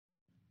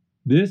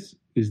This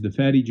is the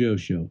Fatty Joe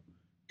Show,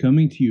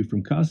 coming to you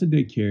from Casa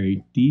de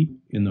Carey, deep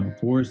in the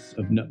forests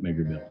of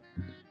Nutmeggerville.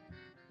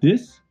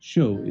 This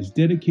show is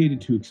dedicated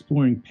to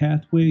exploring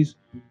pathways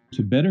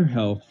to better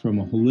health from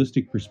a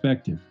holistic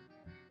perspective.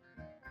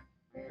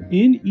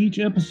 In each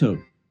episode,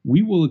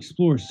 we will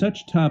explore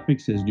such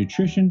topics as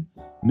nutrition,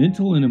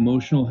 mental and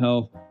emotional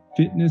health,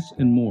 fitness,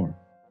 and more.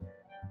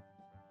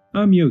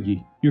 I'm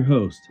Yogi, your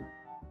host,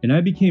 and I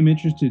became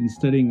interested in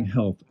studying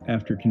health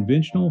after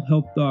conventional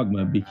health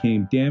dogma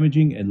became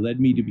damaging and led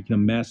me to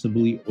become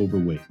massively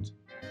overweight.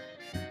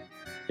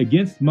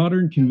 Against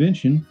modern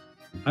convention,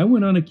 I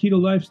went on a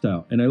keto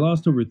lifestyle and I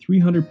lost over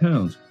 300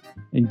 pounds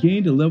and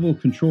gained a level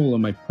of control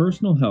on my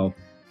personal health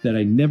that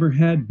I never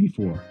had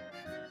before.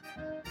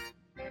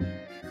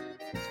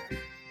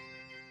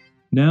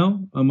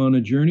 Now I'm on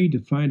a journey to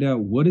find out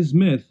what is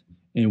myth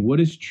and what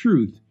is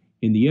truth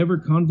in the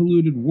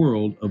ever-convoluted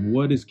world of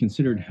what is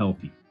considered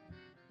healthy.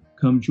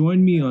 Come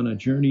join me on a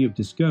journey of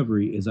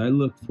discovery as I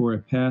look for a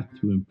path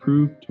to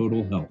improve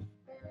total health.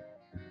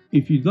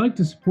 If you'd like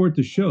to support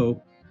the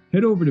show,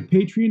 head over to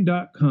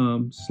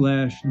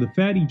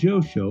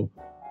patreon.com/thefattyjoeshow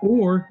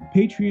or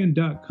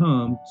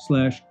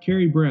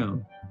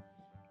patreon.com/carrybrown.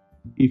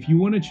 If you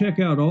want to check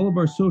out all of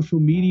our social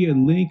media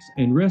links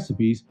and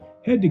recipes,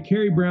 head to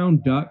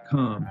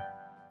carrybrown.com.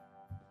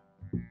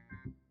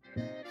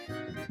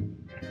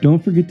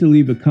 Don't forget to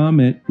leave a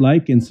comment,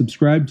 like, and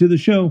subscribe to the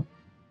show.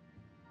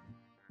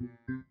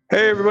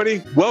 Hey,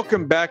 everybody.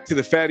 Welcome back to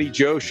the Fatty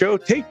Joe Show,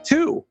 take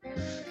 2.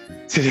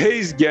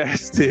 Today's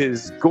guest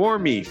is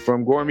Gormy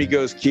from Gormy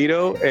Goes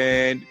Keto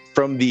and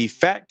from the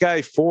Fat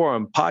Guy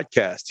Forum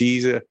podcast.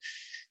 He's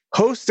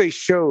hosts a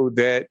show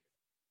that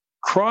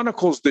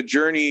chronicles the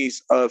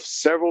journeys of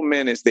several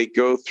men as they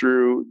go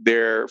through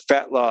their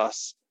fat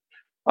loss,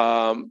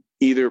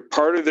 either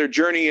part of their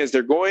journey as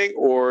they're going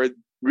or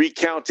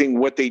recounting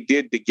what they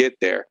did to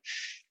get there.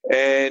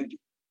 And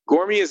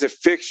Gormy is a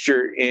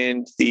fixture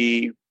in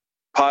the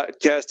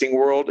podcasting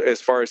world as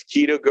far as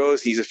keto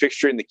goes. He's a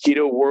fixture in the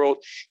keto world.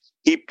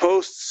 He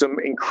posts some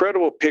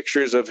incredible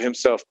pictures of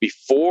himself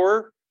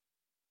before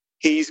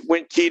he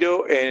went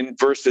keto and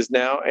versus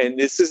now. And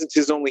this isn't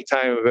his only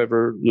time of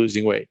ever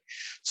losing weight.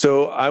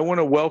 So I want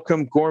to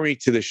welcome Gormy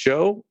to the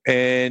show,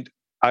 and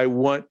I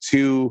want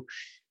to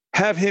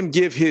have him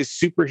give his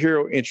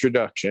superhero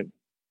introduction.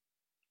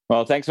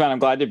 Well, thanks, man. I'm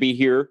glad to be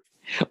here.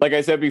 Like I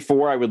said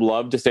before, I would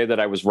love to say that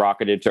I was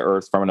rocketed to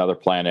Earth from another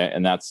planet,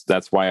 and that's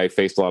why I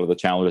faced a lot of the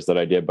challenges that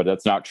I did, but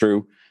that's not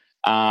true.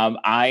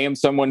 I am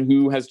someone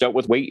who has dealt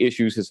with weight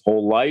issues his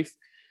whole life.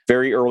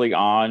 Very early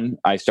on,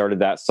 I started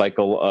that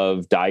cycle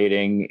of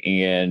dieting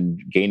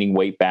and gaining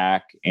weight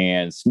back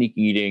and sneak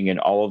eating and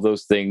all of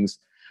those things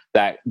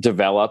that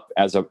develop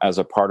as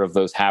a part of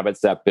those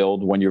habits that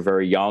build when you're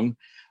very young.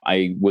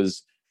 I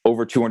was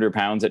over 200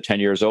 pounds at 10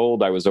 years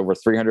old. I was over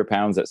 300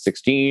 pounds at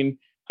 16.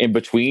 In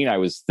between, I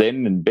was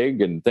thin and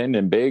big and thin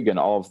and big and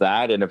all of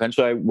that. And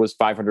eventually I was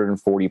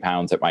 540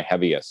 pounds at my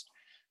heaviest.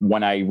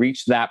 When I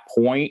reached that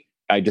point,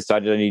 I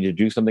decided I needed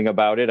to do something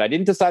about it. I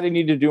didn't decide I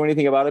needed to do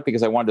anything about it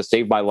because I wanted to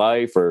save my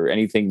life or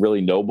anything really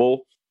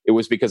noble. It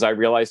was because I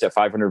realized at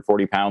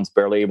 540 pounds,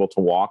 barely able to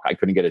walk, I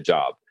couldn't get a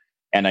job.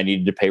 And I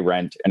needed to pay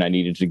rent and I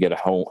needed to get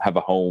have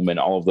a home and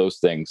all of those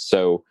things.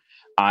 So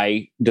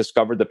I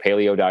discovered the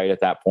paleo diet at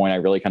that point. I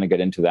really kind of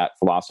get into that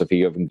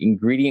philosophy of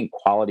ingredient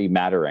quality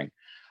mattering.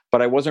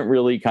 But I wasn't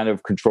really kind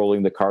of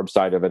controlling the carb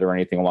side of it or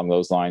anything along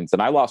those lines.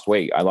 And I lost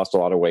weight. I lost a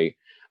lot of weight.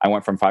 I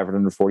went from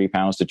 540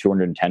 pounds to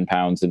 210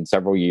 pounds in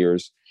several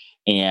years.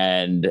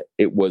 And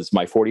it was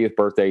my 40th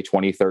birthday,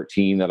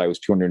 2013, that I was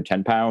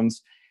 210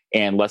 pounds.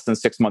 And less than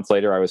 6 months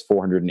later, I was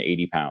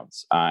 480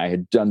 pounds. I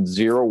had done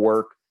zero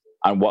work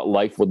on what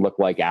life would look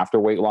like after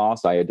weight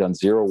loss. I had done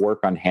zero work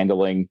on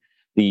handling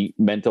the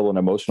mental and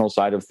emotional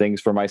side of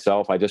things for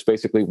myself. I just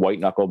basically white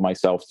knuckled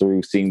myself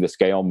through seeing the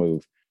scale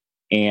move.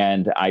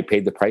 And I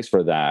paid the price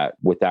for that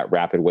with that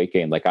rapid weight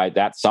gain.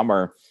 That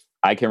summer,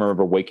 I can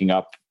remember waking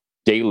up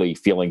daily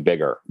feeling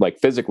bigger, like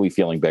physically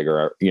feeling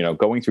bigger,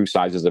 going through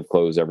sizes of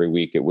clothes every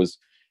week. It was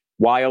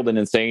wild and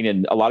insane.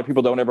 And a lot of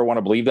people don't ever want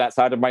to believe that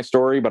side of my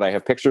story, but I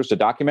have pictures to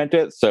document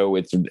it. So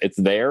it's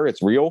there,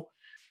 it's real.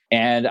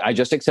 And I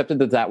just accepted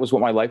that that was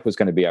what my life was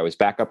going to be. I was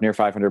back up near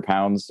 500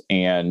 pounds.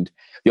 And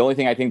the only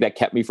thing I think that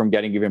kept me from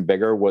getting even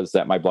bigger was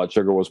that my blood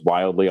sugar was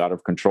wildly out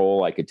of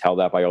control. I could tell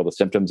that by all the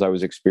symptoms I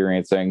was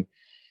experiencing.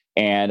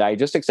 And I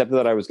just accepted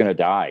that I was going to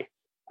die.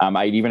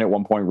 I'd even at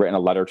one point written a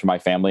letter to my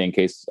family in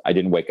case I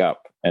didn't wake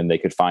up and they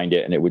could find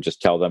it. And it would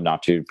just tell them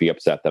not to be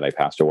upset that I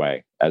passed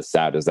away, as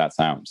sad as that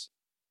sounds.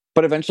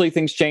 But eventually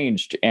things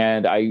changed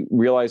and I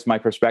realized my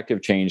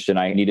perspective changed and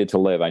I needed to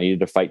live. I needed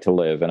to fight to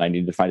live and I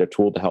needed to find a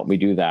tool to help me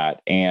do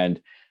that. And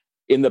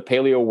in the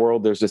paleo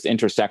world, there's this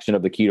intersection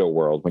of the keto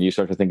world when you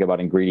start to think about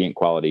ingredient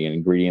quality and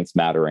ingredients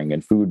mattering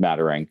and food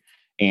mattering.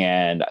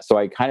 And so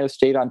I kind of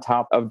stayed on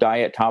top of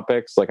diet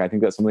topics. Like I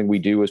think that's something we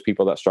do as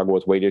people that struggle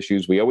with weight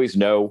issues. We always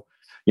know,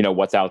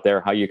 what's out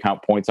there, how you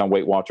count points on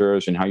Weight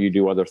Watchers and how you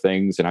do other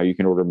things and how you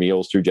can order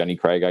meals through Jenny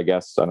Craig, I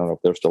guess. I don't know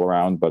if they're still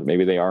around, but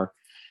maybe they are.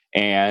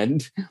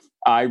 And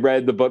I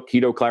read the book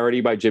Keto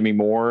Clarity by Jimmy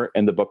Moore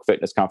and the book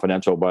Fitness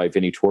Confidential by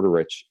Vinnie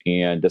Tortorich,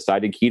 and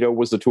decided keto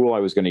was the tool I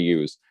was going to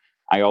use.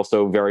 I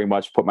also very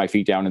much put my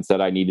feet down and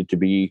said I needed to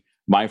be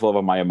mindful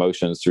of my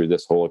emotions through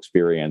this whole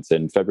experience.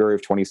 In February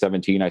of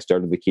 2017, I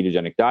started the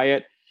ketogenic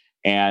diet,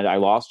 and I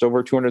lost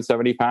over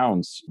 270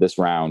 pounds this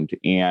round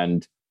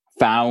and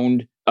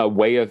found a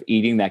way of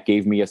eating that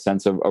gave me a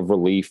sense of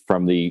relief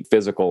from the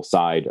physical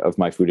side of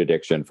my food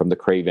addiction, from the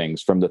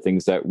cravings, from the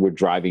things that were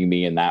driving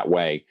me in that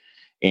way.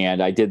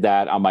 And I did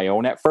that on my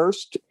own at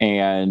first.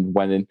 And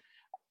when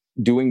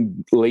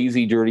doing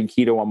lazy, dirty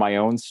keto on my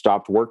own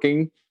stopped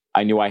working,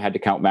 I knew I had to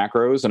count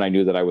macros, and I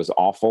knew that I was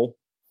awful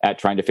at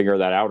trying to figure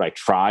that out. I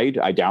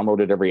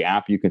downloaded every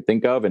app you can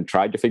think of and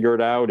tried to figure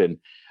it out. And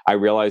I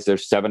realized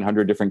there's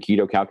 700 different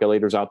keto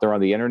calculators out there on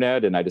the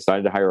internet. And I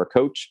decided to hire a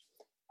coach.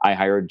 I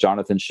hired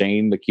Jonathan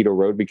Shane, the Keto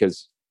Road,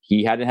 because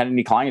he hadn't had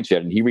any clients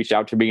yet. And he reached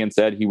out to me and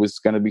said he was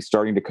going to be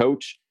starting to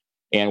coach.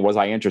 And was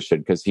I interested?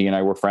 Because he and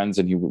I were friends,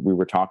 and we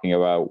were talking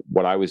about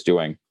what I was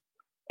doing.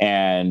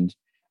 And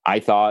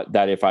I thought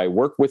that if I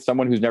work with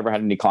someone who's never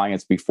had any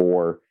clients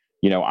before,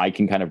 I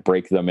can kind of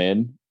break them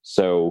in.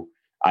 So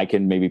I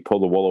can maybe pull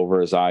the wool over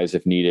his eyes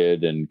if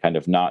needed, and kind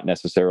of not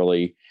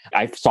necessarily,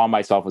 I saw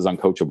myself as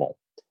uncoachable.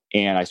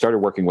 And I started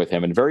working with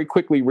him and very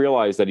quickly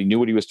realized that he knew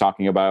what he was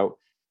talking about.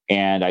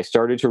 And I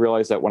started to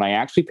realize that when I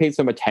actually paid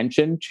some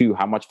attention to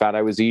how much fat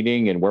I was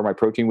eating and where my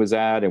protein was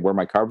at and where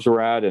my carbs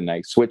were at, and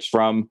I switched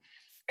from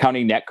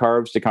counting net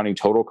carbs to counting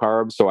total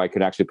carbs so I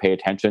could actually pay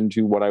attention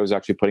to what I was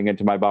actually putting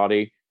into my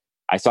body,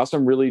 I saw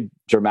some really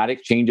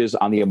dramatic changes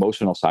on the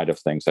emotional side of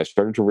things. I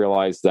started to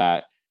realize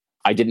that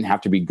I didn't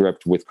have to be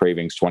gripped with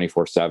cravings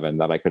 24/7,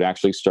 that I could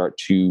actually start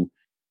to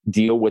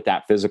deal with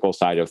that physical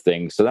side of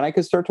things, so then I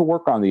could start to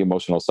work on the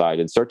emotional side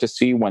and start to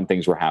see when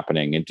things were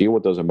happening and deal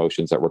with those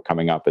emotions that were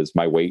coming up as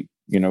my weight,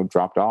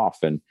 dropped off.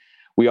 And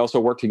we also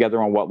worked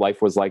together on what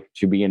life was like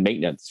to be in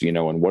maintenance,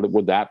 and what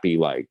would that be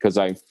like? Because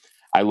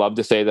I love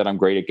to say that I'm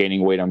great at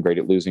gaining weight, I'm great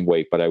at losing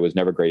weight, but I was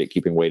never great at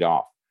keeping weight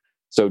off.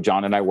 So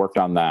John and I worked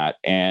on that.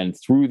 And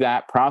through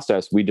that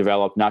process, we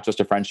developed not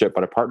just a friendship,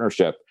 but a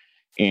partnership.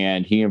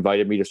 And he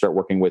invited me to start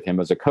working with him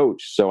as a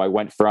coach. So I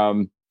went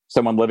from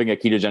someone living a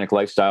ketogenic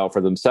lifestyle for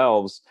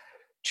themselves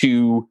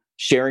to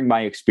sharing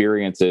my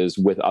experiences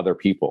with other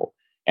people.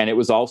 And it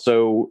was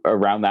also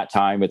around that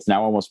time, it's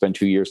now almost been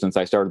 2 years since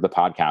I started the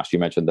podcast. You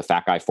mentioned the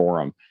Fat Guy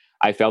Forum.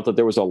 I felt that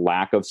there was a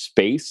lack of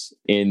space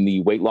in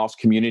the weight loss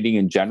community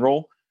in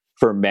general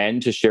for men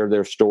to share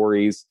their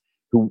stories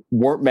who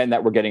weren't men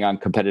that were getting on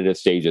competitive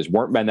stages,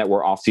 weren't men that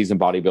were off-season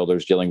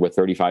bodybuilders dealing with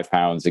 35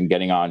 pounds and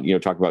getting on,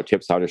 talking about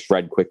tips how to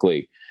shred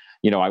quickly.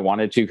 I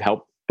wanted to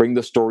help bring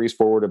the stories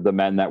forward of the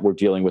men that were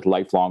dealing with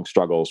lifelong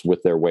struggles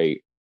with their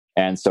weight.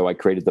 And so I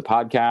created the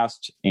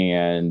podcast,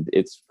 and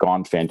it's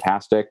gone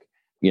fantastic.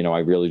 I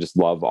really just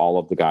love all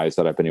of the guys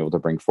that I've been able to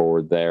bring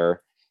forward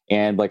there.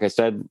 And like I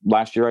said,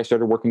 last year I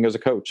started working as a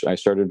coach. I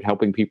started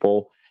helping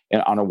people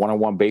on a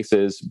one-on-one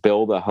basis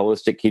build a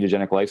holistic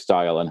ketogenic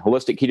lifestyle. And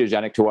holistic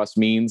ketogenic to us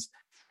means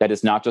that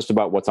it's not just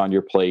about what's on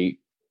your plate.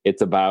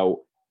 It's about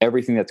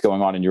everything that's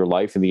going on in your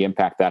life and the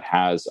impact that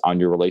has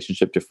on your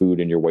relationship to food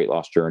and your weight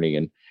loss journey.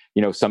 And,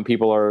 some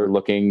people are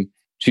looking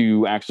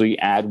to actually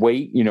add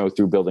weight,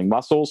 through building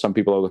muscle. Some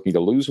people are looking to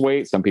lose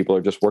weight. Some people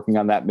are just working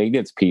on that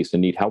maintenance piece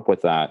and need help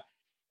with that.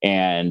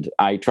 And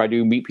I try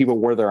to meet people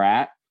where they're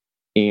at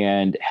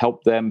and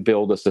help them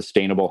build a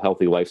sustainable,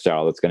 healthy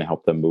lifestyle that's going to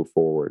help them move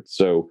forward.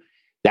 So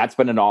that's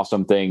been an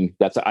awesome thing.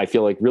 I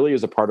feel like really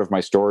is a part of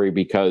my story,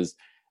 because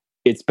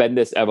it's been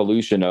this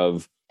evolution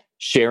of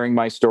sharing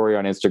my story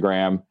on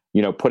Instagram,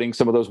 putting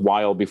some of those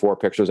wild before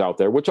pictures out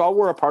there, which all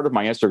were a part of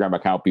my Instagram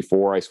account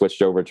before I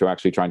switched over to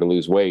actually trying to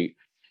lose weight,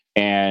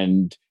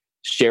 and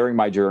sharing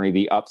my journey,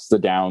 the ups, the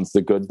downs,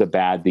 the good, the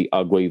bad, the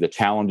ugly, the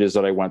challenges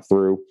that I went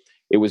through.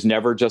 It was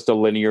never just a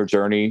linear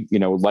journey.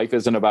 Life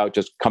isn't about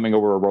just coming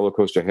over a roller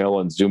coaster hill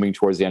and zooming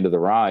towards the end of the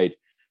ride.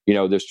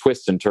 There's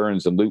twists and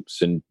turns and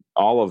loops and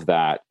all of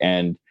that.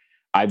 And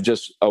I've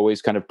just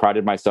always kind of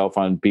prided myself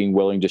on being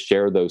willing to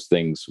share those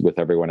things with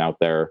everyone out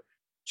there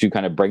to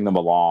kind of bring them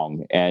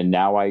along. And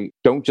now I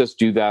don't just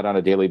do that on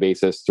a daily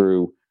basis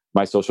through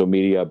my social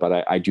media,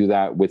 but I do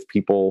that with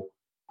people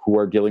who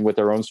are dealing with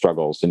their own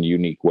struggles in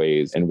unique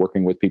ways. And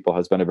working with people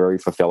has been a very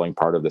fulfilling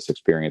part of this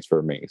experience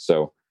for me.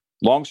 So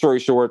long story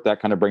short,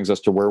 that kind of brings us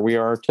to where we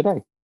are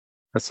today.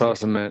 That's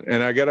awesome, man.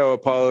 And I got to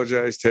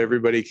apologize to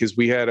everybody because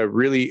we had a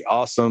really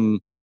awesome,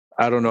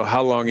 I don't know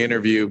how long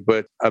interview,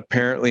 but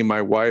apparently my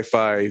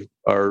Wi-Fi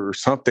or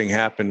something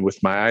happened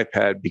with my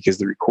iPad because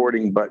the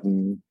recording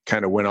button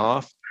kind of went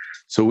off.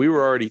 So we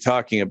were already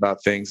talking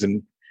about things.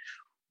 And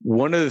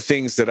one of the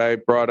things that I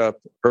brought up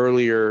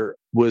earlier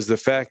was the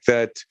fact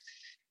that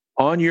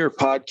on your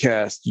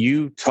podcast,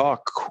 you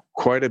talk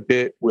quite a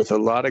bit with a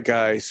lot of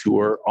guys who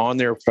are on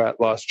their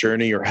fat loss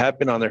journey or have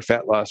been on their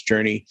fat loss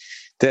journey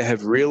that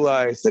have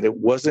realized that it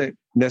wasn't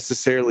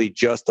necessarily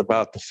just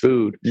about the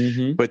food,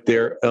 but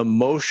their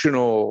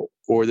emotional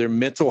or their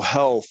mental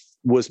health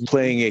was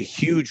playing a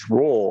huge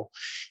role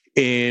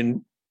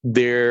in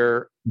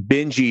their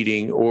binge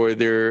eating or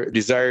their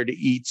desire to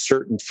eat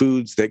certain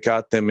foods that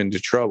got them into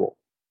trouble.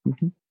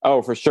 Mm-hmm.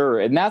 Oh, for sure.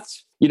 And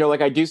that's,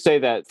 like I do say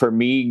that for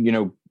me,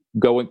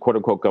 going, quote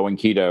unquote, going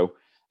keto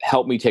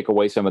helped me take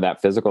away some of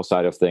that physical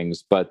side of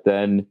things. But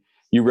then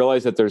you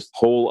realize that there's a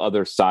whole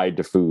other side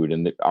to food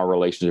and our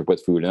relationship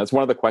with food. And that's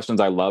one of the questions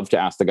I love to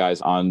ask the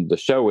guys on the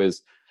show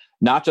is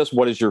not just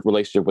what is your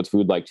relationship with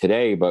food like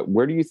today, but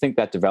where do you think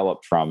that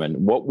developed from? And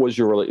what was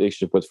your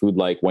relationship with food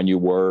like when you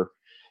were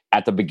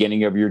at the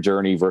beginning of your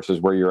journey versus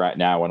where you're at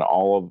now and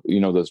all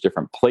of, those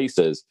different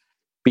places?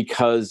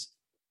 Because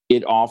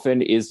it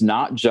often is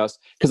not just,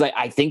 because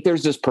I think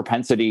there's this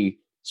propensity,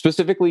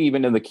 specifically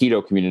even in the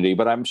keto community,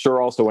 but I'm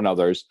sure also in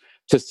others,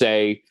 to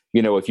say,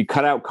 if you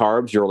cut out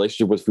carbs, your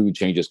relationship with food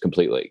changes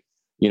completely.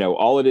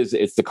 All it is,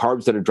 it's the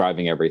carbs that are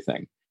driving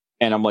everything.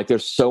 And I'm like,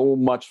 there's so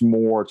much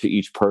more to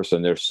each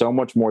person. There's so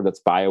much more that's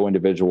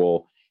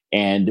bio-individual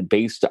and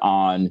based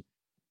on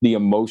the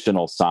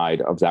emotional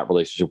side of that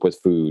relationship with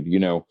food.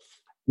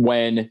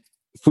 When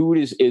food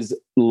is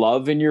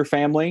love in your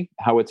family,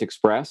 how it's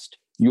expressed,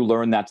 you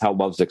learn that's how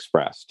love's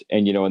expressed.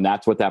 And, and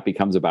that's what that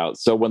becomes about.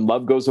 So when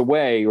love goes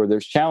away or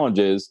there's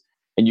challenges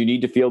and you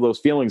need to feel those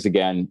feelings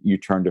again, you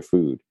turn to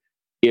food.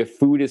 If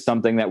food is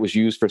something that was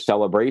used for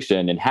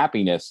celebration and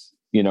happiness,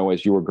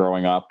 as you were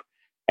growing up,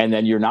 and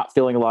then you're not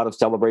feeling a lot of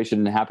celebration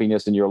and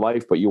happiness in your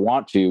life, but you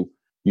want to,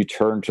 you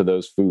turn to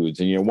those foods.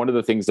 And, one of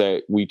the things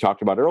that we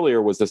talked about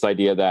earlier was this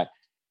idea that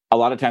a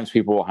lot of times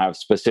people will have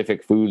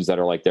specific foods that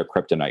are like their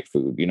kryptonite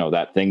food,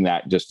 that thing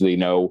that just they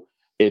know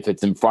if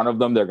it's in front of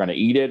them, they're going to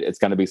eat it. It's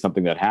going to be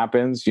something that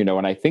happens,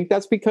 and I think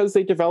that's because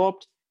they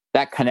developed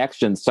that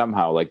connection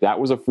somehow. Like that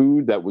was a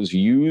food that was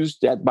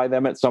used by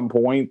them at some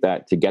point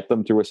that to get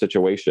them through a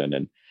situation.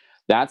 And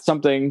that's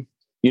something,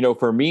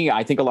 for me,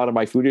 I think a lot of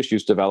my food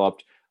issues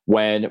developed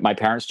when my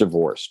parents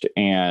divorced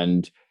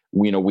and,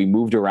 we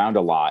moved around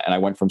a lot and I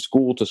went from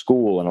school to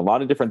school and a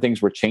lot of different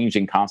things were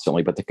changing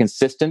constantly. But the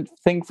consistent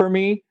thing for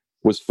me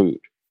was food.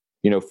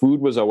 Food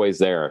was always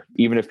there,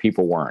 even if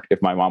people weren't.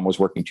 If my mom was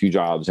working 2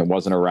 jobs and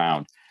wasn't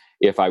around,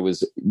 if I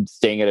was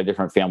staying at a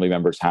different family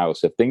member's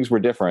house, if things were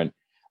different,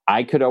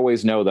 I could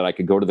always know that I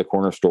could go to the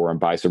corner store and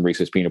buy some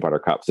Reese's peanut butter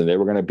cups and they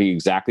were going to be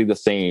exactly the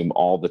same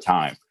all the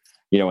time.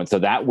 And so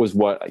that was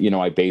what,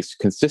 I based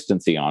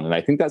consistency on. And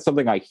I think that's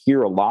something I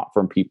hear a lot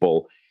from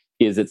people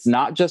is it's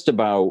not just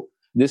about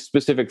this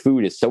specific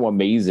food is so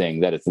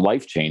amazing that it's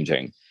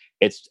life-changing.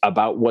 It's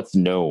about what's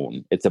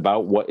known. It's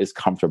about what is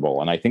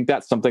comfortable. And I think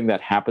that's something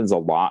that happens a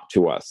lot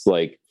to us.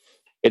 Like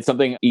it's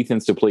something Ethan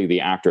Suplee, the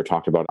actor,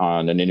 talked about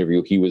on an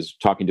interview. He was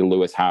talking to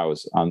Lewis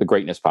Howes on the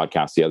Greatness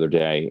podcast the other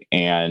day,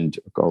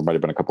 or it might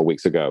have been a couple of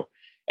weeks ago.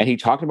 And he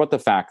talked about the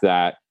fact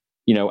that,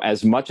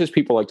 as much as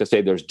people like to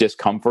say there's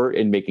discomfort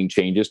in making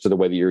changes to the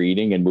way that you're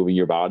eating and moving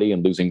your body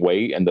and losing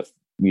weight and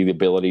the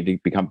ability to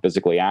become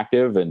physically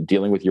active and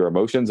dealing with your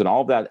emotions and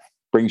all of that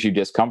brings you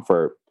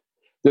discomfort,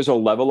 there's a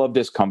level of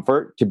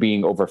discomfort to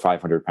being over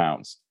 500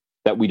 pounds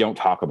that we don't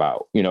talk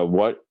about,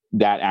 what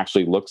that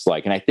actually looks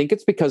like. And I think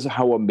it's because of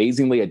how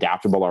amazingly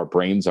adaptable our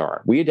brains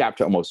are. We adapt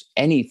to almost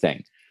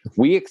anything.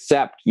 We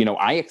accept,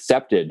 I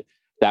accepted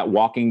that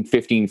walking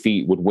 15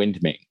 feet would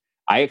wind me.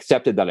 I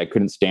accepted that I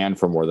couldn't stand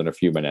for more than a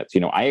few minutes.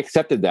 I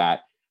accepted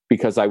that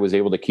because I was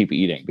able to keep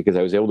eating, because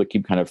I was able to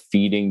keep kind of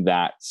feeding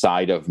that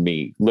side of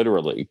me,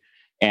 literally.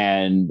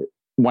 And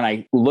when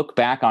I look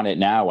back on it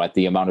now at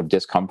the amount of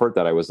discomfort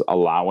that I was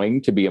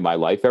allowing to be in my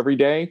life every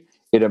day,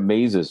 it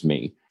amazes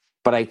me.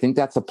 But I think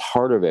that's a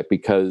part of it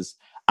because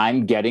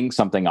I'm getting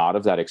something out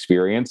of that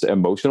experience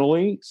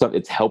emotionally. So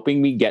it's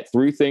helping me get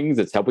through things.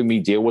 It's helping me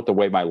deal with the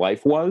way my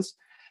life was.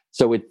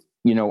 So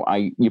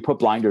you put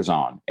blinders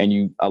on and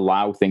you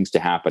allow things to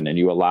happen and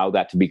you allow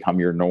that to become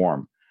your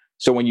norm.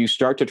 So when you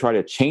start to try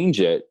to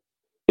change it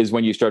is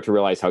when you start to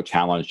realize how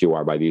challenged you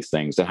are by these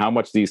things and how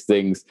much these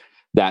things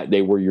that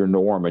they were your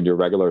norm and your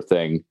regular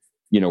thing,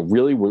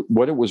 really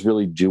what it was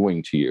really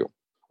doing to you,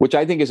 which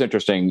I think is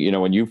interesting,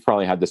 and you've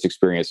probably had this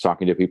experience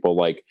talking to people,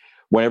 like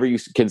whenever you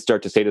can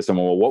start to say to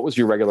someone, well, what was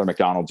your regular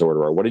McDonald's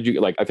order? Or what did you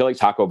like? I feel like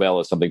Taco Bell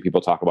is something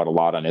people talk about a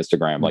lot on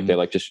Instagram. Like they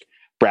like to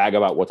brag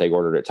about what they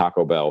ordered at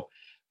Taco Bell.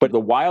 But the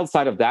wild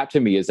side of that to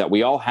me is that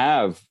we all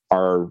have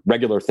our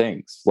regular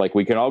things. Like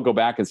we can all go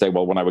back and say,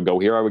 well, when I would go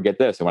here, I would get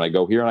this. And when I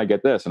go here and I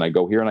get this, and I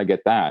go here and I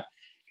get that.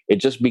 It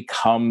just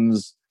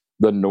becomes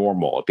the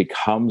normal. It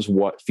becomes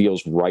what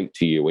feels right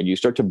to you. And you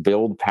start to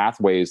build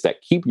pathways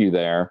that keep you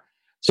there.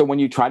 So when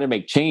you try to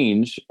make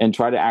change and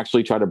try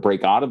to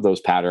break out of those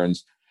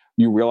patterns,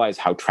 you realize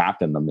how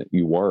trapped in them that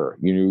you were.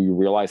 You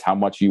realize how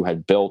much you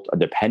had built a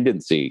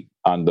dependency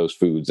on those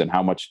foods and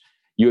how much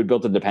you had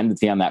built a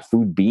dependency on that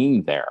food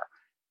being there.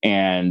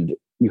 And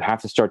you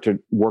have to start to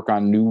work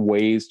on new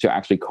ways to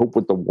actually cope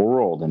with the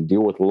world and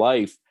deal with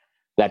life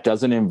that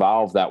doesn't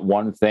involve that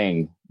one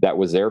thing that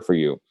was there for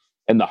you.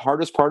 And the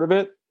hardest part of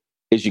it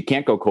is you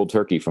can't go cold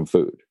turkey from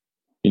food.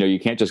 You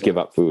can't just give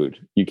up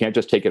food. You can't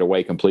just take it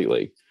away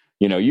completely.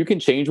 You can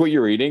change what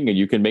you're eating and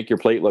you can make your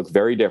plate look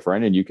very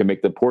different and you can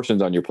make the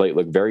portions on your plate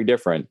look very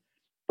different.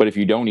 But if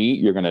you don't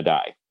eat, you're going to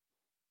die.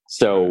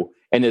 So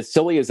And as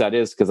silly as that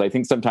is, because I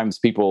think sometimes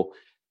people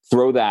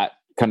throw that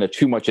kind of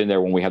too much in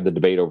there when we have the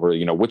debate over,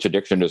 which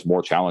addiction is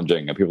more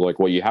challenging. And people are like,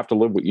 well, you have to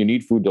live, you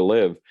need food to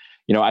live.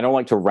 I don't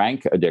like to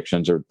rank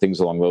addictions or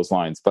things along those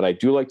lines, but I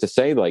do like to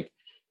say, like,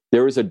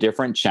 there is a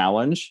different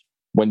challenge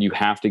when you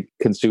have to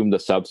consume the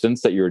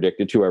substance that you're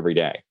addicted to every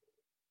day.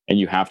 And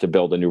you have to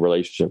build a new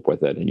relationship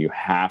with it. And you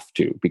have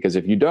to, because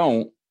if you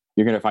don't,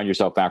 you're going to find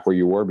yourself back where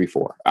you were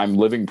before. I'm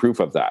living proof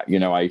of that.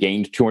 I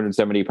gained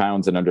 270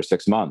 pounds in under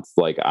 6 months.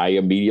 Like, I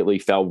immediately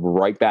fell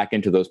right back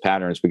into those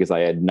patterns because I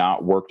had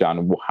not worked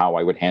on how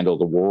I would handle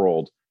the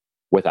world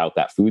without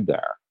that food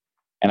there.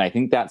 And I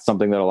think that's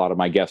something that a lot of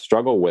my guests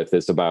struggle with,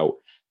 is about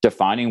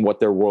defining what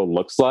their world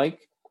looks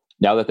like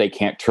now that they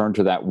can't turn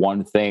to that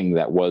one thing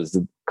that was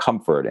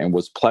comfort and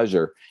was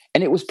pleasure.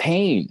 And it was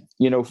pain.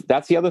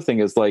 That's the other thing,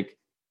 is like,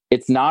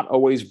 it's not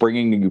always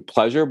bringing you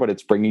pleasure, but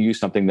it's bringing you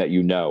something that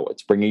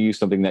it's bringing you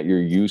something that you're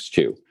used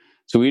to.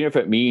 So even if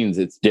it means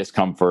it's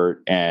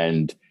discomfort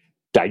and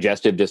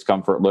digestive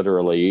discomfort,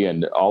 literally,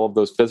 and all of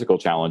those physical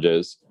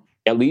challenges,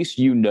 at least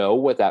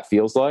what that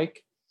feels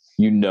like.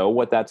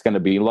 What that's going to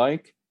be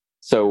like.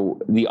 So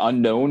the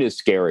unknown is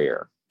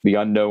scarier. The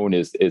unknown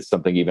is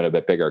something even a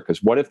bit bigger,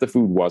 because what if the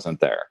food wasn't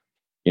there?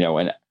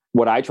 And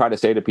what I try to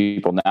say to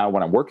people now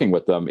when I'm working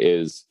with them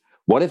is,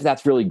 what if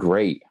that's really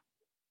great?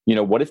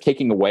 What if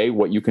taking away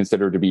what you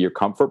consider to be your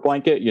comfort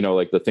blanket,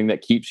 like the thing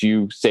that keeps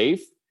you safe,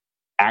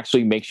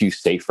 actually makes you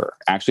safer,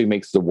 actually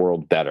makes the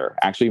world better,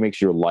 actually makes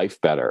your life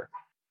better.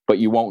 But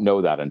you won't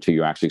know that until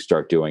you actually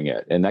start doing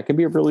it. And that can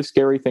be a really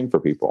scary thing for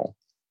people.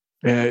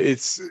 Yeah,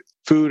 it's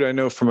food. I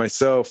know for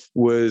myself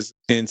was,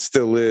 and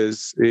still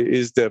is, it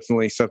is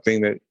definitely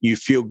something that you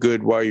feel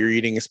good while you're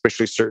eating,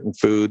 especially certain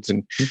foods.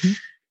 And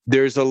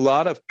there's a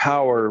lot of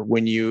power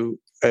when you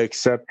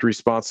accept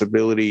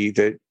responsibility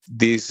that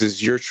this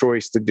is your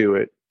choice to do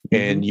it,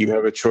 and you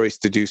have a choice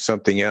to do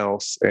something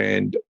else.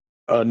 And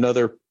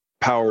another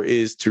power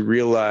is to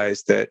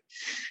realize that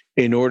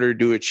in order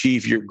to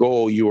achieve your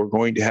goal, you are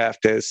going to have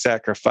to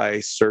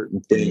sacrifice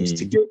certain things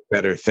to get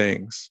better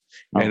things.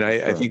 And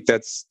I think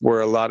that's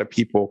where a lot of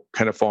people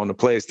kind of fall into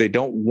place. They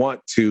don't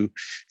want to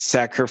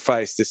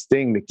sacrifice this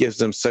thing that gives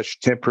them such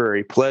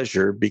temporary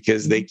pleasure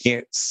because they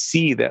can't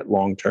see that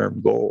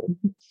long-term goal.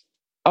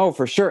 Oh,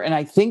 for sure. And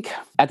I think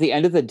at the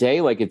end of the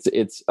day, like,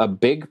 it's a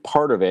big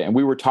part of it. And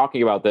we were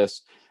talking about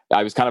this.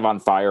 I was kind of on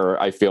fire,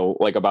 I feel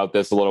like, about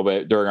this a little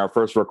bit during our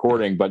first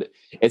recording, but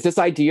it's this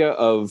idea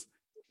of,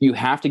 you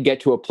have to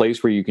get to a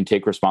place where you can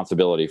take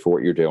responsibility for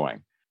what you're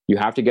doing. You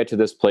have to get to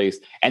this place.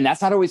 And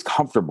that's not always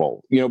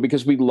comfortable,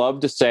 because we love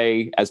to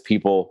say as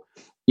people,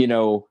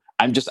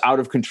 I'm just out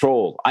of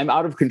control. I'm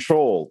out of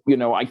control.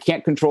 I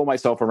can't control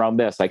myself around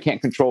this. I can't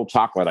control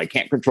chocolate. I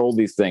can't control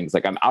these things.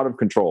 Like, I'm out of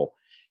control.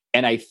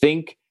 And I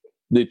think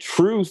the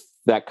truth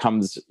that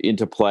comes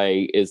into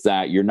play is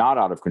that you're not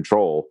out of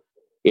control.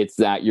 It's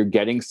that you're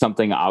getting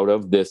something out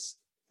of this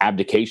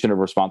abdication of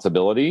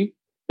responsibility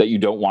that you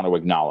don't want to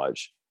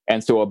acknowledge.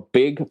 And so a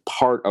big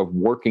part of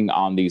working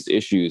on these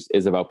issues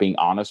is about being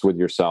honest with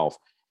yourself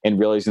and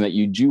realizing that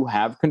you do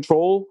have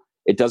control.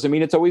 It doesn't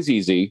mean it's always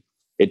easy.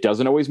 It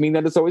doesn't always mean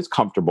that it's always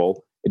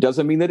comfortable. It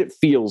doesn't mean that it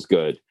feels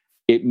good.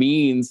 It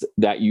means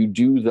that you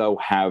do, though,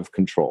 have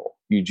control.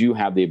 You do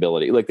have the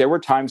ability. Like, there were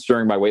times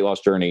during my weight loss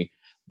journey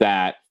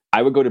that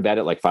I would go to bed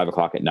at like 5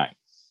 o'clock at night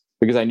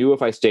because I knew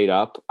if I stayed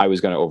up, I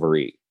was going to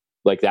overeat.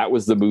 Like, that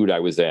was the mood I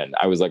was in.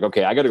 I was like,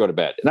 okay, I got to go to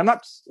bed. And I'm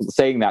not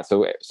saying that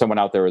so someone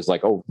out there is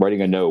like, oh,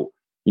 writing a note.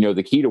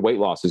 The key to weight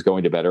loss is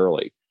going to bed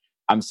early.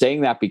 I'm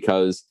saying that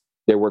because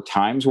there were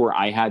times where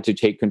I had to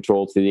take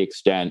control to the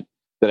extent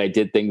that I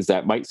did things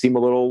that might seem a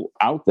little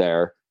out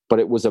there, but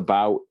it was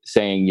about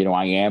saying,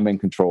 I am in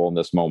control in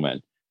this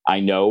moment.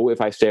 I know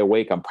if I stay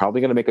awake, I'm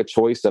probably going to make a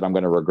choice that I'm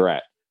going to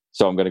regret.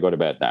 So I'm going to go to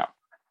bed now.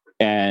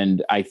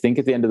 And I think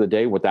at the end of the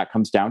day, what that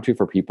comes down to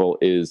for people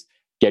is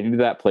getting to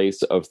that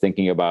place of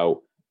thinking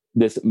about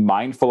this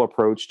mindful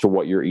approach to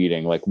what you're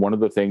eating. Like, one of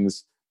the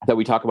things that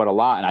we talk about a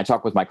lot, and I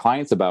talk with my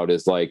clients about,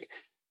 is like,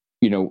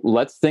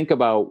 let's think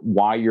about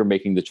why you're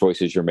making the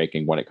choices you're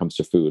making when it comes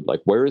to food.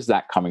 Like, where is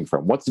that coming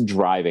from? What's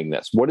driving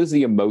this? What is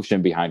the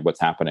emotion behind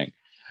what's happening?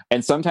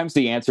 And sometimes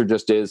the answer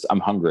just is, I'm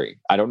hungry.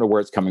 I don't know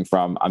where it's coming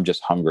from. I'm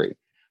just hungry.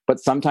 But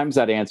sometimes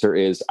that answer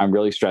is, I'm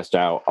really stressed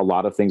out. A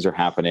lot of things are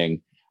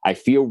happening. I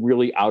feel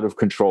really out of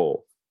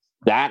control.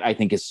 That, I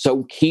think, is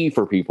so key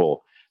for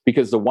people,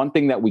 because the one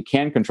thing that we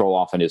can control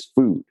often is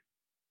food.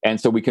 And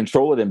so we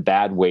control it in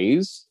bad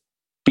ways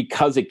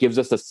because it gives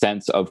us a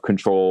sense of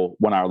control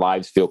when our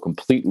lives feel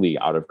completely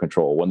out of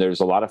control, when there's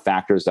a lot of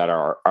factors that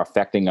are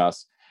affecting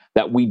us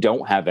that we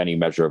don't have any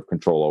measure of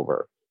control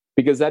over.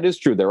 Because that is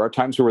true. There are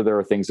times where there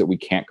are things that we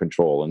can't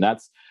control. And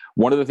that's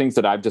one of the things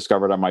that I've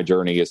discovered on my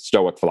journey is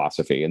Stoic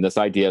philosophy. And this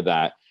idea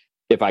that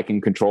if I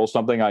can control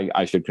something,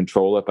 I should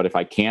control it. But if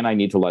I can, I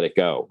need to let it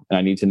go. And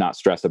I need to not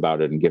stress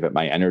about it and give it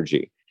my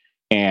energy.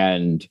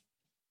 And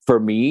for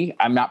me,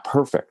 I'm not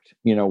perfect.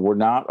 We're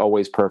not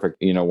always perfect,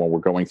 when we're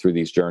going through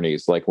these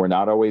journeys. Like, we're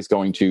not always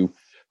going to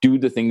do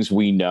the things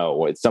we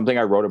know. It's something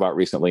I wrote about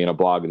recently in a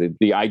blog,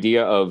 the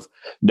idea of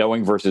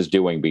knowing versus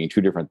doing being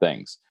two different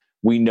things.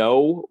 We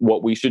know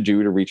what we should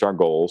do to reach our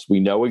goals. We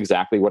know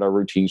exactly what our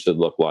routine should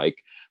look like,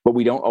 but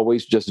we don't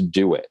always just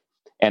do it.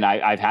 And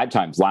I've had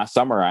times last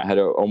summer, I had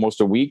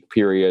almost a week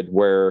period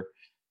where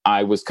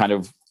I was kind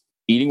of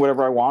eating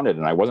whatever I wanted,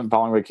 and I wasn't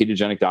following a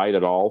ketogenic diet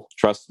at all.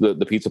 Trust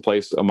the pizza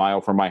place a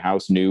mile from my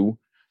house knew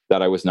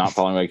that I was not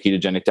following a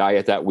ketogenic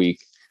diet that week.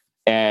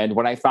 And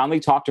when I finally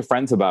talked to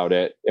friends about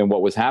it and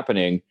what was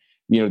happening,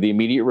 the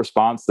immediate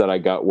response that I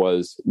got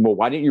was, well,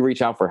 why didn't you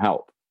reach out for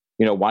help?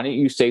 Why didn't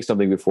you say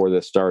something before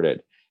this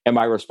started? And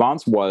my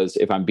response was,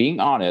 if I'm being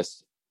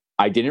honest,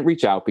 I didn't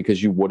reach out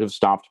because you would have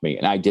stopped me,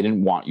 and I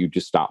didn't want you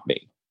to stop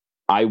me.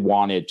 I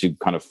wanted to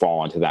kind of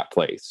fall into that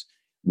place.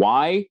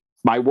 Why?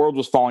 My world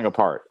was falling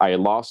apart. I had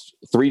lost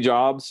 3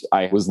 jobs.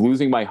 I was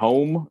losing my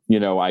home.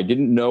 I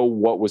didn't know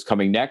what was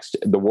coming next.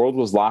 The world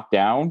was locked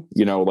down.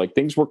 Like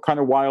things were kind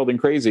of wild and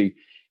crazy.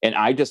 And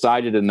I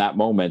decided in that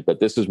moment that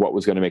this is what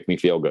was going to make me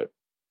feel good.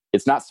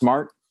 It's not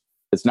smart.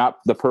 It's not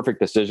the perfect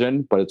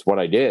decision, but it's what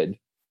I did.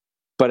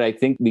 But I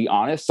think the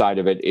honest side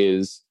of it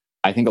is,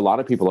 I think a lot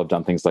of people have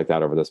done things like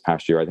that over this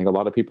past year. I think a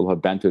lot of people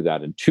have been through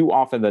that. And too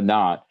often than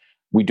not,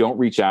 we don't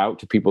reach out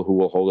to people who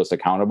will hold us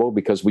accountable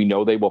because we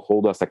know they will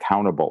hold us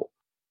accountable.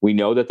 We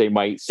know that they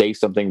might say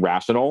something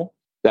rational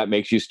that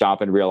makes you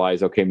stop and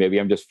realize, okay, maybe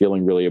I'm just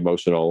feeling really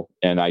emotional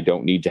and I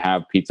don't need to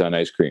have pizza and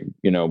ice cream.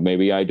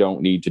 Maybe I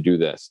don't need to do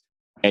this.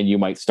 And you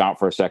might stop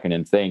for a second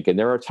and think. And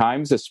there are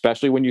times,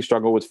 especially when you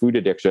struggle with food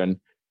addiction,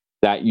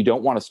 that you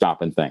don't want to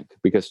stop and think,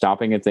 because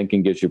stopping and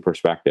thinking gives you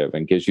perspective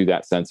and gives you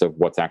that sense of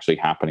what's actually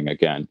happening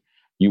again.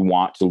 You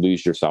want to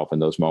lose yourself in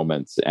those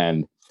moments.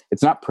 And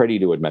it's not pretty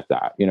to admit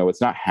that.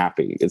 It's not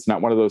happy. It's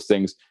not one of those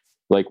things.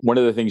 Like one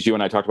of the things you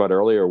and I talked about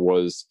earlier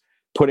was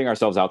putting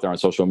ourselves out there on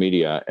social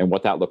media and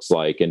what that looks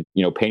like. And,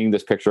 painting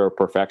this picture of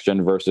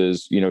perfection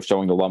versus,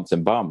 showing the lumps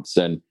and bumps.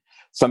 And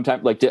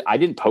sometimes I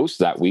didn't post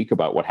that week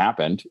about what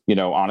happened.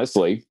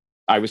 Honestly,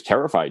 I was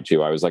terrified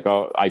too. I was like,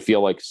 oh, I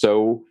feel like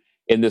so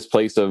in this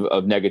place of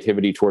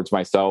negativity towards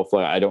myself.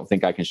 I don't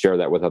think I can share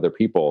that with other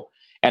people.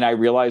 And I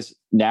realize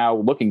now,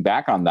 looking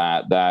back on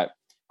that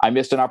I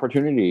missed an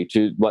opportunity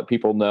to let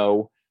people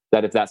know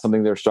that if that's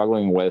something they're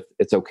struggling with,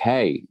 it's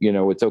okay.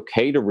 It's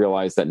okay to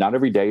realize that not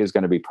every day is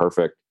going to be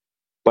perfect,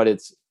 but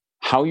it's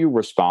how you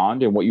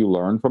respond and what you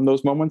learn from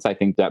those moments. I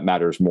think that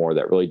matters more.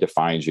 That really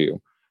defines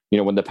you.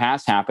 When the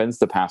past happens,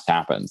 the past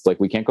happens. Like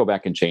we can't go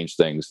back and change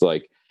things.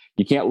 Like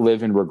you can't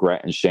live in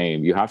regret and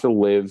shame. You have to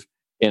live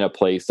in a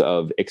place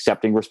of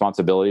accepting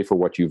responsibility for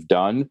what you've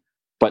done,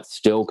 but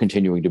still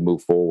continuing to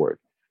move forward.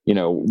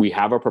 We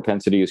have a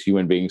propensity as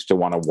human beings to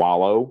want to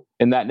wallow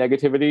in that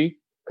negativity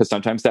because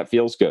sometimes that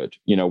feels good.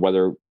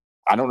 Whether,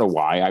 I don't know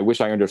why. I wish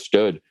I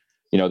understood.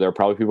 There are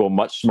probably people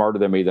much smarter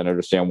than me that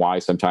understand why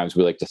sometimes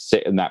we like to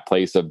sit in that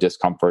place of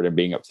discomfort and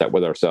being upset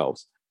with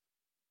ourselves.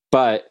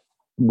 But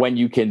when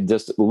you can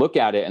just look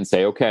at it and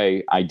say,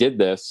 okay, I did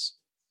this.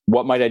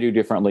 What might I do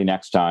differently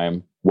next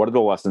time? What are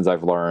the lessons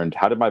I've learned?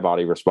 How did my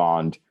body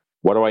respond?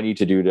 What do I need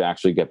to do to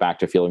actually get back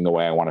to feeling the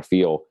way I want to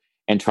feel?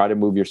 And try to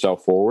move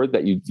yourself forward,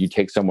 that you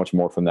take so much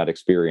more from that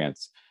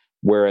experience.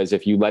 Whereas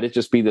if you let it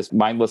just be this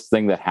mindless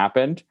thing that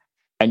happened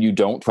and you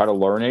don't try to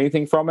learn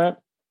anything from it,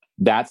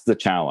 that's the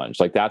challenge.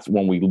 Like that's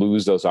when we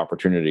lose those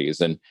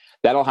opportunities. And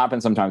that'll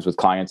happen sometimes with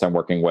clients I'm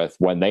working with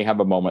when they have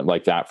a moment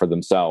like that for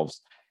themselves.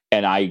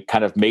 And I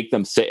kind of make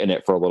them sit in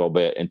it for a little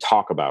bit and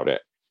talk about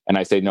it. And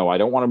I say, no, I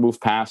don't want to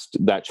move past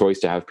that choice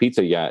to have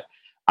pizza yet.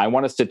 I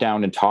want to sit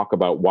down and talk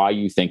about why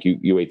you think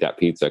you ate that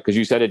pizza, because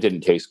you said it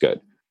didn't taste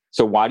good.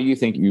 So why do you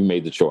think you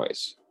made the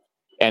choice?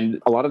 And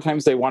a lot of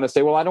times they want to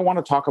say, well, I don't want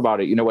to talk about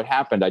it. What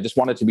happened? I just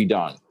want it to be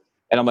done.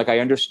 And I'm like, I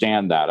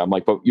understand that. I'm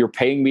like, but you're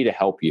paying me to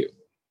help you.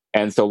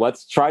 And so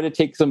let's try to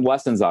take some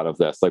lessons out of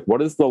this. Like,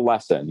 what is the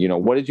lesson?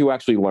 What did you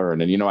actually learn?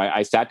 And,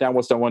 I sat down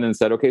with someone and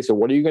said, okay, so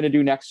what are you going to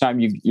do next time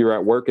you're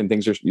at work and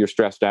you're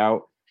stressed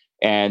out?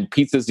 And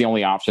pizza is the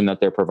only option that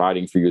they're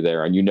providing for you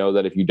there. And you know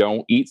that if you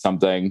don't eat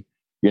something,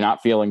 you're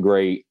not feeling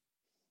great.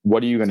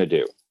 What are you going to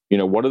do?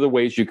 What are the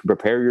ways you can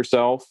prepare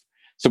yourself?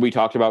 So we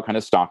talked about kind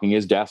of stocking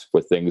his desk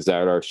with things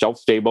that are shelf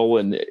stable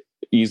and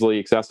easily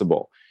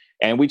accessible.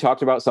 And we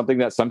talked about something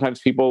that sometimes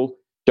people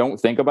don't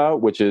think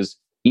about, which is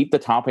eat the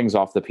toppings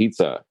off the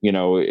pizza. In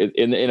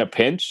a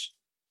pinch,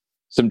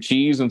 some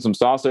cheese and some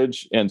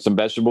sausage and some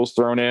vegetables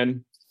thrown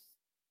in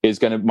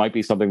might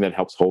be something that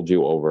helps hold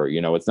you over.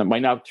 It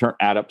might not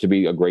add up to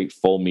be a great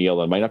full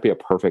meal. It might not be a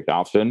perfect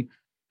option,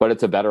 but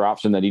it's a better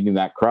option than eating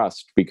that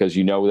crust, because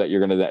you know that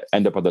you're going to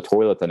end up on the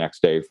toilet the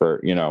next day for,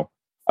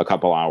 a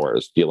couple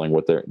hours dealing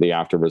with the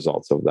after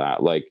results of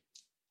that. Like,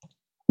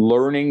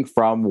 learning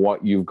from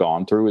what you've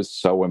gone through is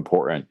so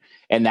important.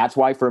 And that's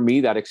why for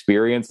me, that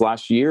experience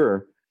last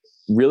year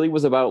really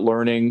was about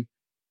learning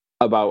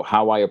about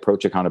how I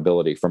approach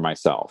accountability for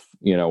myself,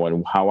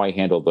 and how I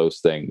handle those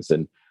things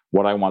and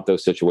what I want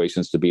those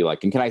situations to be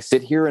like. And can I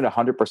sit here and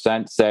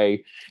 100%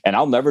 say, and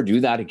I'll never do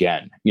that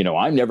again.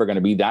 I'm never going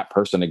to be that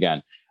person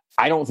again.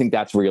 I don't think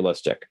that's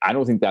realistic. I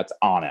don't think that's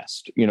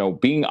honest.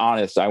 Being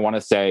honest, I want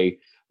to say,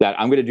 that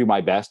I'm going to do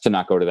my best to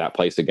not go to that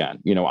place again.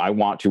 I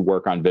want to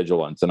work on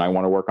vigilance and I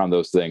want to work on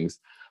those things.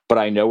 But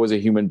I know as a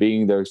human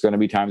being, there's going to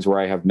be times where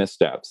I have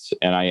missteps,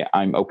 and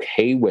I'm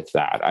okay with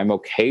that. I'm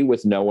okay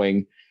with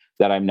knowing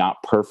that I'm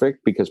not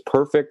perfect, because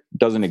perfect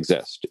doesn't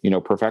exist.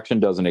 Perfection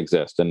doesn't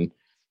exist. And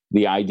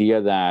the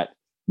idea that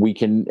we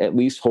can at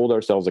least hold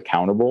ourselves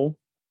accountable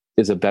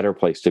is a better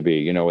place to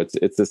be.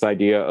 It's this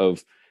idea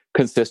of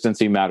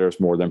consistency matters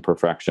more than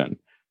perfection.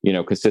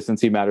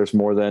 Consistency matters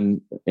more than,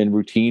 and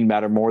routine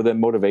matter more than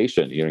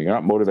motivation. You're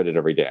not motivated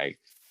every day.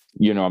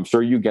 I'm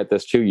sure you get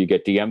this too. You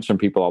get DMs from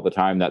people all the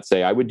time that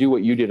say, I would do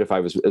what you did if I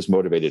was as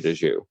motivated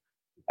as you.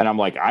 And I'm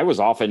like, I was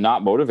often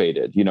not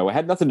motivated. It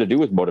had nothing to do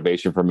with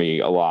motivation for me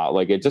a lot.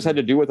 Like, it just had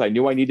to do with, I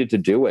knew I needed to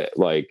do it.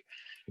 Like,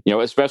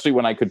 especially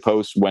when I could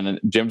post when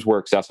gyms were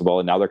accessible,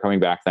 and now they're coming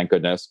back, thank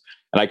goodness.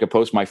 And I could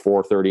post my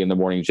 4:30 in the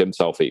morning gym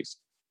selfies.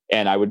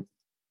 And I would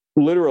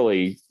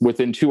literally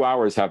within 2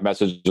 hours have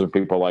messages from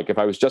people like, if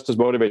I was just as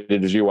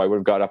motivated as you, I would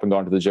have got up and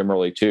gone to the gym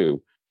early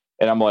too.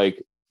 And I'm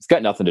like, it's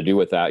got nothing to do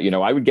with that.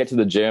 I would get to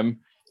the gym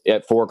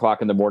at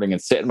 4:00 in the morning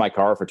and sit in my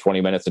car for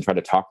 20 minutes and try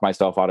to talk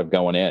myself out of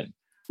going in.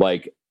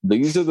 Like,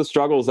 these are the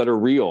struggles that are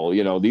real.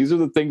 These are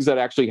the things that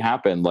actually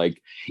happen.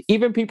 Like,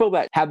 even people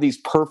that have these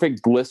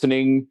perfect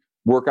glistening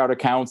workout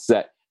accounts,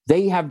 that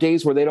they have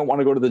days where they don't want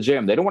to go to the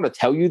gym. They don't want to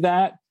tell you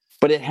that,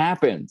 but it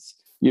happens.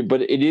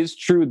 But it is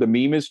true. The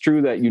meme is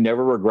true that you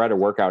never regret a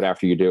workout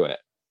after you do it.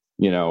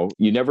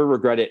 You never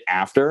regret it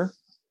after.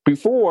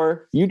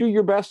 Before, you do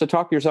your best to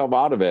talk yourself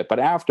out of it, but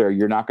after,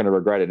 you're not going to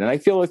regret it. And I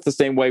feel it's the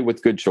same way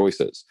with good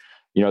choices.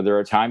 There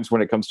are times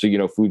when it comes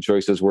to, food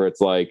choices where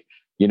it's like,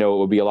 it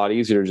would be a lot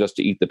easier just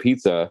to eat the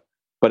pizza.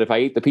 But if I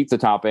ate the pizza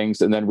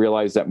toppings and then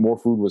realized that more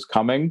food was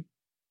coming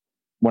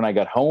when I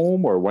got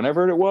home or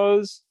whenever it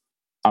was,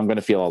 I'm going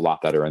to feel a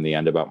lot better in the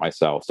end about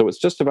myself. So it's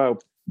just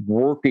about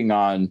working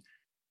on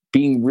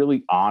being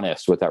really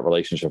honest with that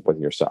relationship with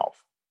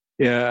yourself.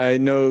 Yeah, I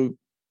know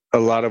a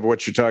lot of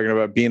what you're talking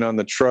about, being on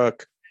the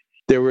truck.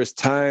 There was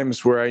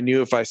times where I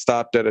knew if I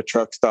stopped at a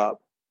truck stop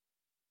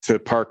to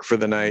park for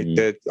the night,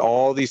 that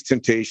all these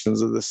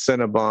temptations of the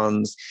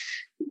Cinnabons,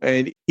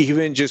 and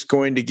even just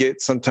going to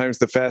get sometimes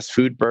the fast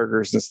food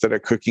burgers instead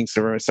of cooking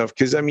some for myself.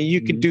 Because,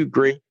 you can do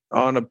great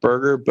on a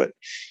burger, but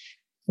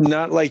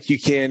not like you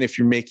can if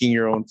you're making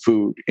your own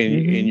food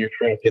in your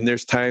truck. And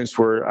there's times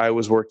where I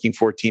was working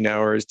 14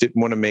 hours,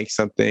 didn't want to make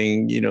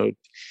something,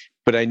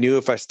 but I knew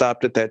if I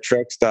stopped at that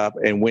truck stop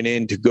and went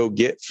in to go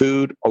get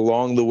food,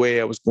 along the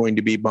way, I was going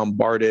to be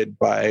bombarded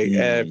by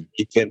every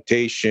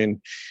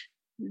temptation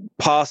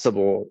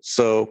possible.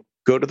 So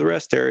go to the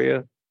rest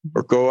area,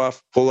 or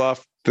pull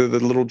off to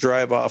the little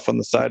drive off on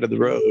the side of the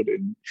road,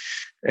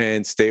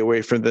 and stay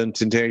away from the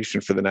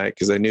temptation for the night.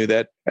 Because I knew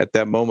that at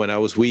that moment I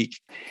was weak.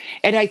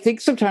 And I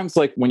think sometimes,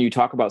 like, when you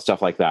talk about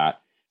stuff like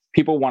that,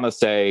 people want to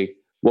say,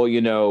 well,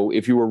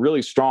 if you were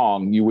really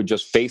strong, you would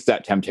just face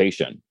that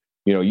temptation.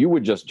 You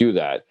would just do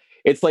that.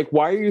 It's like,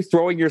 why are you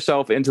throwing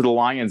yourself into the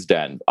lion's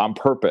den on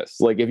purpose?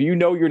 Like, if you're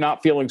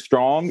not feeling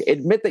strong,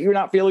 admit that you're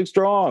not feeling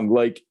strong.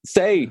 Like,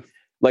 say,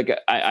 like,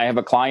 I have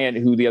a client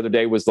who the other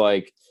day was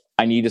like,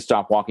 I need to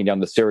stop walking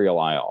down the cereal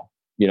aisle.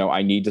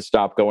 I need to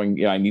stop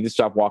going, I need to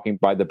stop walking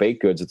by the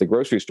baked goods at the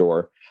grocery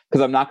store,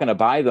 because I'm not going to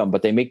buy them,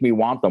 but they make me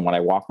want them when I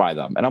walk by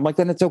them. And I'm like,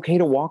 then it's okay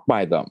to walk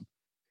by them.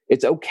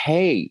 It's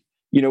okay.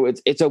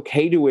 It's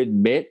okay to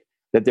admit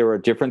that there are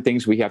different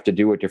things we have to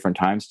do at different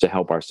times to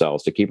help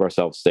ourselves, to keep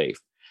ourselves safe.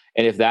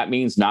 And if that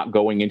means not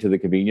going into the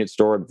convenience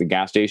store at the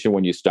gas station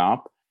when you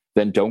stop,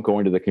 then don't go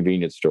into the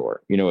convenience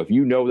store.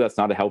 If that's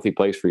not a healthy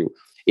place for you,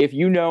 if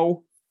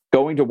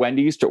going to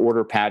Wendy's to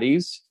order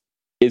patties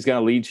is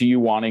going to lead to you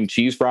wanting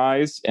cheese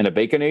fries and a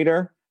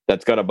Baconator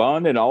that's got a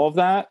bun and all of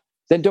that,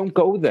 then don't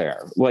go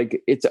there.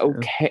 Like, it's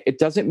okay. It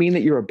doesn't mean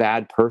that you're a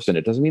bad person.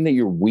 It doesn't mean that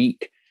you're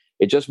weak.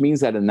 It just means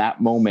that in that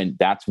moment,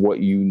 that's what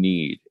you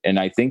need. And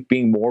I think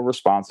being more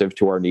responsive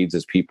to our needs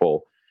as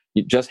people,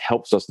 it just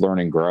helps us learn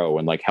and grow,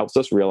 and like helps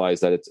us realize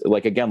that it's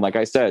like, again, like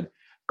I said,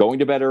 going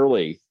to bed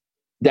early,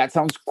 that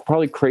sounds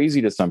probably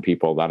crazy to some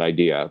people, that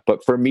idea.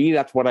 But for me,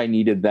 that's what I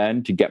needed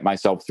then to get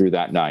myself through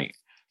that night.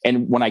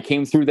 And when I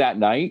came through that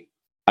night,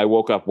 I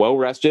woke up well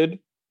rested,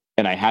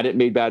 and I hadn't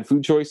made bad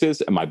food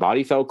choices, and my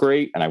body felt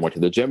great, and I went to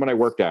the gym and I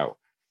worked out.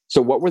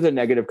 So what were the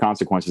negative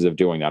consequences of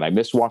doing that? I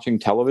missed watching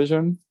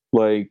television.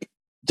 Like,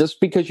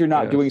 just because you're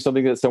not doing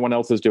something that someone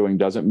else is doing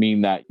doesn't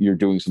mean that you're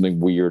doing something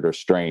weird or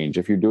strange.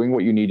 If you're doing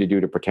what you need to do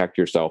to protect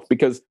yourself,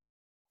 because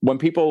when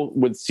people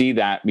would see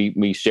that,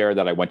 me share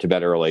that I went to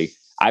bed early,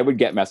 I would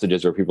get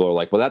messages where people are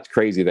like, well, that's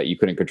crazy that you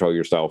couldn't control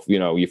yourself.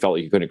 You felt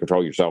like you couldn't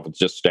control yourself. It's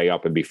just stay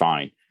up and be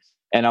fine.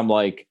 And I'm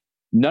like,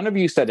 none of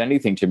you said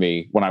anything to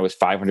me when I was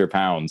 500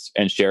 pounds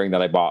and sharing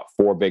that I bought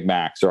 4 Big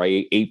Macs, or I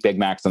ate 8 Big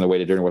Macs on the way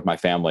to dinner with my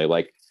family.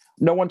 Like,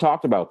 no one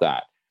talked about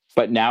that.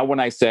 But now when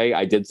I say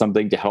I did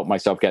something to help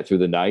myself get through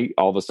the night,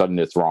 all of a sudden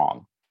it's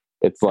wrong.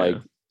 It's like,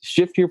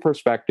 shift your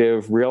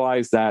perspective,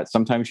 realize that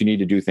sometimes you need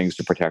to do things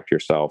to protect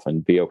yourself,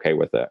 and be okay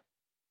with it.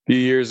 A few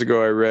years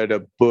ago, I read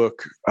a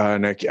book,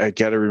 and I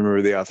got to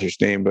remember the author's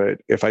name, but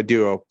if I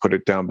do, I'll put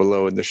it down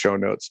below in the show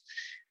notes.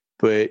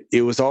 but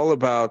it was all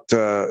about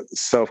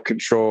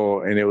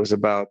self-control. And it was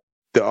about,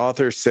 the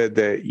author said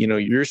that,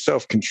 your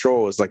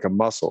self-control is like a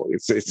muscle.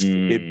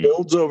 It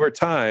builds over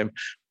time,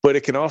 but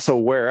it can also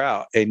wear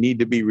out and need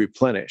to be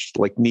replenished,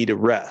 like need a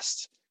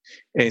rest.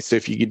 And so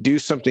if you could do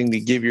something to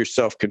give your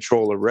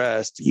self-control a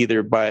rest,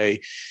 either by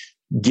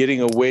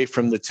getting away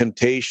from the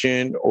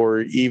temptation,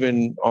 or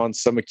even on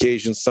some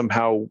occasions,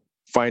 somehow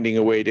finding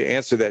a way to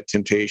answer that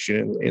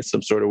temptation in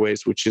some sort of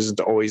ways, which isn't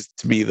always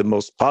to be the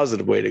most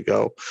positive way to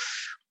go,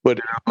 but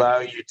it allow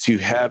you to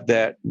have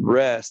that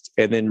rest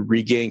and then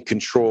regain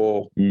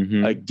control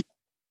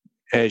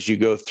as you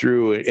go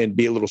through, and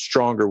be a little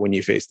stronger when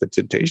you face the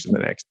temptation the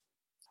next.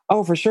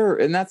 Oh, for sure.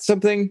 And that's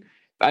something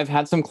I've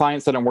had some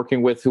clients that I'm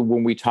working with who,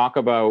 when we talk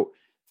about,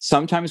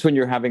 sometimes when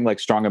you're having like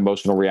strong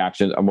emotional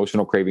reactions,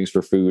 emotional cravings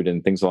for food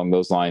and things along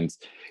those lines,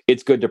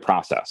 it's good to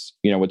process.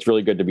 It's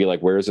really good to be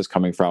like, where is this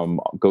coming from?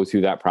 Go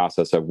through that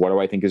process of, what do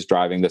I think is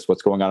driving this?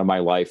 What's going on in my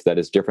life that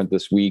is different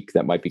this week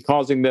that might be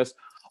causing this?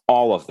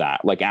 All of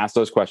that. Like, ask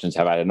those questions.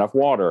 Have I had enough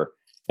water?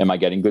 Am I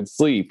getting good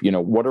sleep?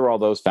 What are all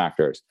those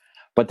factors?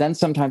 But then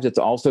sometimes it's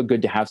also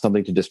good to have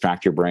something to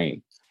distract your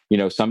brain.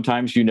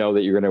 Sometimes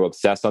that you're going to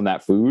obsess on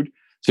that food,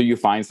 so you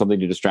find something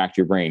to distract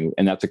your brain.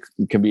 And it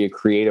can be a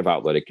creative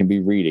outlet. It can be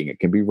reading. It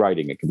can be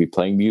writing. It can be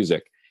playing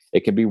music.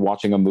 It can be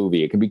watching a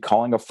movie. It can be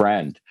calling a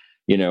friend.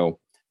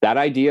 That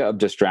idea of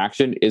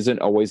distraction isn't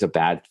always a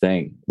bad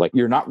thing. Like,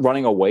 you're not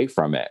running away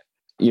from it.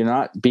 You're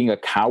not being a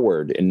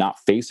coward and not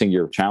facing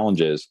your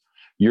challenges.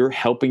 You're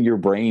helping your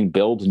brain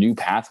build new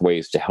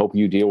pathways to help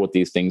you deal with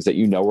these things that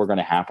are going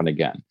to happen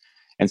again.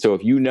 And so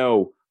if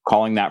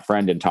calling that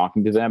friend and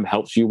talking to them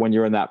helps you when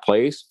you're in that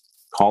place,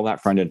 call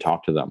that friend and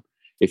talk to them.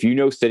 If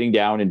sitting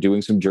down and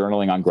doing some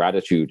journaling on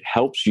gratitude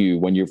helps you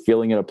when you're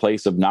feeling in a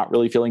place of not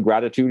really feeling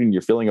gratitude and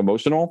you're feeling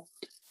emotional,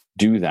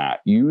 do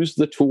that. Use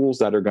the tools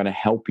that are going to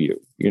help you.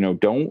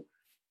 Don't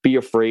be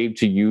afraid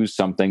to use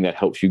something that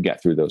helps you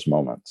get through those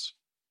moments.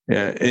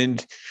 Yeah.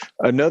 And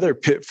another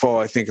pitfall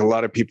I think a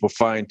lot of people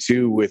find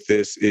too with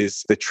this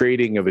is the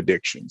trading of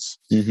addictions.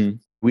 Mm-hmm.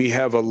 We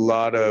have a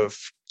lot of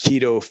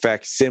keto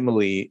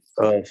facsimile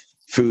of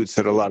foods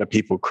that a lot of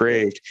people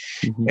crave.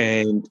 Mm-hmm.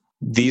 And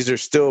these are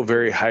still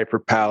very hyper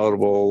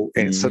palatable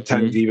and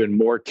sometimes even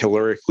more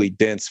calorically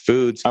dense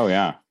foods. Oh,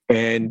 yeah.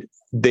 And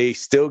they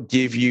still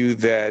give you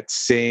that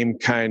same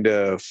kind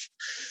of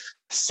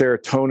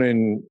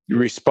serotonin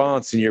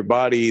response in your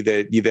body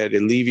that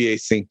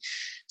alleviates things.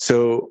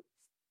 So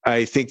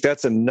I think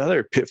that's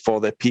another pitfall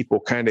that people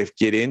kind of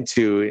get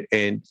into.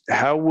 And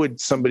how would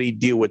somebody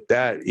deal with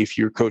that if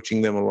you're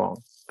coaching them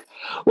along?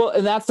 Well,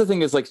 and that's the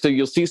thing is, like, so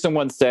you'll see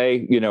someone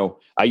say,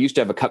 I used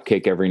to have a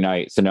cupcake every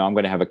night, so now I'm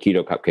going to have a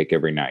keto cupcake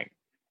every night.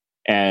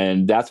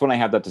 And that's when I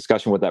have that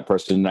discussion with that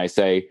person. And I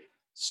say,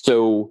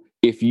 so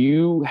if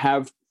you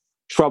have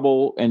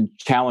trouble and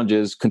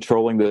challenges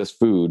controlling this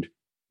food,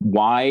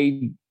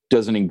 why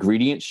does an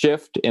ingredient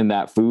shift in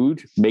that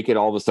food make it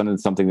all of a sudden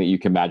something that you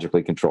can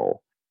magically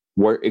control?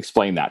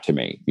 Explain that to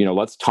me.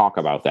 Let's talk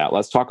about that.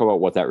 Let's talk about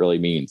what that really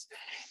means.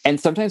 And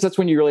sometimes that's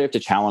when you really have to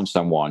challenge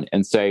someone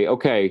and say,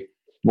 okay,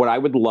 what I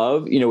would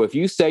love, if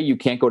you say you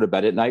can't go to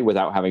bed at night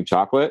without having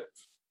chocolate,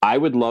 I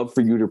would love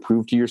for you to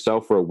prove to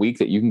yourself for a week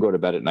that you can go to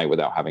bed at night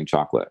without having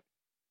chocolate.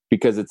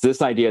 Because it's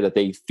this idea that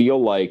they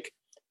feel like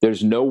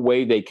there's no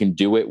way they can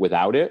do it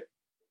without it.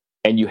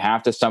 And you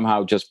have to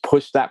somehow just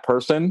push that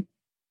person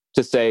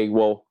to say,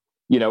 well,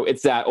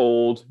 it's that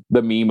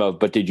the meme of,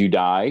 but did you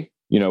die?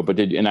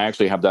 And I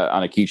actually have that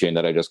on a keychain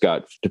that I just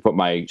got to put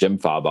my gym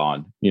fob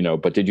on,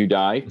 but did you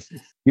die?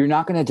 You're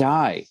not going to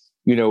die.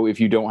 If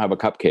you don't have a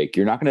cupcake.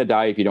 You're not going to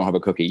die if you don't have a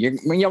cookie. You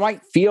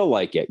might feel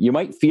like it. You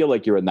might feel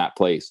like you're in that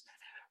place.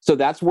 So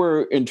that's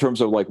where, in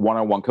terms of like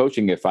one-on-one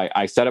coaching, if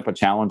I set up a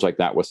challenge like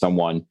that with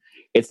someone,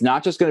 it's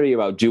not just going to be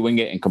about doing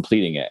it and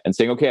completing it and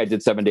saying, okay, I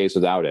did 7 days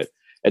without it.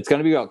 It's going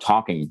to be about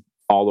talking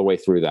all the way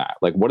through that.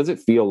 Like, what does it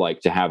feel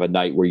like to have a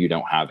night where you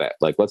don't have it?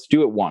 Like, let's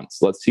do it once.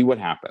 Let's see what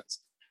happens.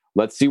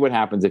 Let's see what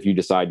happens if you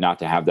decide not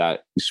to have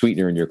that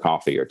sweetener in your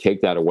coffee or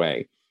take that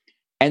away.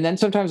 And then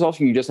sometimes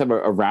also you just have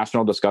a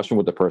rational discussion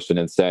with the person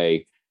and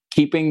say,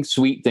 keeping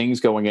sweet things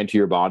going into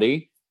your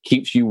body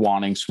keeps you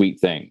wanting sweet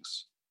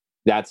things.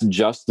 That's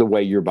just the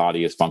way your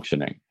body is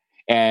functioning.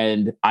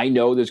 And I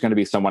know there's going to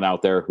be someone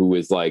out there who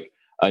is like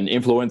an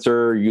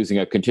influencer using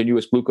a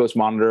continuous glucose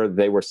monitor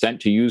they were sent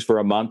to use for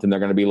a month. And they're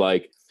going to be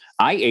like,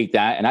 I ate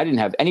that and I didn't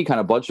have any kind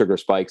of blood sugar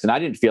spikes and I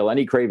didn't feel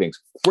any cravings.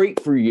 Great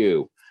for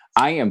you.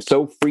 I am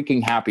so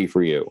freaking happy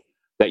for you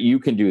that you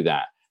can do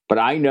that. But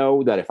I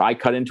know that if I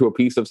cut into a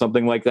piece of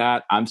something like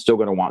that, I'm still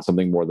going to want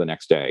something more the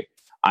next day.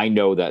 I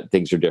know that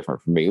things are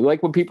different for me.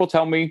 Like when people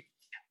tell me,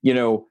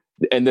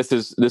 and this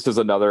is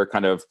another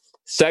kind of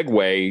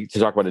segue to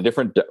talk about a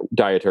different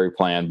dietary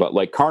plan, but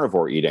like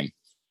carnivore eating,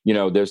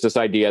 there's this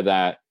idea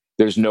that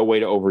there's no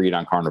way to overeat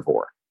on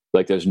carnivore.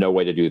 Like there's no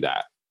way to do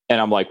that. And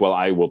I'm like, well,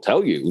 I will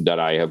tell you that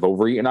I have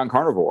overeaten on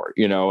carnivore,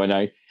 and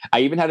I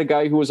even had a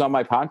guy who was on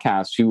my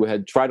podcast who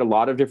had tried a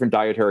lot of different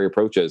dietary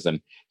approaches. And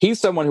he's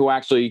someone who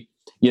actually,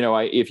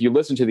 if you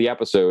listen to the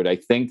episode, I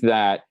think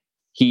that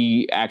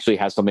he actually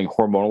has something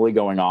hormonally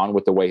going on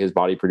with the way his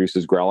body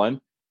produces ghrelin,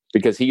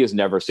 because he is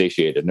never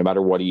satiated no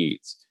matter what he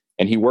eats.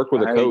 And he worked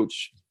with a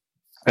coach.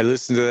 I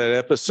listened to that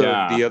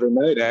episode the other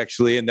night,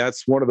 actually, and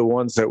that's one of the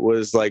ones that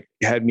was like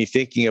had me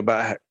thinking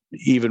about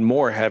even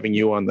more having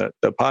you on the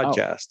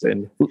podcast.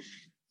 And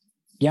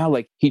yeah,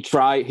 like he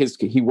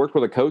worked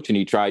with a coach, and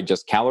he tried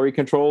just calorie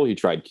control. He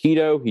tried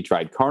keto. He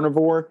tried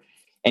carnivore,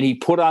 and he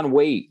put on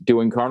weight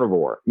doing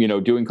carnivore,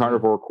 doing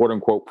carnivore, quote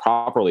unquote,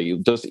 properly,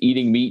 just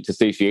eating meat to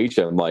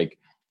satiation. Like,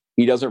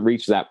 he doesn't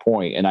reach that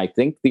point. And I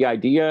think the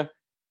idea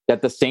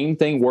that the same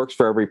thing works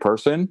for every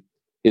person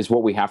is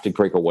what we have to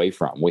break away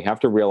from. We have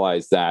to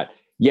realize that,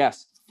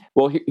 yes,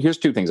 well, here's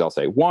two things I'll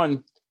say.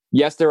 One,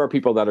 yes, there are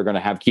people that are going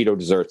to have keto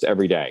desserts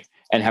every day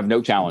and have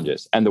no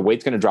challenges, and the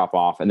weight's going to drop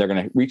off, and they're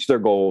going to reach their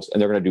goals, and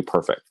they're going to do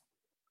perfect.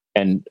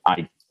 And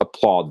I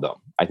applaud them.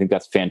 I think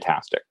that's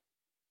fantastic.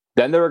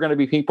 Then there are going to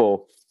be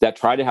people that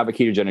try to have a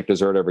ketogenic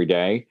dessert every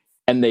day,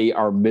 and they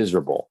are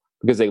miserable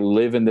because they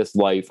live in this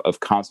life of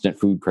constant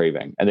food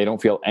craving, and they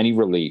don't feel any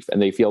relief, and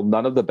they feel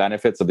none of the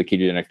benefits of the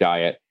ketogenic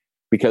diet,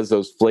 because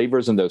those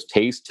flavors and those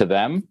tastes to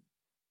them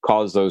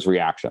cause those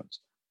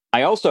reactions.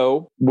 I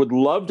also would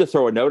love to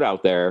throw a note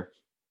out there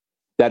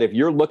that if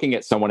you're looking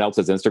at someone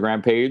else's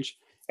Instagram page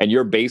and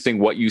you're basing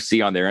what you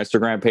see on their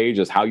Instagram page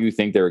as how you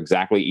think they're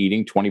exactly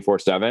eating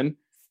 24/7,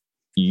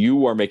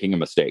 you are making a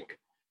mistake,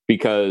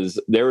 because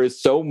there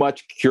is so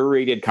much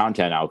curated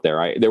content out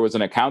there. There was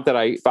an account that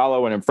I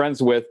follow and am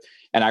friends with,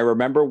 and I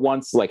remember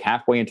once, like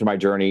halfway into my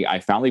journey, I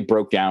finally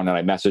broke down and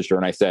I messaged her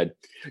and I said,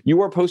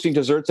 "You are posting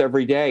desserts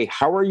every day.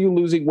 How are you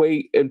losing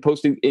weight and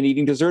posting and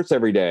eating desserts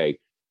every day?"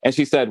 And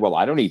she said, "Well,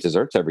 I don't eat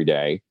desserts every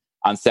day.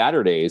 On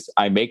Saturdays,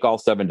 I make all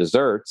 7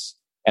 desserts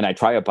and I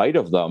try a bite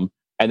of them,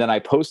 and then I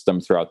post them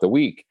throughout the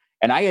week."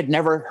 And I had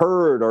never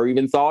heard or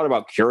even thought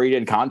about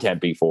curated content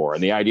before.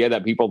 And the idea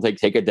that people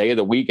take a day of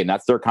the week and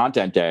that's their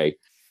content day,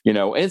 and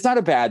it's not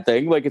a bad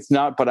thing. Like, it's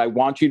not, but I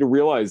want you to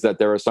realize that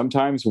there are some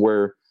times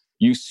where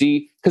you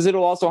see, because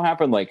it'll also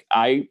happen. Like,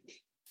 I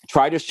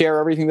try to share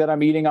everything that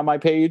I'm eating on my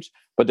page,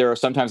 but there are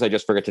sometimes I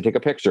just forget to take a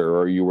picture,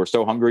 or you were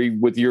so hungry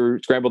with your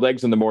scrambled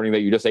eggs in the morning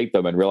that you just ate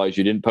them and realized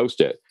you didn't post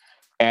it.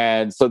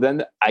 And so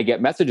then I get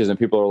messages and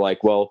people are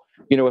like, "Well,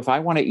 if I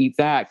want to eat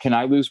that, can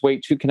I lose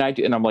weight too? Can I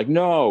do?" And I'm like,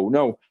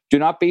 no, do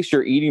not base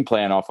your eating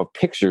plan off of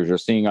pictures you're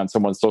seeing on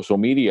someone's social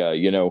media.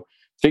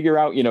 Figure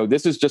out,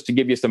 this is just to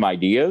give you some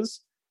ideas,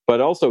 but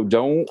also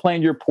don't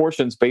plan your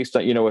portions based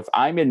on, if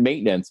I'm in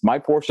maintenance, my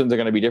portions are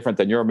going to be different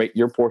than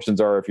your portions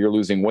are if you're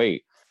losing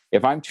weight.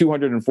 If I'm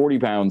 240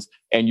 pounds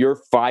and you're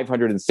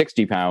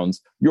 560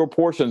 pounds, your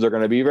portions are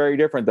going to be very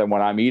different than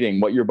what I'm eating,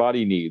 what your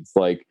body needs.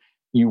 Like,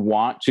 you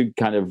want to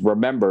kind of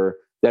remember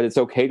that it's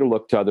okay to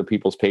look to other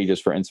people's pages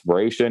for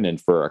inspiration and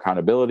for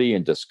accountability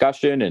and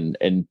discussion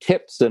and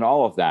tips and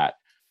all of that.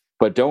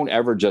 But don't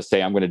ever just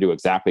say, "I'm going to do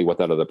exactly what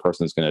that other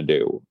person is going to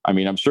do." I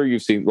mean, I'm sure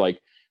you've seen, like,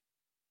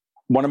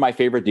 one of my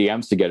favorite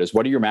DMs to get is,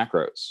 "What are your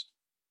macros?"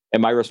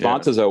 And my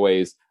response is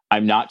always,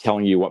 "I'm not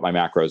telling you what my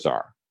macros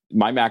are.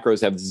 My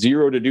macros have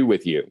zero to do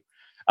with you.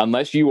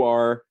 Unless you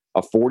are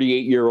a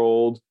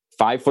 48-year-old,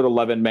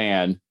 5'11"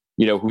 man,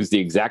 who's the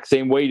exact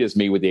same weight as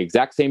me with the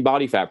exact same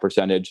body fat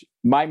percentage,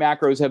 my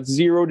macros have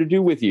zero to do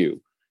with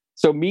you.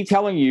 So me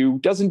telling you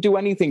doesn't do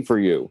anything for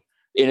you."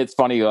 And it's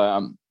funny,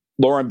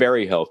 Lauren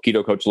Berryhill,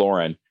 keto coach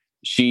Lauren,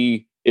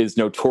 she is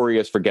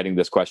notorious for getting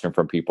this question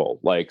from people.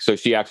 Like, so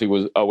she actually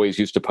was always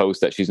used to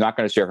post that she's not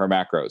going to share her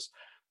macros.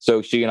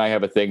 So she and I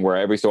have a thing where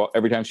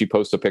every time she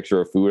posts a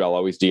picture of food, I'll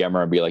always DM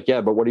her and be like,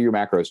 "Yeah, but what are your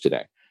macros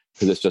today?"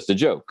 Because it's just a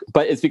joke.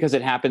 But it's because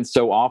it happens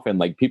so often.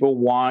 Like, people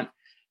want,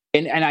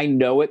 and I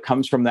know it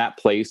comes from that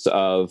place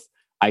of,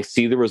 I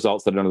see the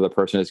results that another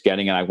person is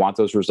getting, and I want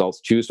those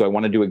results too. So I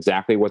want to do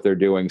exactly what they're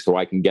doing so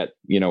I can get,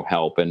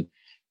 help. And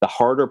the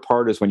harder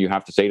part is when you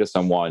have to say to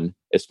someone,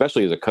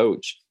 especially as a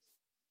coach,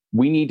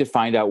 we need to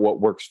find out what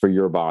works for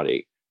your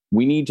body.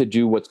 We need to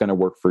do what's going to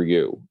work for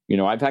you.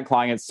 I've had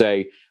clients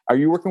say, "Are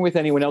you working with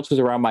anyone else who's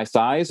around my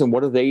size? And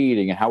what are they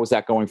eating? And how is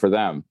that going for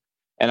them?"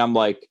 And I'm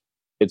like,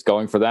 it's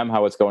going for them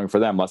how it's going for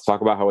them. Let's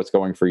talk about how it's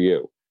going for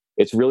you.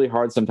 It's really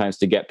hard sometimes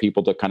to get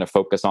people to kind of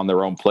focus on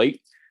their own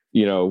plate,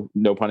 no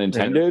pun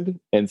intended,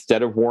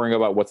 instead of worrying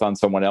about what's on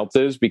someone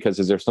else's, because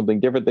is there something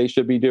different they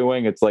should be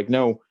doing? It's like,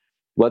 no,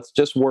 let's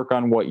just work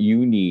on what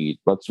you need.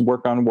 Let's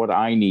work on what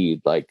I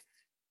need. Like,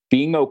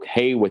 being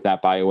okay with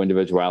that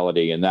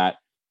bio-individuality and that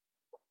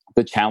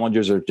the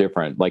challenges are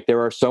different. Like,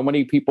 there are so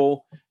many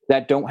people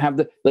that don't have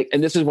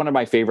and this is one of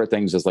my favorite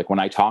things is, like, when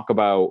I talk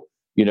about,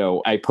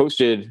 I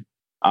posted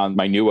on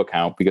my new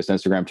account because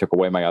Instagram took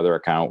away my other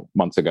account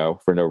months ago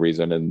for no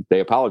reason, and they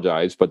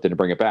apologized, but didn't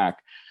bring it back.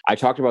 I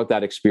talked about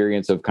that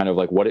experience of kind of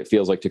like what it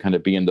feels like to kind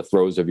of be in the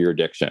throes of your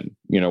addiction,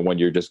 when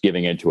you're just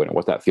giving into it and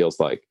what that feels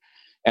like.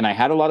 And I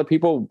had a lot of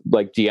people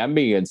like DM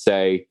me and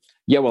say,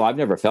 "Yeah, well, I've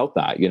never felt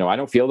that. I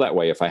don't feel that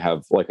way if I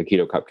have like a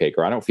keto cupcake,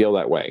 or I don't feel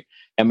that way."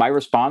 And my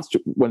response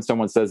to when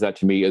someone says that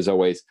to me is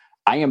always,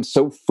 "I am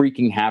so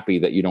freaking happy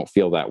that you don't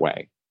feel that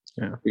way."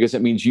 Yeah. Because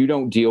it means you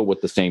don't deal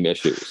with the same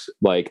issues.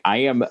 Like, I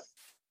am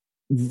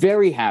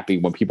very happy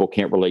when people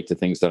can't relate to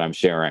things that I'm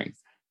sharing,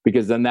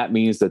 because then that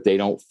means that they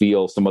don't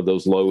feel some of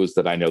those lows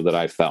that I know that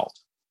I felt.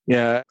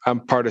 Yeah,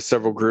 I'm part of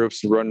several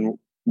groups, run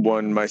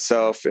one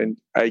myself, and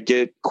I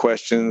get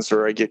questions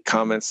or I get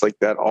comments like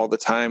that all the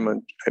time.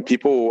 And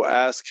people will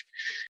ask,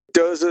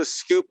 does a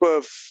scoop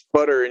of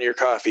butter in your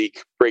coffee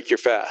break your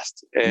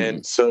fast?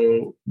 And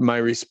so my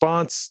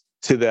response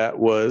to that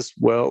was,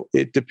 well,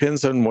 it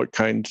depends on what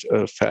kind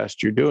of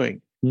fast you're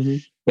doing.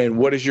 And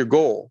what is your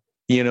goal?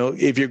 You know,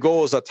 if your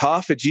goal is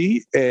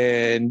autophagy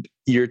and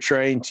you're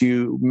trying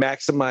to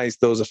maximize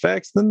those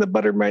effects, then the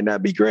butter might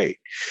not be great.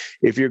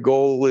 If your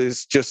goal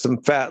is just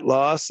some fat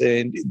loss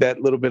and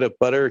that little bit of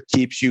butter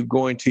keeps you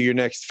going to your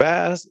next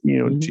fast, you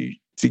know,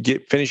 to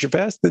finish your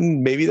fast,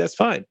 then maybe that's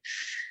fine.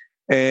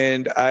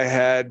 And I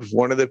had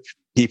one of the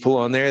people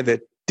on there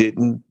that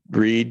didn't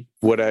read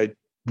what I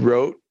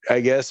wrote, I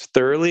guess,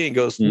 thoroughly, and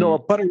goes, no,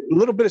 a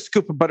little bit of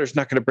scoop of butter is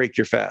not going to break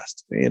your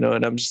fast, you know?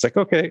 And I'm just like,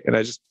 okay. And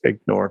I just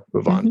ignore,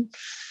 move on,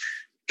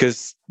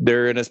 because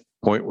they're in a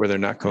point where they're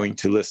not going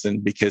to listen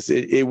because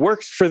it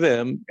works for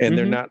them. And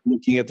they're not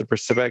looking at the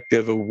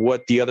perspective of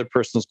what the other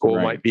person's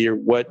goal might be or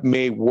what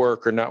may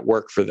work or not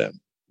work for them.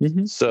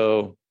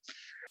 So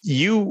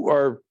you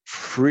are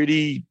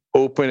pretty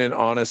open and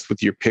honest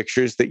with your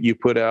pictures that you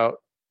put out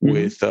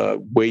with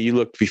way you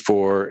looked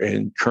before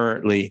and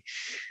currently.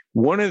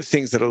 One of the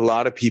things that a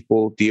lot of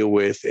people deal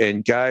with,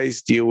 and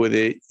guys deal with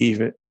it,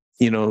 even,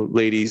 you know,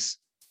 ladies,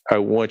 I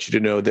want you to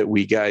know that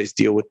we guys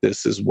deal with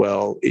this as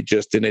well, it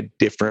just in a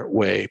different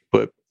way,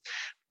 but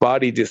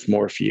body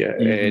dysmorphia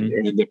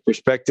and the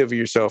perspective of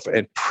yourself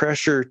and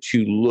pressure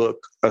to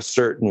look a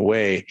certain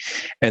way.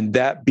 And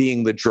that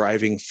being the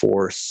driving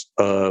force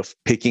of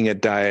picking a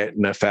diet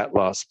and a fat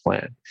loss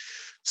plan.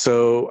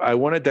 So I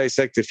want to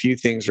dissect a few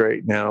things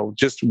right now.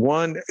 Just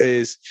one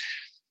is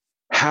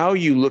how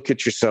you look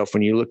at yourself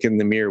when you look in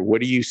the mirror.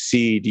 What do you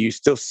see? Do you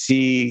still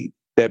see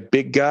that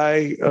big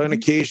guy on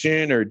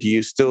occasion, or do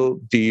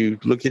you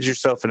look at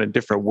yourself in a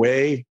different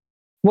way?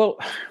 Well,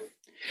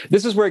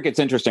 this is where it gets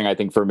interesting, I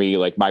think, for me,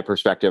 like my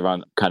perspective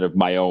on kind of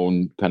my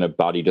own kind of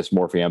body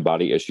dysmorphia and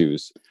body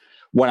issues.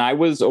 When I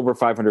was over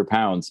 500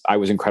 pounds, I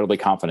was incredibly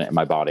confident in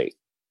my body.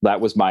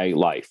 That was my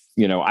life.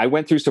 You know, I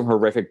went through some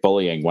horrific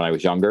bullying when I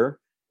was younger,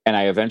 and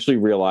I eventually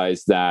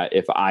realized that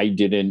if I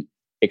didn't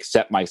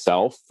accept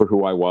myself for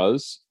who I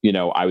was, you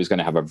know, I was going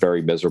to have a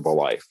very miserable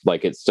life.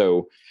 Like, it's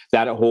so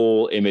that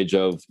whole image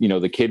of, you know,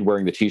 the kid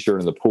wearing the t-shirt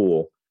in the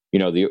pool, you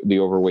know, the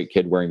overweight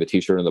kid wearing the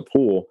t-shirt in the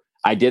pool.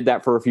 I did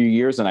that for a few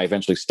years and I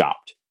eventually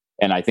stopped.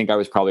 And I think I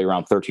was probably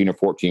around 13 or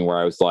 14 where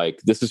I was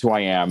like, this is who I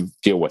am,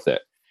 deal with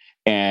it.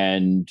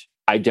 And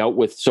I dealt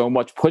with so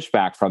much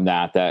pushback from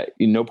that,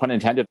 no pun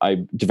intended,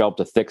 I developed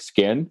a thick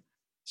skin.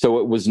 So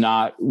it was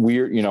not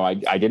weird. You know, I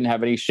didn't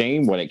have any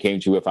shame when it came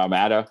to if I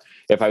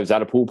was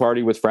at a pool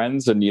party with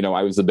friends and, you know,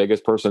 I was the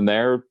biggest person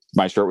there,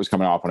 my shirt was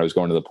coming off when I was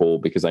going to the pool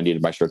because I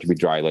needed my shirt to be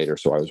dry later.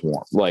 So I was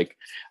warm. Like,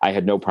 I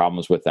had no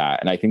problems with that.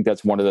 And I think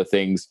that's one of the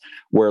things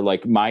where,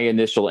 like, my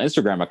initial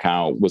Instagram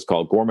account was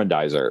called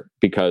Gormanizer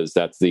because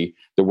that's the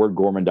word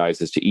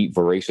Gormatized is to eat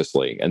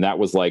voraciously. And that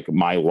was like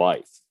my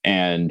life.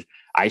 And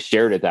I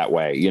shared it that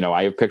way. You know,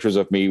 I have pictures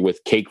of me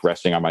with cake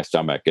resting on my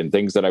stomach and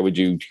things that I would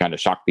do to kind of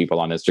shock people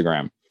on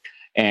Instagram.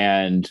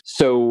 And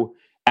so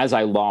as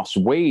I lost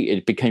weight,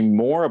 it became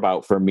more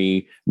about, for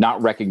me, not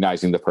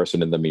recognizing the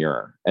person in the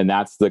mirror. And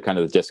that's the kind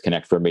of the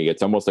disconnect for me.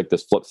 It's almost like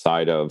this flip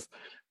side of,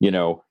 you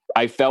know,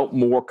 I felt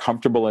more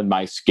comfortable in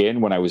my skin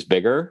when I was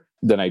bigger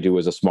than I do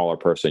as a smaller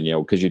person, you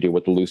know, because you deal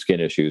with the loose skin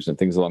issues and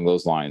things along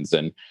those lines.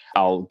 And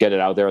I'll get it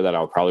out there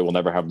that probably will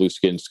never have loose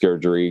skin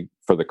surgery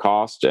for the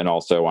cost. And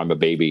also I'm a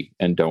baby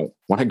and don't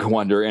want to go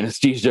under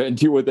anesthesia and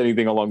deal with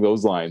anything along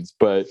those lines.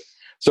 But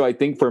so I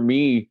think for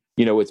me,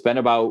 you know, it's been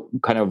about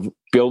kind of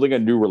building a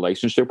new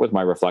relationship with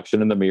my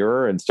reflection in the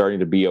mirror and starting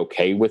to be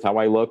okay with how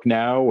I look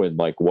now and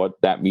like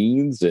what that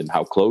means and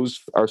how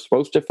clothes are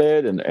supposed to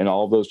fit and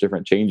all of those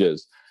different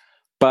changes.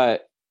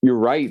 But you're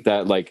right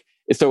that like,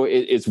 so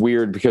it's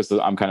weird because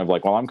I'm kind of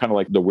like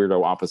the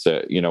weirdo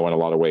opposite, you know, in a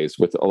lot of ways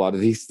with a lot of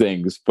these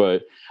things.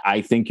 But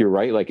I think you're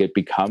right. Like, it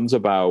becomes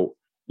about,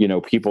 you know,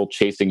 people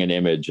chasing an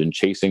image and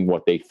chasing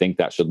what they think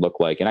that should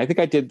look like. And I think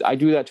I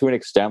do that to an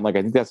extent. Like,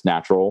 I think that's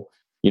natural.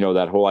 You know,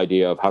 that whole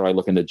idea of how do I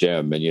look in the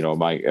gym and, you know,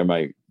 am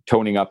I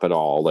toning up at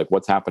all? Like,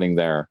 what's happening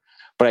there?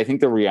 But I think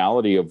the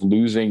reality of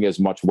losing as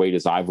much weight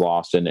as I've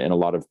lost and a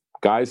lot of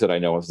guys that I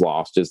know have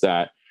lost is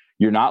that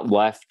you're not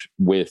left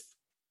with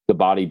the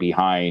body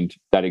behind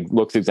that it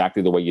looks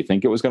exactly the way you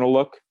think it was going to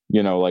look.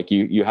 You know, like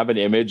you have an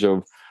image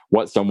of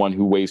what someone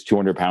who weighs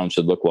 200 pounds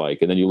should look like.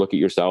 And then you look at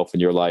yourself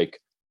and you're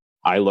like,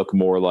 I look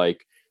more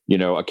like, you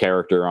know, a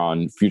character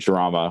on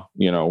Futurama,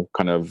 you know,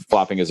 kind of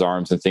flopping his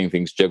arms and seeing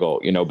things jiggle,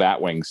 you know,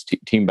 Batwings,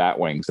 Team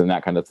Batwings and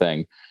that kind of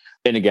thing.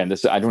 And again,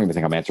 I don't even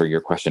think I'm answering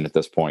your question at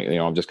this point. You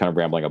know, I'm just kind of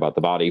rambling about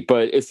the body,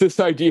 but it's this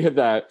idea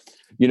that,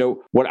 you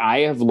know, what I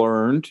have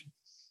learned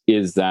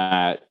is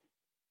that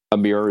a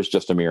mirror is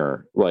just a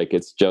mirror. Like,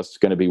 it's just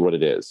going to be what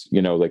it is,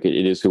 you know, like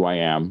it is who I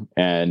am.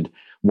 And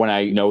when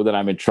I know that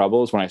I'm in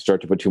trouble is when I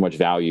start to put too much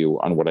value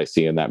on what I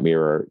see in that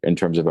mirror in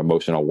terms of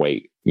emotional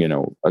weight.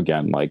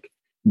 Again, like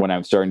when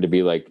I'm starting to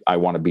be like, I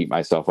want to beat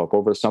myself up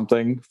over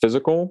something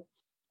physical,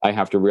 I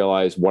have to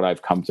realize what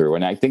I've come through.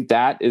 And I think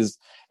that is,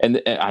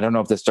 and I don't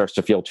know if this starts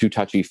to feel too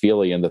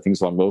touchy-feely and the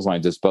things along those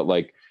lines is, but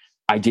like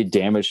I did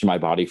damage to my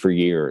body for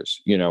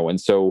years,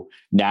 and so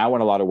now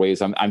in a lot of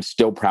ways, I'm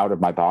still proud of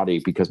my body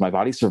because my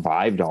body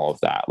survived all of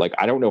that. Like,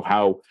 I don't know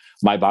how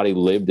my body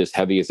lived as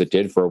heavy as it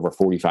did for over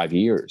 45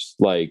 years.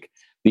 Like,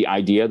 the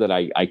idea that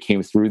I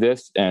came through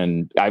this,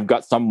 and I've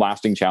got some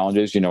lasting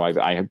challenges,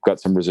 I have got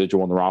some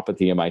residual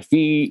neuropathy in my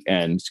feet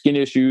and skin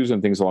issues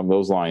and things along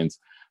those lines,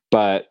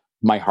 but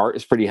my heart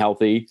is pretty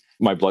healthy.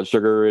 My blood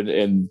sugar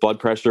and blood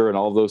pressure and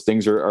all of those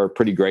things are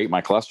pretty great.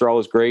 My cholesterol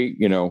is great.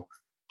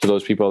 To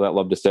those people that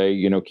love to say,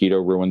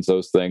 keto ruins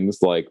those things.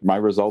 Like, my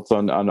results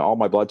on all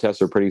my blood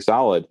tests are pretty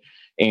solid.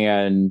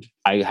 And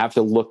I have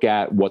to look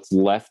at what's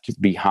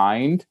left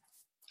behind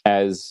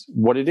as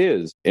what it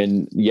is.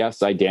 And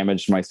yes, I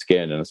damaged my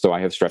skin. And so I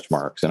have stretch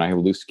marks and I have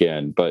loose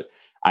skin, but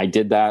I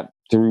did that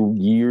through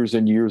years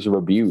and years of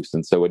abuse.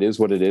 And so it is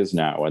what it is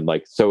now. And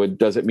like, so it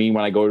doesn't mean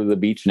when I go to the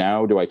beach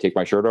now, do I take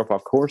my shirt off?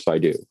 Of course I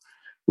do.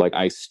 Like,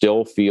 I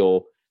still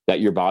feel that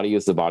your body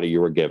is the body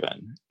you were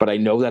given. But I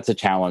know that's a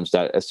challenge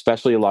that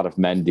especially a lot of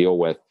men deal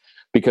with,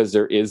 because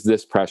there is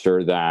this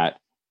pressure that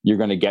you're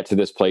going to get to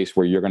this place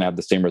where you're going to have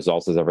the same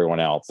results as everyone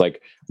else.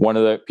 Like, one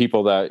of the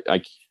people that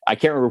I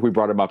can't remember if we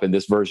brought him up in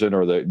this version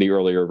or the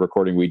earlier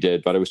recording we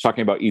did, but I was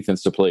talking about Ethan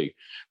Suplee,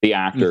 the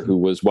actor who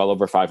was well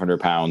over 500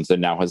 pounds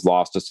and now has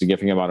lost a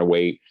significant amount of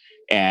weight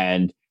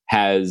and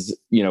has,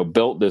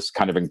 built this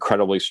kind of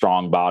incredibly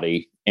strong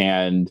body.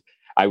 And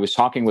I was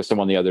talking with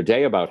someone the other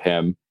day about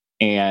him,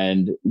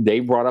 and they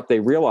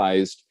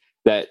realized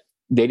that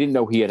they didn't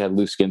know he had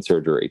loose skin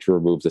surgery to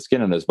remove the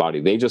skin on his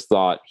body. They just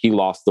thought he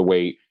lost the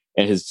weight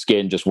and his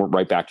skin just went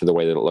right back to the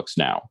way that it looks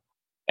now.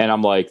 And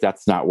I'm like,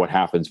 that's not what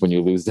happens when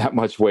you lose that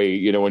much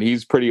weight, and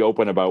he's pretty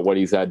open about what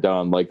he's had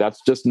done. Like, that's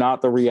just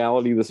not the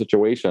reality of the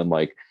situation.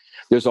 Like,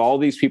 there's all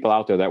these people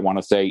out there that want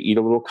to say, eat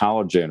a little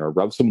collagen or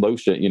rub some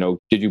lotion.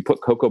 Did you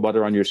put cocoa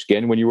butter on your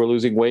skin when you were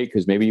losing weight?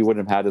 Because maybe you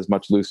wouldn't have had as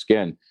much loose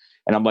skin.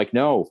 And I'm like,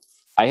 no,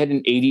 I had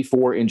an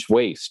 84-inch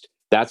waist.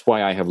 That's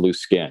why I have loose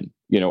skin.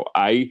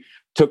 I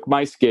took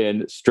my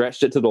skin,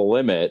 stretched it to the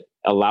limit,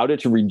 allowed it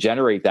to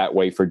regenerate that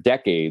way for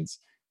decades.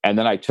 And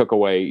then I took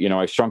away,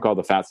 I shrunk all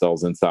the fat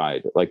cells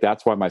inside. Like,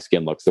 that's why my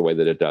skin looks the way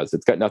that it does.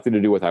 It's got nothing to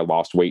do with I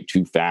lost weight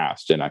too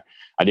fast. And I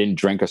didn't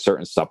drink a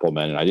certain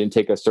supplement and I didn't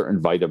take a certain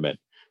vitamin.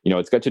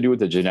 It's got to do with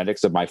the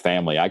genetics of my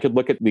family. I could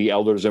look at the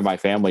elders in my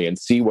family and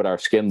see what our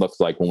skin looks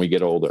like when we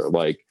get older.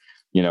 Like,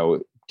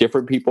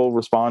 different people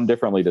respond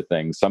differently to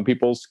things. Some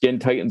people's skin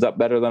tightens up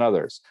better than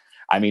others.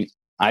 I mean,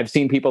 I've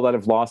seen people that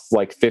have lost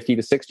like 50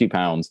 to 60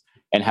 pounds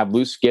and have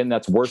loose skin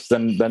that's worse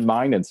than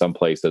mine in some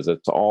places.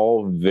 It's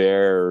all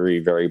very,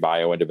 very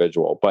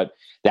bio-individual. But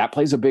that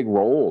plays a big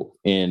role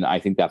in, I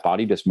think, that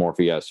body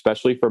dysmorphia,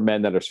 especially for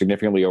men that are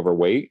significantly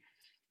overweight.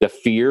 The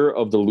fear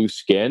of the loose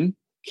skin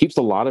keeps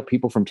a lot of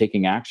people from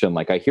taking action.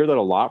 Like, I hear that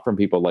a lot from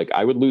people. Like,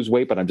 I would lose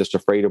weight, but I'm just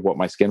afraid of what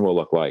my skin will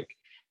look like.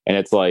 And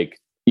it's like,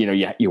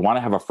 you want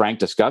to have a frank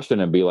discussion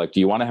and be like, do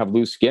you want to have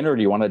loose skin or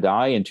do you want to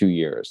die in 2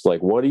 years?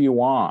 Like, what do you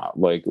want?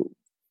 Like,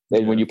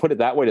 when you put it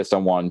that way to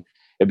someone,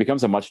 it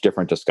becomes a much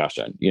different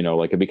discussion.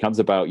 Like, it becomes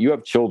about, you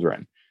have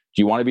children.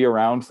 Do you want to be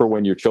around for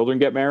when your children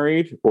get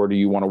married? Or do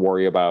you want to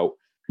worry about,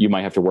 you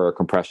might have to wear a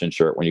compression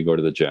shirt when you go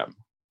to the gym?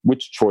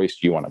 Which choice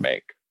do you want to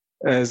make?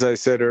 As I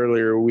said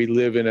earlier, we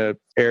live in a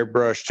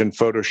airbrushed and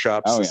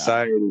photoshopped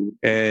society,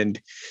 and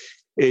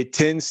it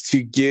tends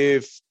to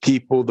give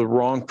people the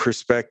wrong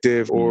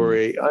perspective or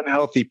a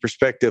unhealthy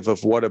perspective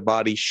of what a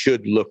body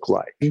should look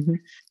like.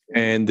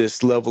 And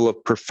this level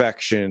of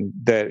perfection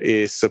that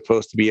is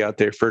supposed to be out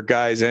there for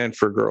guys and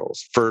for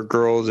girls. For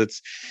girls,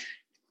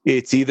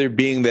 it's either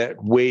being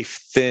that waif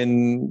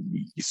thin,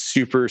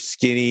 super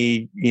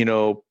skinny,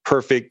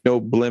 perfect, no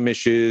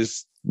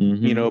blemishes,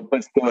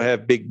 but still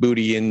have big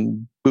booty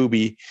and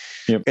boobie.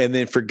 Yep. And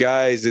then for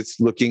guys, it's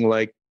looking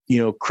like,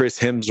 Chris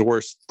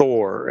Hemsworth's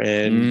Thor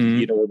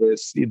and,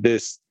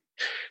 this.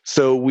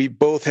 So we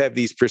both have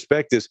these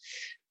perspectives.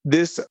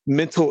 This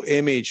mental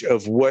image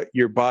of what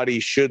your body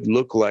should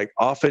look like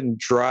often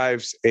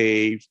drives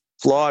a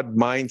flawed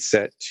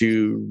mindset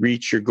to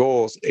reach your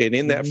goals. And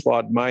in that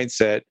flawed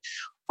mindset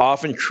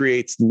often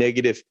creates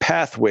negative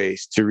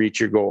pathways to reach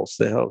your goals.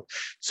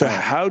 So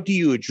how do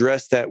you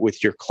address that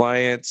with your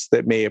clients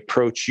that may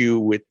approach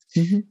you with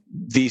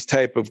these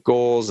type of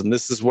goals? And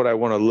this is what I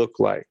want to look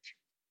like.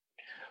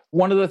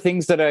 One of the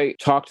things that I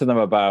talk to them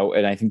about,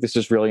 and I think this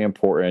is really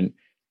important,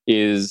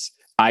 is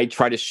I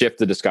try to shift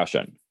the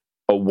discussion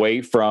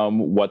away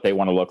from what they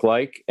want to look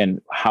like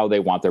and how they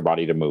want their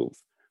body to move.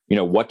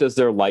 What does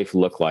their life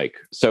look like?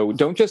 So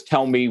don't just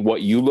tell me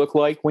what you look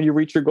like when you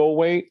reach your goal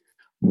weight.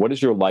 What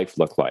does your life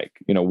look like?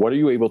 What are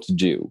you able to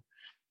do?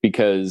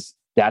 Because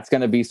that's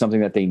going to be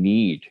something that they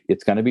need.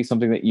 It's going to be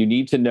something that you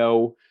need to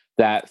know,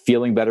 that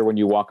feeling better when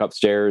you walk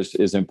upstairs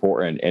is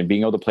important, and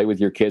being able to play with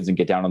your kids and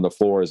get down on the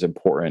floor is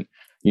important.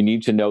 You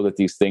need to know that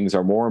these things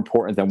are more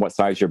important than what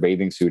size your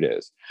bathing suit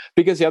is.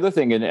 Because the other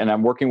thing, and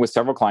I'm working with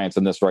several clients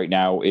on this right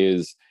now,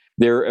 is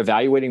they're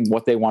evaluating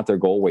what they want their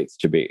goal weights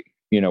to be,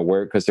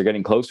 because they're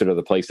getting closer to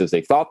the places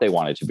they thought they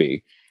wanted to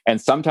be. And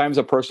sometimes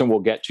a person will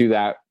get to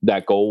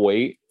that goal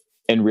weight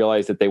and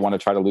realize that they want to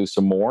try to lose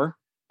some more.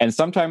 And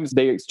sometimes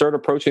they start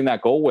approaching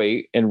that goal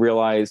weight and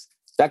realize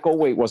that goal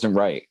weight wasn't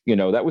right.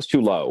 That was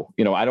too low.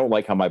 I don't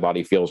like how my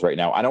body feels right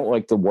now. I don't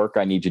like the work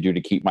I need to do to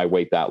keep my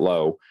weight that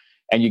low.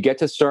 And you get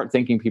to start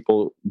thinking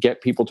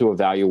get people to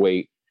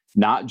evaluate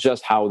not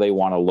just how they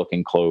want to look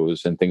in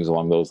clothes and things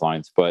along those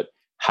lines, but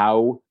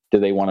how do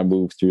they want to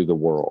move through the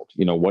world?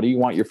 What do you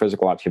want your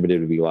physical activity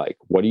to be like?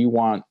 What do you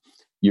want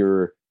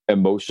your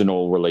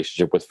emotional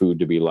relationship with food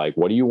to be like?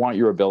 What do you want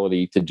your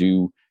ability to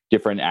do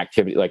different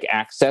activity, like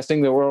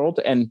accessing the world?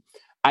 And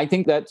I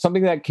think that's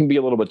something that can be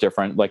a little bit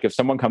different. Like if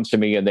someone comes to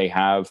me and they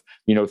have,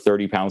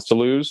 30 pounds to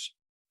lose,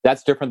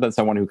 that's different than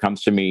someone who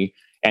comes to me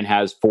and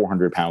has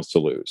 400 pounds to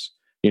lose.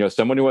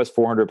 Someone who has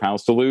 400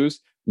 pounds to lose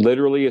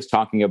literally is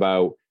talking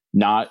about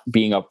not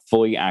being a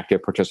fully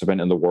active participant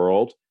in the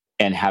world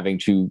and having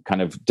to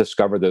kind of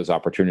discover those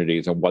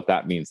opportunities and what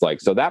that means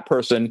like. So that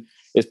person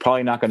is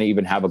probably not going to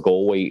even have a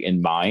goal weight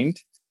in mind.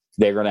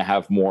 They're going to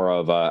have more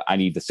of a, I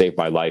need to save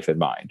my life in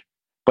mind.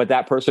 But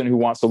that person who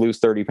wants to lose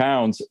 30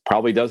 pounds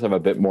probably does have a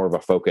bit more of a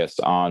focus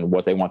on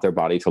what they want their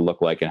body to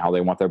look like and how they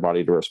want their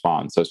body to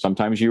respond. So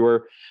sometimes you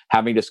are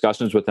having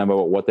discussions with them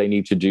about what they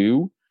need to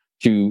do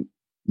to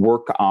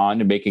work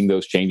on making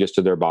those changes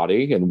to their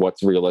body and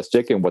what's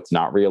realistic and what's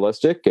not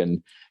realistic.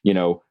 And,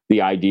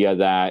 the idea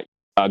that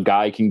a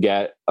guy can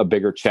get a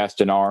bigger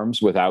chest and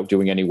arms without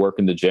doing any work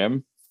in the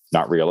gym,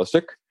 not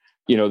realistic.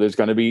 There's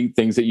going to be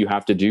things that you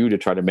have to do to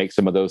try to make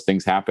some of those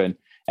things happen.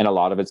 And a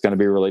lot of it's going to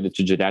be related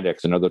to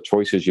genetics and other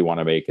choices you want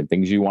to make and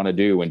things you want to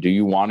do. And do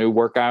you want to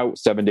work out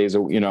 7 days,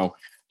 do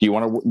you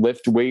want to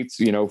lift weights,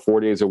 4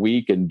 days a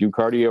week and do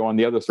cardio on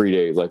the other 3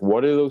 days? Like,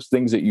 what are those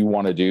things that you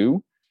want to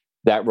do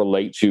that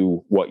relate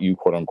to what you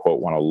quote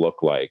unquote want to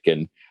look like?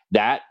 And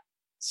that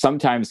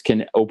sometimes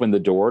can open the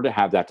door to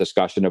have that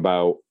discussion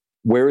about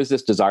where is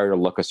this desire to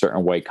look a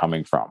certain way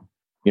coming from?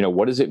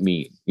 What does it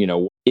mean?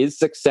 Is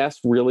success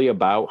really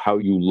about how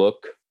you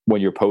look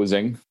when you're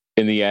posing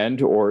in the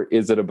end, or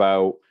is it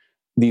about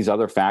these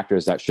other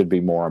factors that should be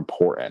more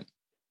important?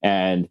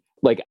 And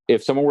like,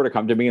 if someone were to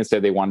come to me and say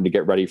they wanted to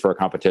get ready for a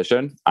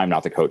competition, I'm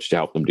not the coach to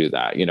help them do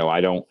that.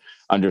 I don't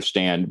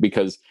understand,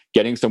 because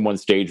getting someone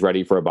stage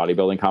ready for a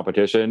bodybuilding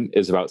competition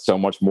is about so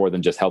much more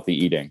than just healthy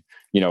eating.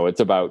 It's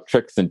about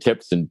tricks and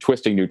tips and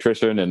twisting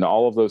nutrition and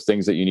all of those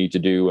things that you need to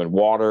do, and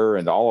water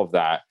and all of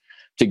that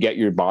to get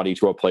your body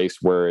to a place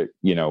where,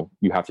 you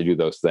have to do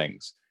those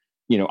things.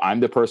 I'm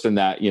the person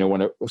that,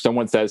 when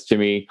someone says to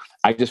me,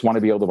 I just want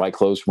to be able to buy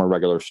clothes from a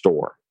regular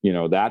store,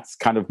 that's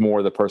kind of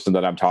more the person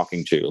that I'm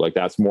talking to. Like,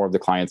 that's more of the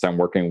clients I'm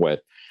working with.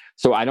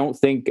 So I don't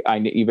think I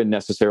even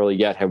necessarily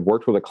yet have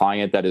worked with a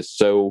client that is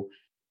so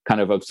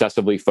kind of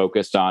obsessively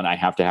focused on, I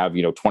have to have,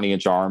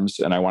 20-inch arms,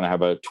 and I want to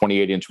have a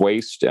 28-inch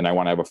waist, and I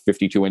want to have a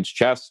 52-inch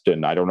chest.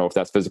 And I don't know if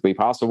that's physically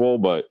possible,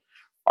 but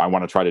I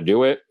want to try to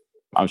do it.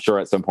 I'm sure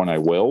at some point I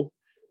will.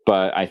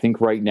 But I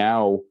think right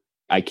now,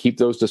 I keep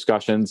those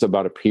discussions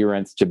about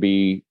appearance to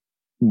be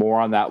more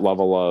on that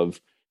level of,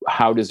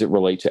 how does it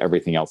relate to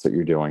everything else that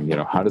you're doing?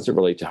 How does it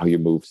relate to how you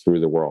move through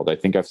the world? I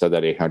think I've said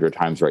that 800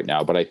 times right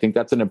now, but I think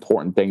that's an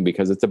important thing,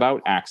 because it's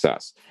about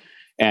access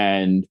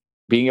and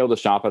being able to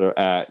shop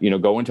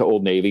go into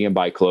Old Navy and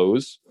buy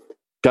clothes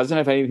doesn't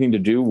have anything to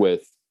do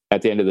with,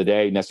 at the end of the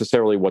day,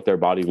 necessarily what their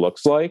body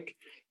looks like.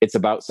 It's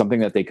about something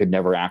that they could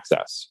never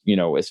access,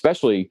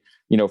 especially,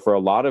 for a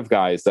lot of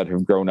guys that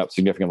have grown up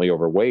significantly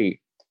overweight.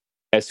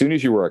 As soon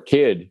as you were a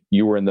kid,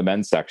 you were in the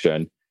men's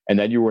section, and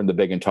then you were in the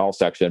big and tall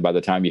section by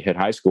the time you hit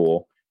high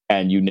school,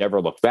 and you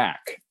never looked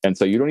back. And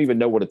so you don't even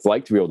know what it's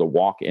like to be able to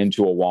walk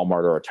into a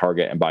Walmart or a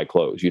Target and buy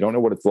clothes. You don't know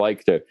what it's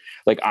like to,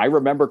 I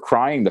remember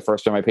crying the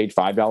first time I paid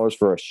 $5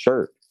 for a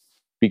shirt,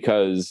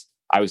 because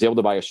I was able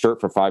to buy a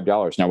shirt for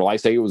 $5. Now, will I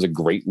say it was a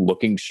great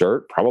looking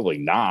shirt? Probably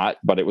not,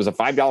 but it was a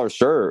 $5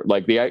 shirt.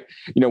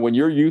 When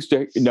you're used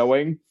to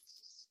knowing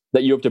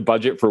that you have to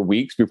budget for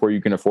weeks before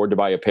you can afford to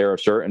buy a pair of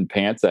shirt and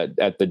pants at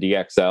the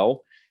DXL.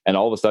 And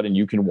all of a sudden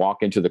you can walk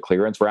into the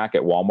clearance rack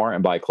at Walmart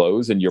and buy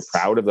clothes, and you're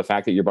proud of the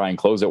fact that you're buying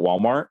clothes at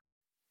Walmart.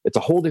 It's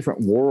a whole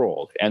different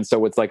world. And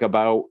so it's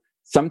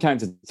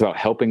sometimes it's about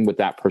helping with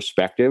that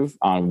perspective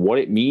on what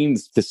it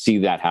means to see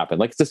that happen.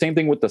 Like, it's the same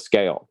thing with the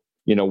scale,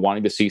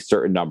 wanting to see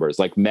certain numbers.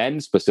 Like,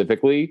 men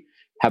specifically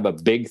have a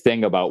big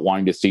thing about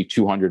wanting to see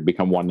 200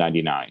 become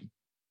 199.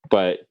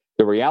 But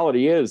the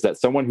reality is that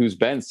someone who's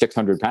been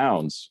 600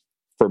 pounds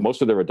for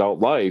most of their adult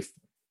life,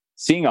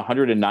 seeing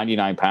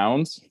 199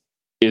 pounds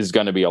is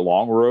going to be a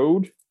long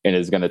road and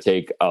is going to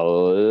take a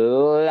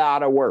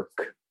lot of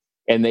work.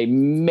 And they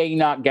may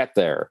not get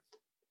there,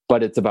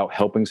 but it's about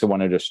helping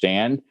someone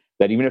understand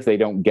that even if they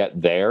don't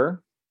get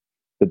there,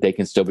 that they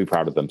can still be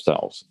proud of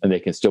themselves, and they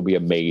can still be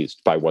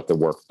amazed by what the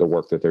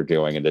work that they're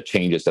doing and the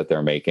changes that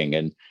they're making.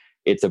 And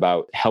it's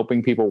about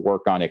helping people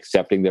work on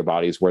accepting their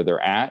bodies where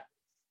they're at.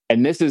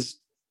 And this is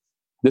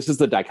this is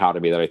the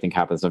dichotomy that I think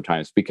happens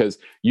sometimes, because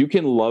you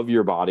can love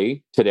your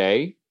body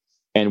today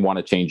and want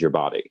to change your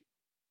body.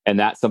 And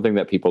that's something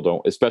that people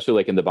don't, especially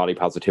like in the body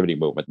positivity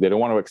movement. They don't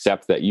want to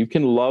accept that you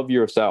can love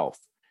yourself.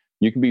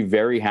 You can be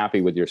very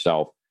happy with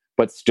yourself,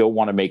 but still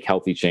want to make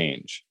healthy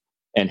change.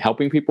 And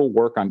helping people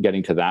work on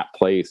getting to that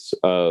place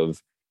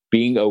of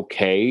being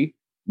okay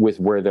with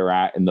where they're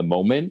at in the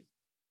moment,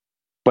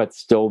 but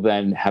still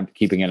then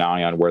keeping an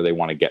eye on where they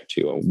want to get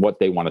to and what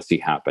they want to see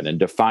happen, and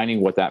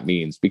defining what that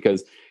means,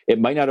 because it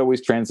might not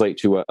always translate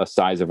to a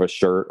size of a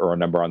shirt or a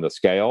number on the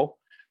scale,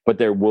 but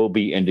there will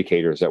be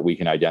indicators that we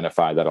can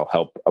identify that'll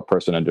help a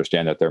person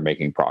understand that they're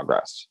making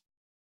progress.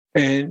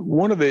 And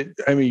one of it,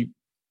 I mean,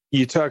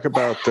 you talk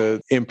about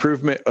the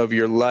improvement of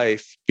your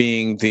life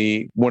being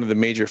one of the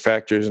major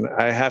factors, and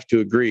I have to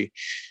agree,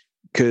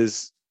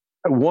 because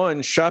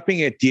one,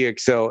 shopping at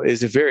DXL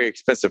is a very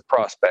expensive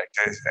prospect,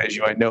 as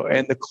you might know,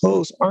 and the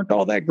clothes aren't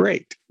all that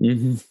great.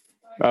 Mm-hmm.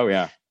 Oh,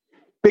 yeah.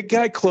 Big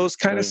guy clothes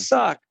kind of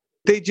suck.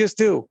 They just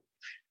do.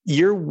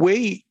 Your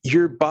weight,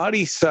 your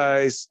body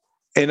size,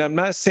 and I'm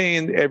not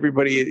saying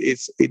everybody,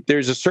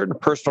 there's a certain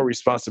personal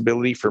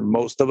responsibility for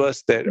most of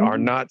us that are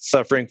not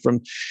suffering from,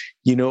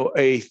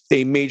 a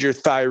major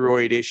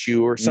thyroid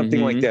issue or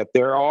something like that.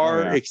 There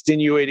are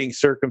extenuating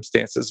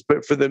circumstances,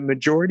 but for the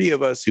majority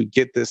of us who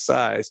get this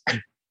size,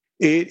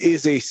 it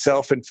is a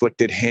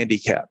self-inflicted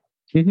handicap.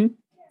 Mm-hmm.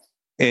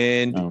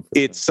 And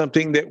it's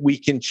something that we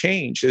can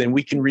change, and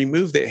we can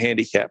remove that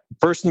handicap. A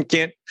person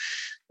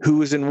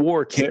who is in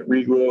war can't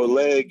regrow a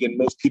leg, and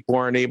most people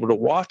aren't able to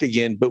walk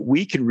again, but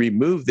we can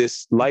remove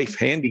this life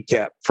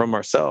handicap from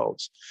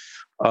ourselves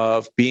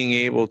of being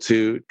able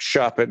to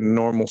shop at a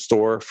normal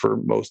store for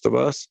most of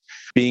us,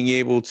 being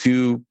able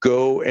to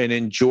go and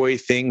enjoy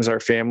things our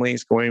family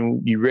is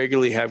going. You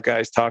regularly have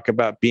guys talk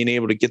about being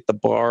able to get the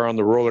bar on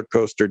the roller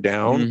coaster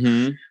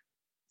down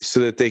so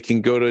that they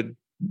can go to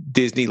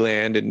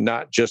Disneyland and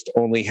not just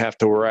only have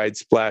to ride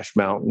Splash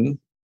Mountain,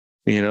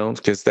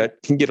 because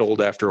that can get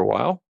old after a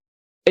while.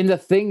 And the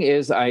thing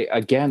is, I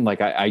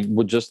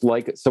would just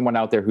like someone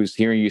out there who's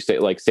hearing you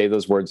say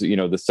those words,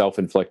 the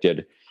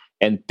self-inflicted,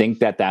 and think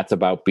that that's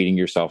about beating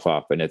yourself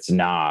up. And it's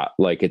not.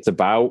 It's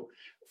about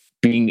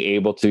being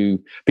able to,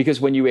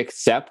 because when you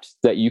accept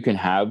that you can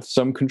have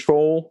some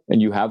control and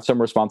you have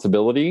some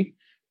responsibility,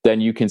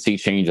 then you can see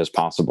change as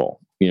possible.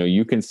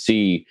 You can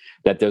see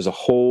that there's a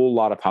whole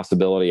lot of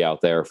possibility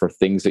out there for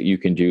things that you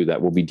can do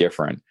that will be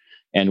different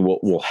and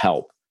will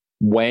help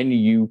when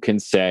you can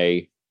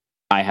say,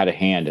 I had a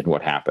hand in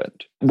what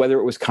happened, whether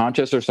it was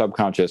conscious or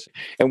subconscious.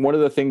 And one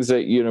of the things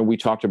that, we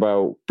talked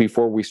about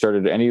before we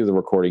started any of the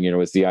recording,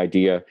 is the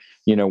idea,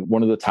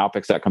 one of the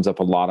topics that comes up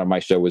a lot on my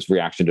show is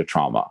reaction to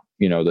trauma,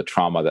 the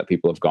trauma that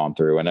people have gone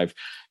through. And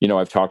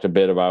I've talked a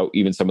bit about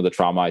even some of the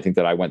trauma I think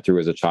that I went through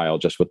as a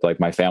child, just with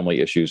my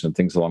family issues and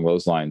things along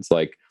those lines.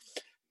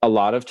 A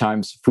lot of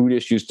times food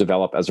issues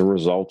develop as a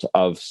result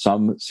of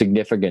some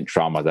significant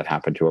trauma that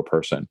happened to a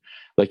person.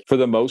 For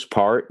the most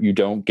part, you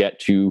don't get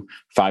to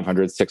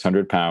 500,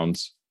 600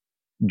 pounds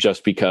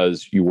just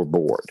because you were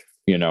bored.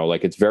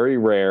 It's very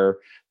rare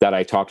that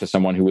I talk to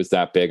someone who was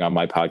that big on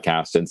my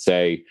podcast and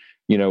say,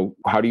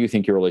 how do you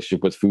think your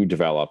relationship with food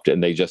developed?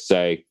 And they just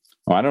say,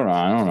 oh, I don't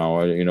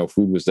know.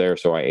 Food was there,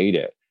 so I ate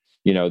it.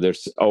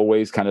 There's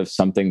always kind of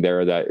something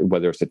there that,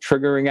 whether it's a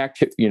triggering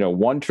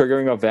one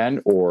triggering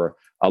event or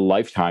a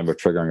lifetime of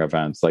triggering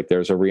events,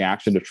 there's a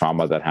reaction to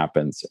trauma that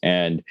happens,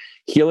 and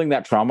healing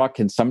that trauma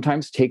can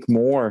sometimes take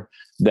more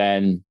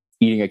than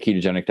eating a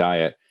ketogenic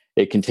diet.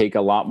 It can take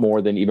a lot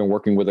more than even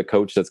working with a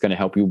coach that's going to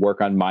help you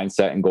work on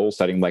mindset and goal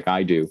setting like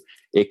I do.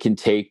 It can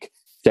take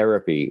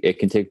therapy. It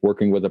can take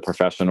working with a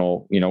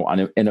professional,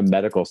 in a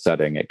medical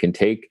setting. It can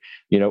take,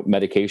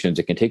 medications.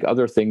 It can take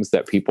other things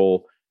that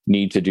people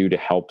need to do to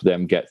help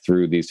them get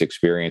through these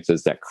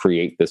experiences that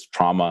create this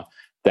trauma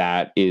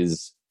that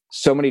is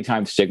so many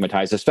times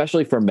stigmatized,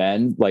 especially for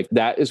men.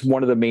 That is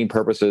one of the main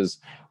purposes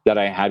that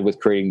I had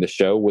with creating the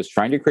show, was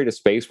trying to create a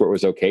space where it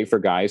was okay for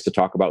guys to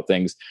talk about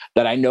things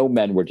that I know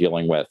men were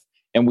dealing with.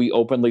 And we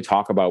openly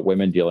talk about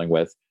women dealing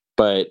with,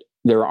 but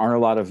there aren't a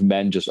lot of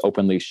men just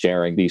openly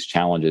sharing these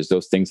challenges,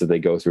 those things that they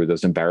go through,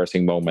 those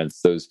embarrassing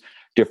moments, those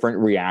different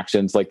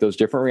reactions, those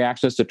different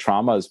reactions to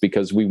traumas,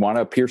 because we want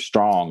to appear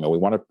strong and we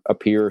want to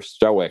appear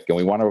stoic and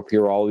we want to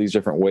appear all these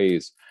different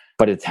ways.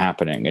 But it's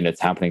happening, and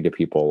it's happening to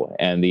people.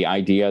 And the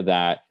idea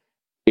that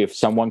if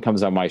someone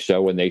comes on my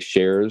show and they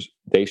share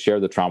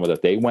the trauma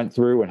that they went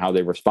through and how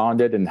they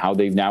responded and how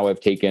they now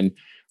have taken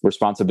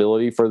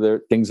responsibility for their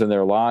things in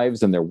their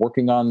lives, and they're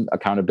working on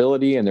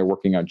accountability, and they're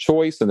working on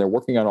choice, and they're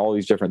working on all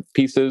these different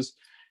pieces.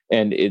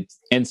 And it's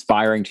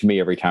inspiring to me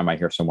every time I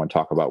hear someone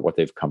talk about what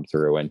they've come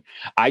through. And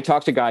I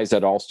talk to guys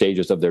at all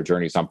stages of their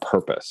journeys on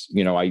purpose.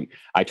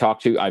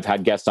 I've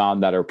had guests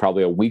on that are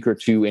probably a week or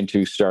two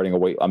into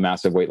starting a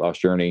massive weight loss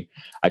journey.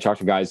 I talk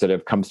to guys that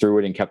have come through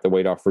it and kept the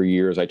weight off for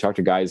years. I talk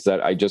to guys that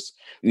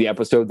the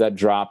episode that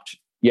dropped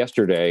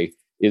yesterday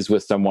is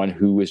with someone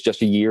who is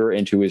just a year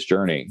into his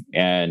journey.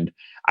 And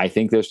I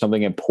think there's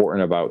something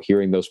important about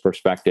hearing those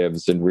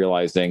perspectives and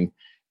realizing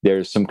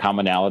there's some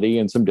commonality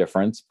and some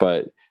difference,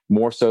 but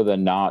more so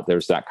than not,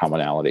 there's that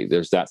commonality.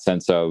 There's that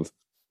sense of,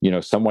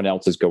 someone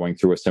else is going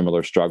through a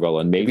similar struggle,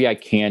 and maybe I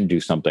can do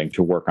something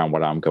to work on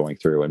what I'm going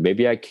through. And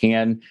maybe I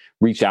can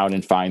reach out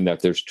and find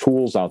that there's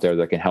tools out there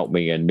that can help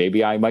me. And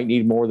maybe I might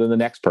need more than the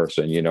next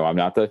person.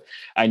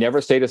 I never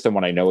say to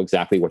someone, I know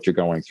exactly what you're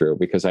going through,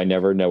 because I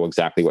never know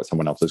exactly what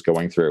someone else is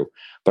going through.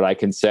 But I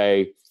can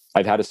say,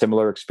 I've had a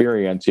similar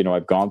experience.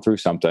 I've gone through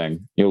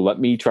something. Let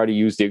me try to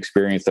use the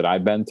experience that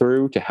I've been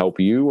through to help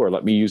you, or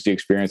let me use the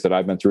experience that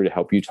I've been through to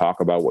help you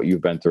talk about what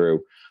you've been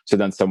through. So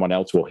then someone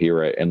else will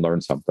hear it and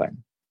learn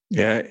something.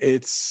 Yeah,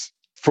 it's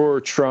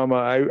for trauma.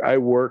 I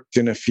worked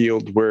in a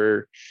field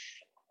where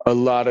a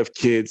lot of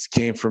kids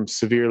came from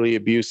severely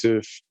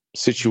abusive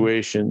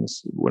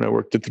situations when I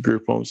worked at the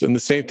group homes, and the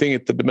same thing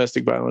at the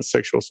domestic violence,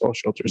 sexual assault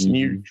shelters. Mm-hmm.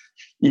 And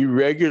you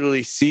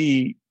regularly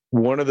see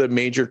one of the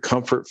major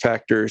comfort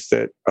factors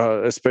that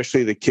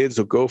especially the kids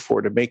will go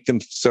for to make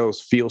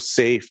themselves feel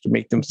safe, to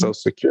make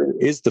themselves secure,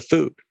 is the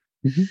food.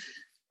 Mm-hmm.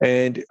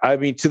 And I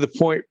mean, to the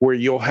point where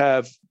you'll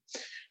have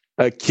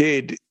a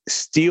kid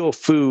steal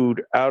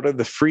food out of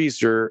the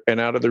freezer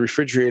and out of the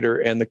refrigerator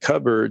and the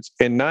cupboards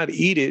and not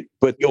eat it,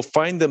 but you'll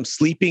find them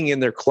sleeping in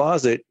their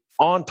closet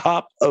on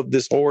top of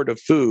this hoard of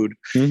food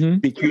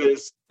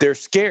because they're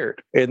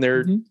scared,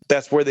 and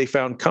that's where they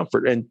found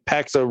comfort, and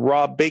packs of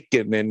raw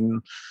bacon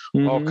and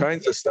all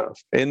kinds of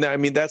stuff. And I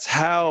mean, that's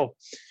how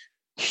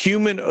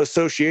human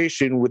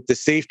association with the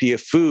safety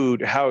of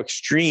food, how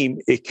extreme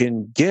it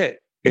can get.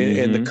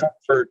 And the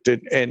comfort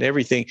and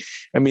everything.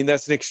 I mean,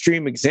 that's an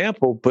extreme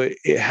example, but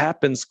it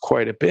happens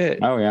quite a bit.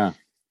 Oh, yeah.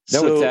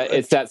 No,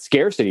 it's that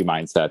scarcity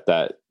mindset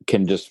that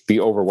can just be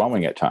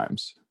overwhelming at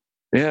times.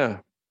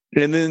 Yeah.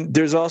 And then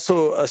there's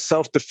also a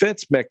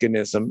self-defense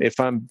mechanism. If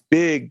I'm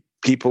big,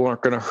 people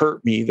aren't going to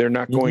hurt me. They're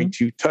not going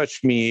to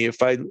touch me.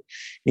 If I,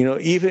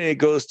 even it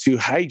goes to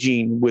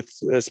hygiene with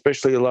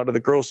especially a lot of the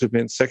girls who've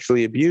been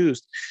sexually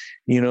abused.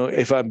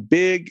 If I'm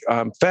big,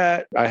 I'm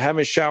fat, I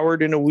haven't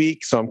showered in a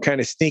week, so I'm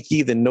kind of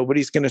stinky, then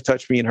nobody's going to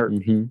touch me and hurt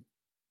me.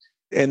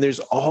 And there's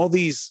all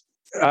these,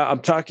 I'm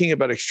talking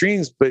about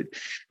extremes, but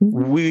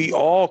we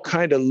all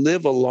kind of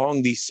live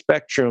along these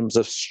spectrums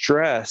of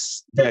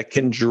stress that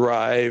can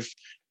drive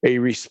a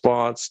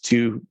response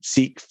to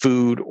seek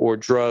food or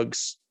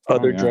drugs,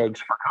 other drugs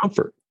for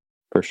comfort.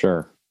 For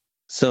sure.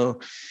 So,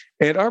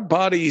 and our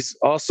bodies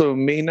also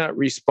may not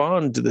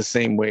respond the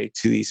same way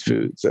to these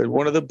foods.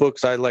 One of the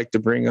books I like to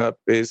bring up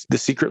is The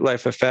Secret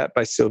Life of Fat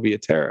by Sylvia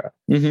Tara.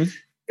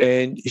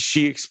 And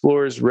she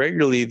explores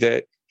regularly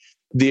that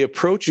the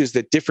approaches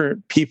that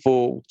different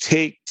people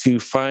take to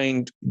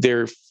find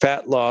their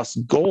fat loss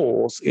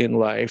goals in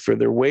life, or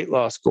their weight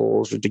loss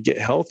goals, or to get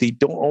healthy,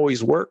 don't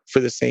always work for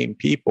the same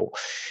people.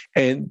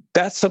 And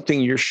that's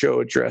something your show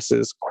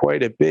addresses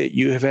quite a bit.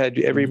 You have had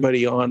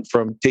everybody on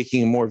from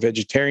taking a more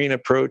vegetarian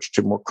approach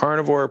to more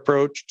carnivore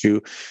approach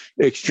to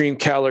extreme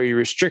calorie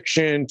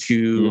restriction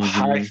to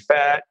high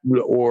fat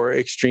or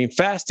extreme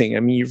fasting. I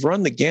mean, you've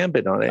run the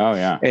gambit on it. Oh,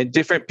 yeah. And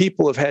different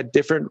people have had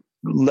different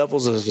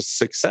levels of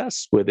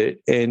success with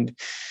it. And,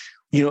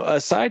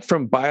 aside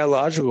from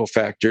biological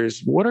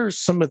factors, what are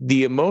some of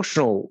the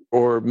emotional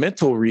or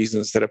mental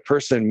reasons that a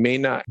person may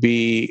not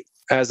be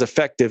as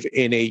effective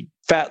in a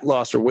fat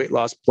loss or weight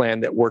loss plan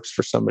that works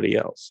for somebody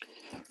else?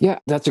 Yeah,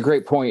 that's a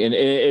great point. And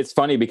it's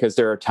funny because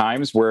there are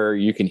times where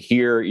you can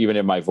hear, even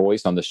in my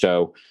voice on the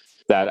show,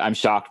 that I'm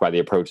shocked by the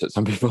approach that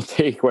some people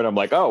take when I'm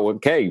like, oh,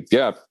 okay,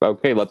 yeah,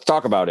 okay, let's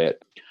talk about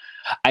it.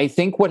 I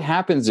think what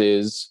happens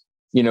is,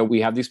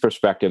 we have these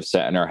perspectives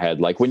set in our head.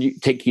 Like when you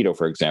take keto,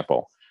 for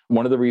example,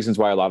 one of the reasons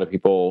why a lot of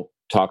people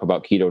talk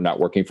about keto not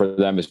working for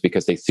them is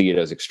because they see it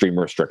as extreme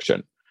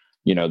restriction.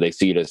 They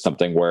see it as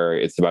something where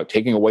it's about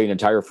taking away an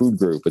entire food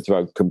group. It's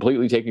about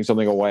completely taking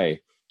something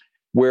away.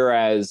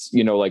 Whereas,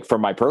 like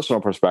from my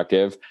personal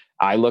perspective,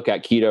 I look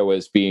at keto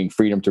as being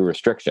freedom through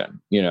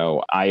restriction.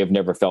 I have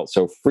never felt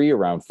so free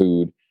around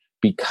food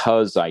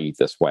because I eat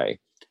this way.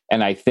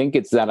 And I think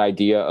it's that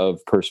idea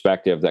of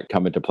perspective that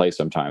come into play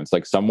sometimes.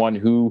 Like someone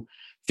who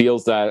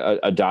feels that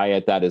a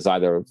diet that is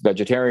either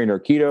vegetarian or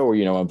keto or,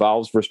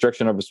 involves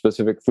restriction of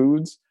specific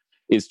foods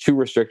is too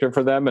restrictive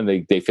for them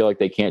and they feel like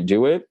they can't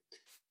do it,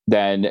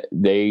 then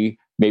they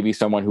may be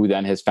someone who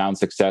then has found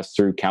success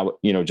through,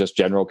 just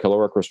general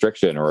caloric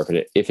restriction, or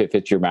if it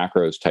fits your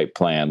macros type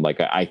plan.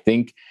 Like I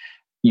think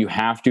you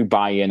have to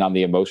buy in on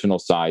the emotional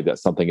side that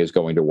something is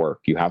going to work.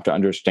 You have to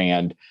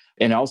understand.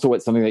 And also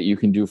it's something that you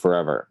can do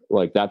forever.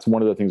 Like that's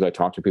one of the things I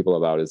talk to people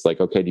about is like,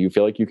 okay, do you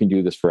feel like you can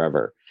do this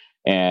forever?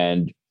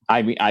 And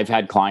I mean, I've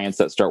had clients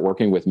that start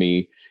working with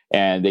me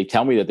and they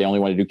tell me that they only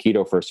want to do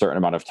keto for a certain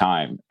amount of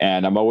time.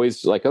 And I'm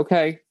always like,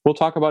 okay, we'll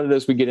talk about it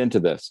as we get into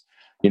this.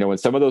 And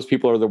some of those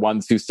people are the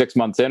ones who 6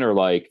 months in are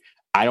like,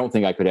 I don't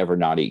think I could ever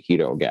not eat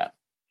keto again.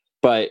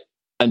 But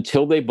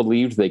until they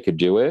believed they could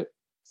do it,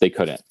 they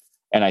couldn't.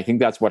 And I think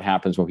that's what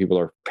happens when people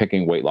are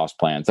picking weight loss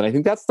plans. And I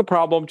think that's the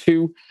problem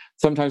too.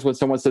 Sometimes when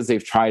someone says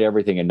they've tried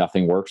everything and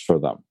nothing works for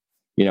them,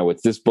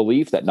 it's this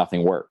belief that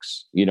nothing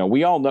works.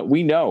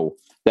 We know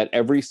that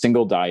every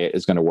single diet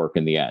is going to work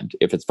in the end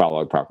if it's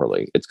followed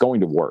properly. It's going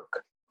to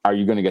work. Are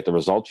you going to get the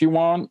results you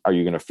want? Are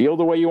you going to feel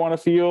the way you want to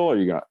feel? Are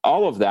you going to,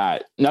 all of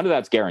that, none of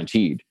that's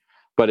guaranteed.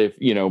 But if,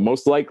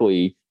 most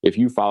likely, if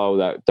you follow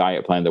that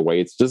diet plan the way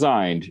it's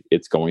designed,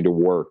 it's going to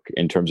work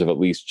in terms of at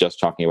least just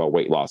talking about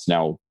weight loss.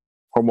 Now,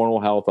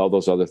 hormonal health, all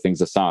those other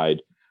things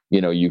aside,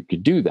 you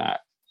could do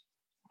that.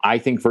 I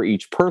think for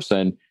each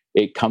person,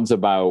 it comes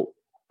about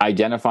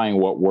identifying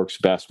what works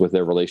best with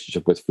their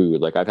relationship with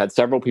food. Like I've had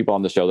several people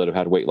on the show that have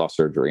had weight loss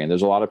surgery, and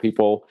there's a lot of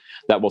people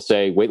that will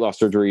say weight loss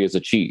surgery is a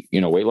cheat.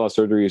 Weight loss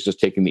surgery is just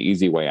taking the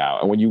easy way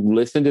out. And when you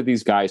listen to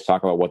these guys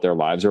talk about what their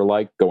lives are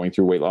like going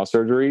through weight loss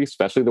surgery,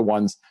 especially the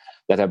ones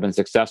that have been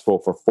successful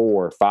for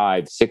 4,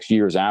 5, 6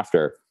 years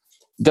after,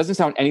 it doesn't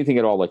sound anything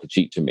at all like a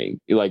cheat to me.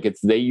 Like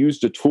they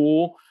used a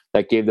tool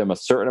that gave them a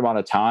certain amount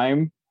of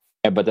time,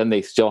 but then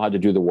they still had to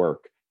do the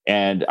work.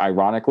 And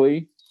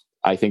ironically,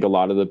 I think a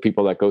lot of the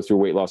people that go through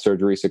weight loss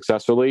surgery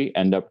successfully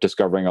end up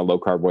discovering a low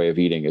carb way of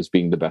eating as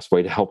being the best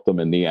way to help them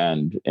in the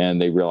end. And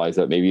they realize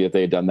that maybe if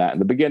they had done that in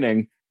the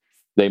beginning,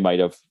 they might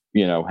have,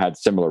 had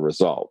similar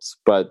results,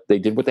 but they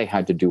did what they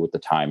had to do at the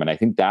time. And I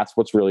think that's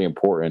what's really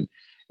important,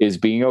 is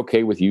being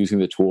okay with using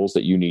the tools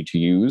that you need to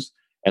use,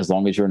 as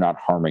long as you're not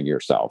harming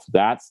yourself.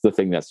 That's the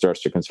thing that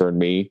starts to concern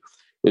me,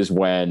 is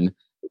when,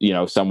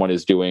 someone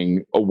is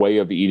doing a way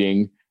of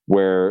eating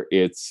where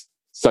it's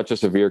such a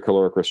severe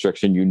caloric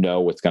restriction,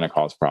 it's going to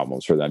cause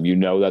problems for them.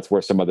 That's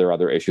where some of their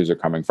other issues are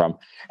coming from.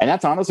 And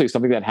that's honestly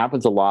something that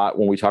happens a lot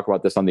when we talk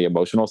about this on the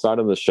emotional side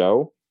of the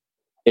show,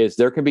 is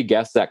there can be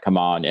guests that come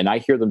on and I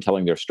hear them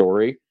telling their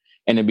story,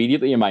 and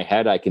immediately in my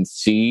head, I can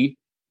see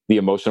the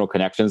emotional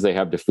connections they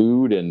have to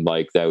food, and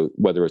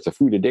whether it's a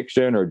food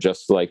addiction or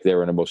just like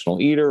they're an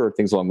emotional eater or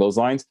things along those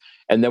lines.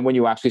 And then when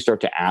you actually start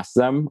to ask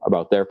them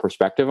about their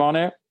perspective on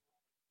it,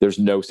 there's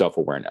no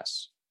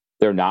self-awareness.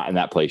 They're not in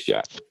that place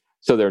yet.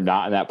 So they're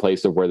not in that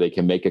place of where they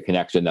can make a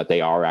connection that they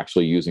are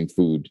actually using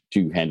food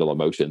to handle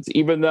emotions,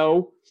 even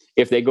though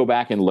if they go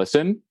back and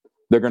listen,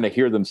 they're going to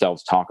hear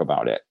themselves talk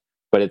about it.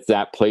 But it's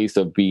that place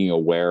of being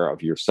aware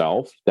of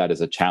yourself that is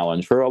a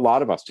challenge for a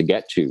lot of us to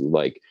get to.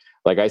 Like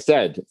I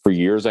said, for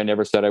years, I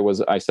said I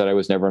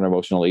was never an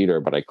emotional eater,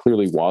 but I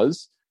clearly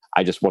was.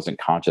 I just wasn't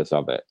conscious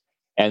of it.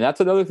 And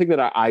that's another thing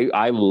that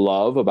I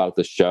love about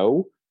the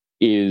show,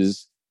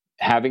 is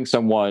having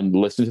someone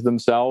listen to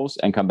themselves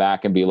and come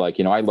back and be like,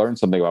 I learned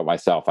something about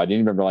myself. I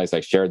didn't even realize I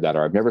shared that,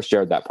 or I've never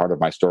shared that part of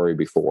my story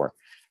before.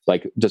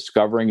 Like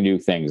discovering new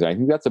things. And I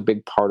think that's a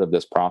big part of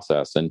this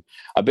process, and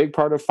a big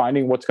part of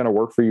finding what's going to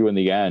work for you in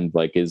the end.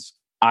 Is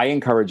I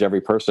encourage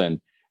every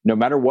person, no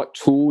matter what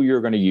tool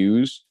you're going to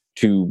use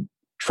to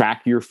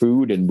track your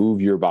food and move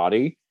your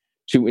body,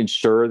 to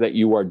ensure that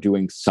you are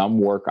doing some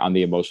work on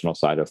the emotional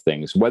side of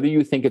things, whether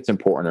you think it's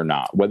important or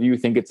not, whether you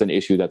think it's an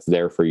issue that's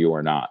there for you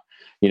or not.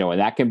 And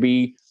that can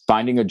be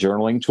finding a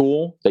journaling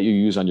tool that you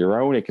use on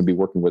your own. It can be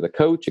working with a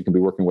coach. It can be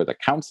working with a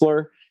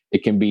counselor.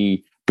 It can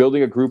be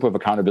building a group of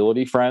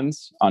accountability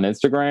friends on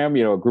Instagram,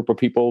 a group of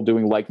people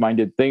doing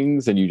like-minded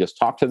things, and you just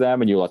talk to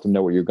them and you let them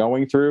know what you're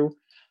going through.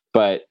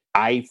 But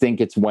I think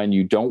it's when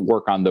you don't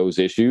work on those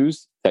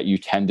issues that you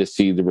tend to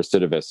see the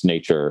recidivist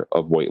nature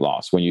of weight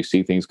loss, when you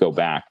see things go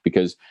back,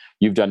 because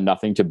you've done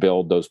nothing to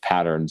build those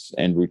patterns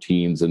and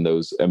routines and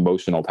those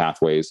emotional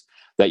pathways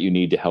that you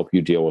need to help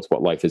you deal with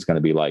what life is going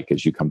to be like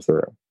as you come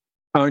through.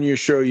 On your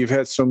show, you've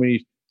had so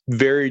many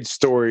varied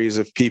stories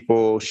of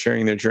people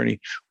sharing their journey.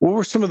 What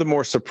were some of the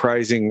more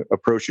surprising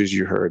approaches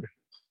you heard?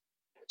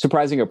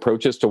 Surprising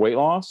approaches to weight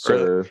loss?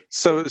 Or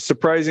so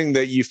surprising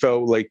that you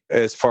felt like,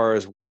 as far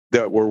as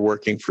that were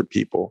working for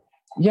people?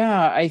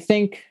 Yeah, I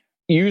think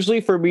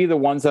usually for me, the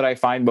ones that I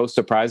find most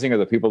surprising are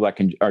the people that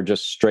are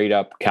just straight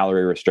up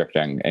calorie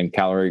restricting and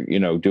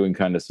doing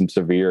kind of some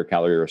severe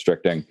calorie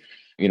restricting.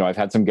 I've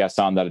had some guests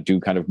on that do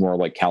kind of more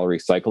like calorie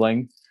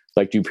cycling,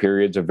 like do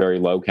periods of very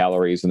low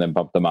calories and then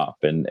bump them up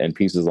and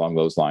pieces along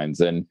those lines.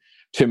 And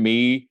to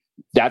me,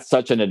 that's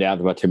such an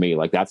anathema to me.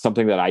 Like that's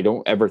something that I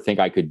don't ever think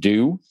I could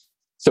do.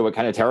 So it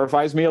kind of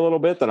terrifies me a little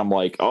bit that I'm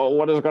like, oh,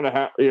 what is going to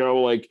happen?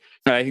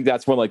 And I think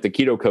that's when like the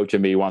keto coach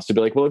in me wants to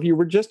be like, well, if you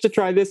were just to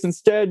try this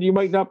instead, you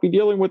might not be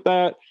dealing with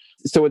that.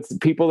 So it's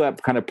people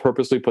that kind of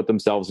purposely put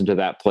themselves into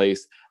that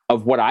place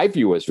of what I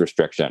view as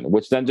restriction,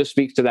 which then just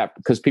speaks to that,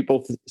 because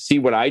people see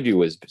what I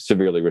do as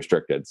severely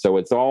restricted. So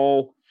it's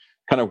all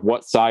kind of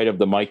what side of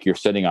the mic you're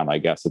sitting on, I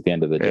guess, at the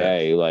end of the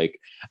day. Like,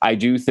 I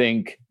do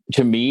think,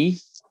 to me,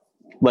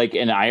 like,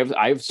 and I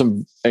have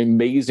some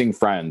amazing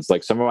friends,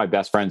 like some of my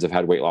best friends have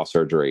had weight loss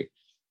surgery.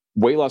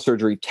 Weight loss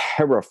surgery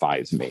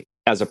terrifies me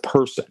as a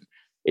person.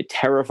 It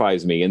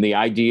terrifies me. And the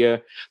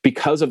idea,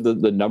 because of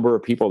the number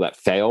of people that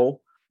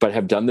fail, but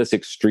have done this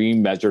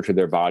extreme measure to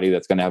their body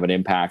that's going to have an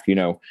impact.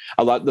 A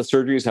lot of the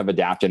surgeries have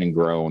adapted and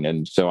grown.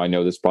 And so I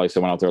know there's probably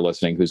someone out there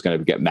listening who's going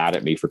to get mad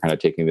at me for kind of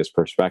taking this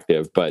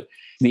perspective. But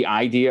the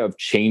idea of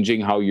changing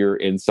how your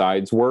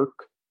insides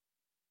work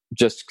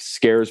just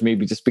scares me,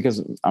 just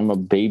because I'm a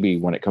baby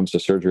when it comes to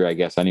surgery, I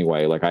guess,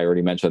 anyway. Like I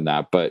already mentioned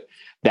that. But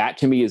that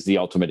to me is the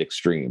ultimate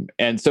extreme.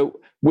 And so,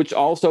 which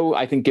also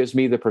I think gives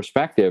me the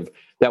perspective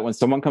that when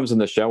someone comes on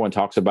the show and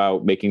talks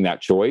about making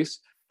that choice,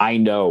 I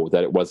know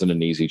that it wasn't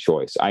an easy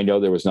choice. I know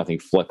there was nothing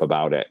flip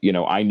about it.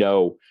 I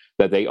know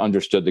that they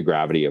understood the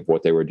gravity of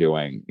what they were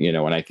doing,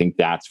 and I think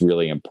that's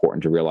really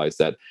important to realize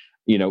that,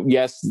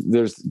 yes,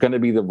 there's going to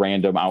be the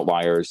random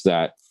outliers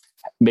that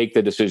make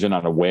the decision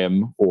on a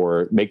whim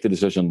or make the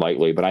decision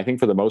lightly. But I think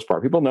for the most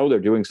part, people know they're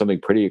doing something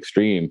pretty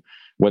extreme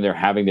when they're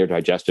having their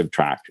digestive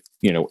tract,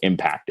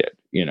 impacted.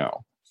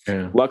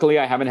 Yeah. Luckily,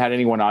 I haven't had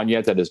anyone on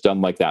yet that has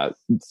done like that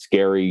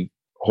scary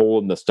hole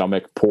in the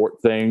stomach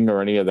port thing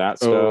or any of that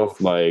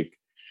stuff. Like,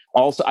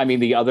 also, I mean,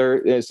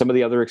 some of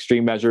the other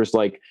extreme measures,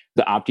 like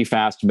the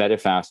OptiFast,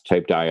 MetaFast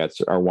type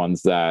diets, are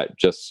ones that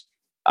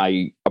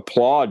I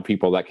applaud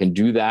people that can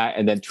do that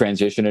and then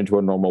transition into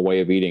a normal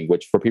way of eating,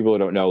 which for people who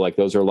don't know, like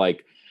those are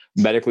like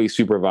medically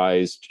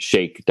supervised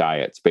shake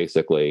diets,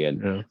 basically.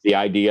 And the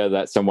idea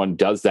that someone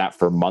does that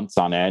for months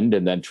on end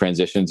and then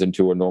transitions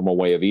into a normal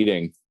way of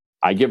eating,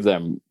 I give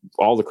them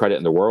all the credit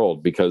in the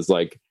world, because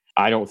like,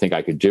 I don't think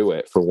I could do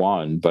it, for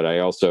one, but I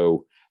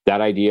also,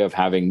 that idea of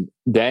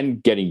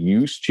getting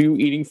used to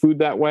eating food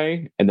that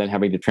way and then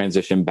having to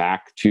transition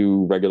back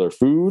to regular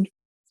food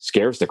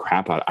scares the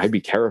crap out. I'd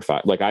be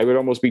terrified. Like, I would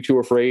almost be too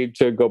afraid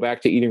to go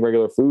back to eating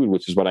regular food,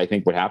 which is what I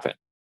think would happen.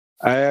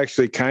 I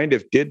actually kind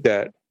of did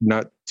that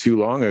not too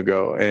long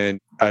ago. And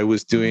I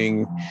was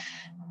figuring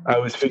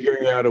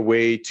out a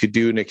way to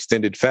do an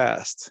extended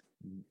fast.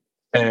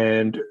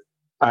 And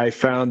I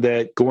found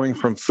that going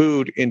from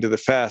food into the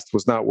fast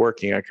was not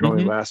working. I could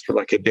only last for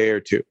like a day or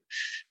two.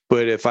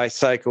 But if I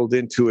cycled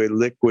into a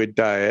liquid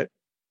diet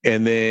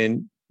and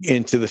then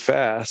into the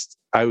fast,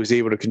 I was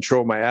able to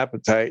control my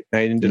appetite.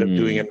 I ended up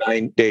doing a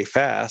 9-day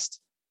fast.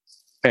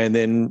 And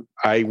then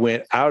I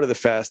went out of the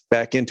fast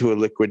back into a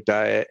liquid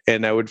diet,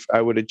 and I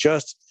would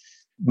adjust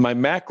my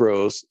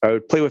macros. I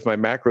would play with my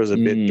macros a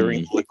bit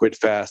during the liquid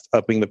fast,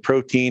 upping the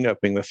protein,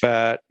 upping the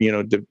fat,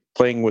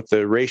 playing with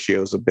the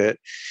ratios a bit.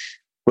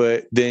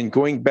 But then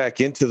going back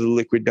into the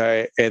liquid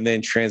diet and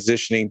then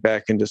transitioning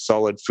back into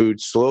solid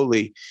food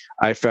slowly,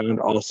 I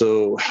found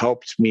also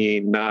helped me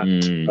not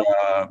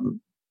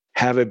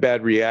have a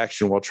bad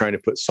reaction while trying to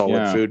put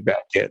solid food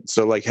back in.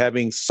 So like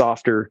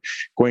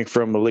going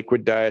from a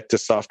liquid diet to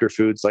softer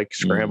foods like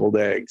scrambled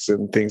eggs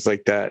and things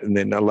like that, and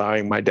then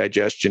allowing my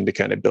digestion to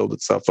kind of build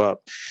itself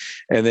up.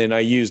 And then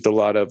I used a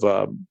lot of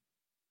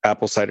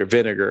apple cider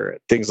vinegar,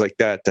 things like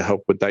that, to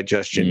help with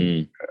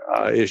digestion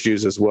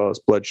issues as well as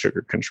blood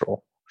sugar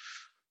control.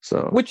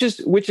 So which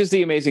is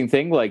the amazing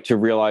thing, like, to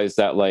realize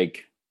that,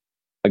 like,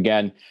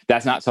 again,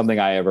 that's not something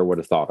I ever would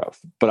have thought of,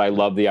 but I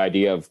love the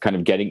idea of kind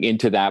of getting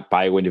into that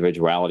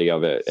bio-individuality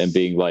of it and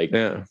being like,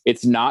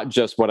 it's not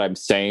just what I'm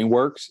saying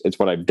works, it's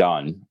what I've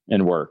done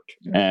and worked.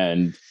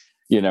 And,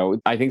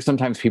 I think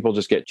sometimes people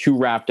just get too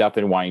wrapped up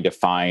in wanting to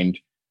find,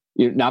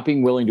 not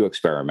being willing to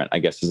experiment, I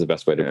guess is the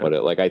best way to put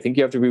it. Like, I think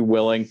you have to be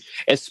willing,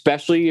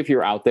 especially if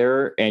you're out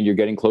there and you're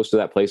getting close to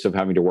that place of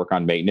having to work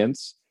on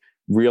maintenance,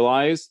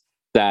 realize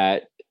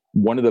that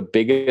one of the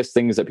biggest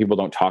things that people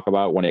don't talk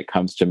about when it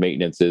comes to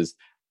maintenance is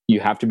you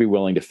have to be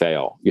willing to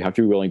fail. You have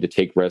to be willing to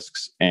take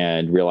risks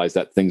and realize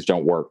that things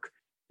don't work,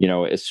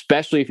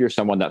 especially if you're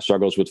someone that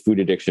struggles with food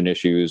addiction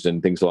issues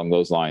and things along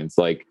those lines.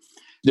 Like,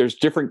 there's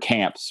different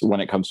camps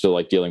when it comes to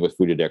like dealing with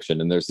food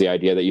addiction. And there's the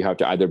idea that you have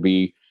to either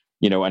be,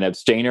 an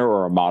abstainer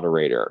or a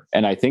moderator.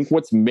 And I think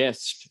what's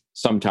missed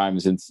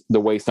sometimes in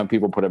the way some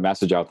people put a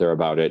message out there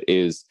about it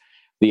is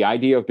the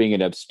idea of being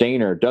an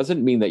abstainer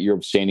doesn't mean that you're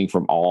abstaining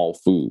from all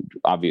food,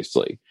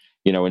 obviously.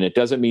 And it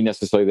doesn't mean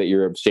necessarily that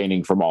you're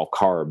abstaining from all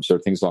carbs or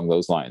things along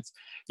those lines.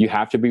 You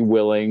have to be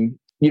willing,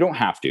 you don't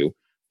have to,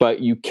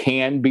 but you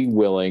can be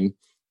willing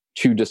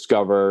to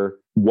discover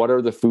what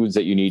are the foods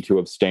that you need to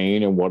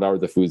abstain and what are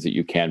the foods that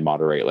you can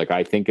moderate. Like,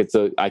 I think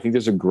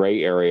there's a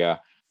gray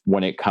area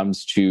when it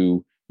comes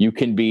to, you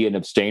can be an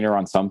abstainer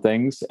on some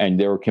things and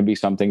there can be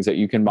some things that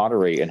you can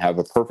moderate and have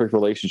a perfect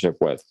relationship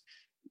with.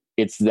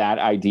 It's that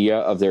idea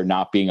of there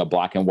not being a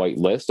black and white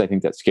list, I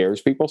think, that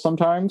scares people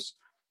sometimes,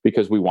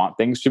 because we want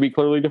things to be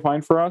clearly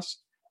defined for us.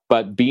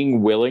 But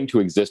being willing to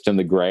exist in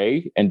the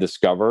gray and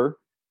discover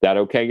that,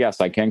 okay,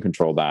 yes, I can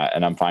control that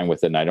and I'm fine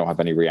with it and I don't have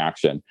any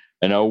reaction.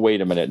 And oh,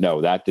 wait a minute,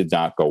 no, that did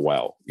not go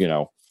well.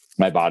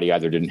 My body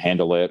either didn't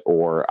handle it,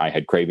 or I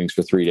had cravings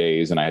for 3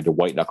 days and I had to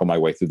white knuckle my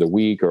way through the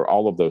week, or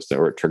all of those things,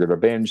 or it triggered a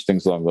binge,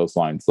 things along those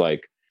lines.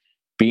 Like,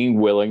 being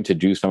willing to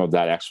do some of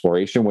that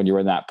exploration when you're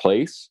in that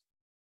place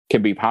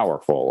can be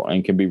powerful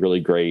and can be really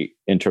great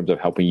in terms of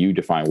helping you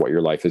define what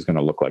your life is going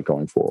to look like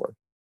going forward.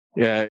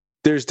 Yeah,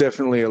 there's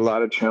definitely a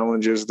lot of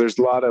challenges. There's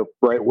a lot of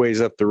right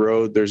ways up the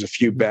road. There's a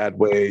few bad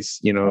ways,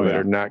 that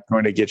are not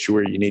going to get you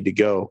where you need to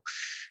go.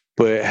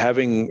 But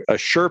having a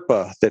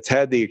Sherpa that's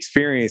had the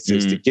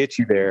experiences to get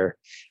you there,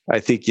 I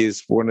think,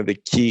 is one of the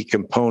key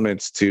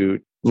components to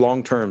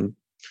long-term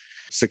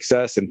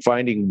success and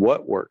finding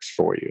what works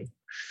for you.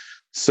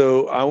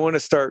 So I want to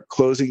start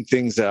closing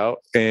things out.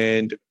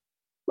 And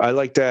I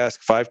like to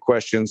ask 5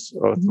 questions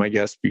of my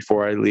guests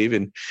before I leave.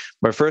 And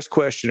my first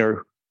question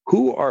are,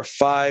 who are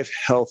 5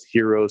 health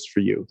heroes for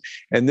you?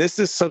 And this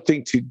is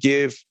something to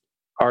give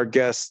our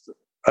guests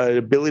an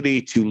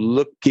ability to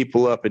look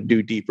people up and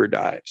do deeper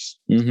dives.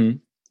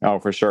 Oh,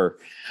 for sure.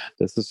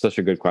 This is such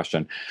a good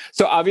question.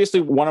 So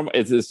obviously one of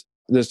is this,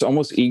 there's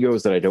almost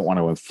egos that I don't want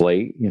to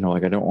inflate,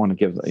 like I don't want to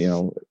give,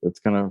 it's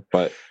gonna,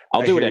 but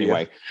I'll do it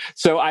anyway.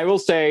 So I will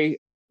say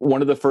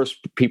one of the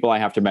first people I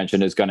have to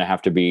mention is going to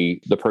have to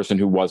be the person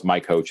who was my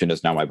coach and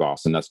is now my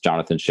boss. And that's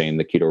Jonathan Shane,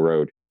 the Keto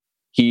Road.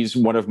 He's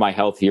one of my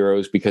health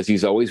heroes because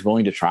he's always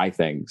willing to try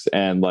things.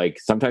 And like,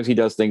 sometimes he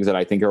does things that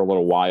I think are a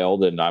little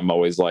wild. And I'm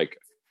always like,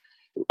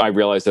 I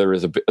realize there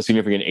is a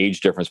significant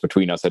age difference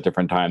between us at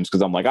different times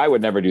because I'm like, I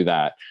would never do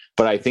that.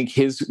 But I think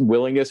his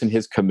willingness and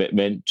his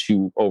commitment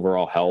to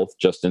overall health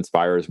just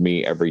inspires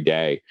me every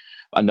day.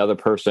 Another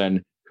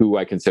person who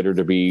I consider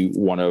to be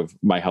one of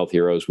my health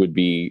heroes would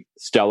be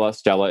Stella.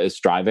 Stella is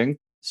striving.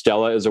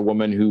 Stella is a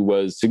woman who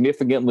was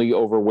significantly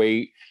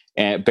overweight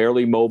and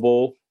barely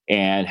mobile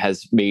and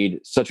has made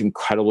such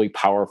incredibly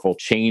powerful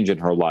change in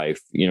her life,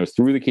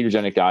 through the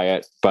ketogenic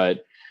diet,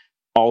 but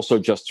also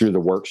just through the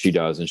work she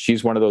does. And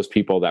she's one of those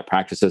people that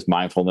practices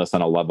mindfulness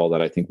on a level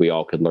that I think we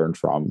all could learn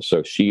from.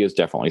 So she is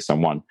definitely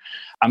someone.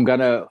 I'm going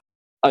to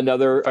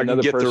another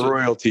get person. The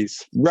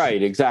royalties.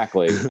 Right,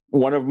 exactly.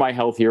 One of my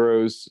health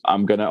heroes,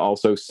 I'm going to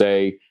also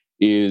say,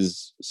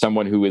 is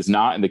someone who is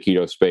not in the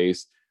keto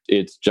space.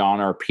 It's John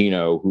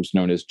Arpino, who's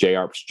known as J.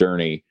 Arp's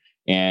Journey.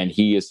 And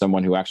he is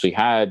someone who actually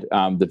had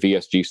the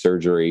VSG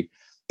surgery,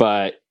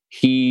 but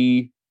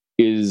he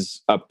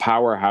is a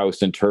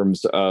powerhouse in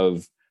terms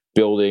of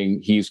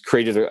he's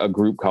created a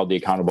group called the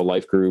Accountable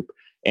Life Group.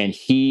 And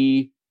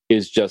he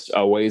is just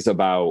always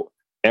about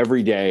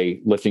every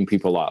day lifting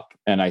people up.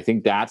 And I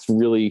think that's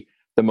really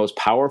the most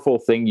powerful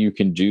thing you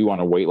can do on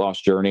a weight loss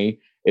journey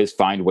is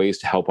find ways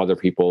to help other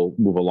people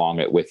move along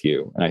it with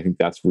you. And I think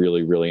that's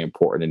really, really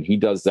important. And he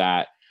does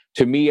that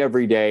to me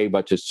every day,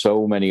 but to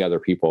so many other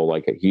people.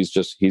 Like he's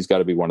got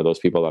to be one of those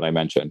people that I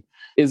mentioned.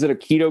 Is it a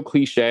keto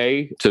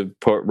cliche to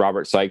put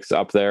Robert Sykes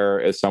up there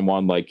as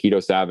someone like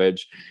Keto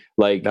Savage?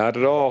 Like, not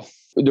at all.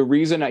 The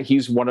reason that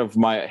he's one of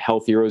my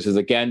health heroes is,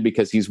 again,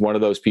 because he's one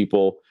of those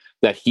people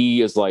that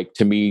he is, like,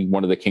 to me,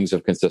 one of the kings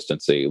of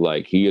consistency.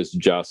 Like, he is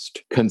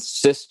just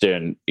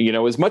consistent,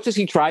 as much as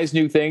he tries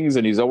new things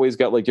and he's always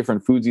got like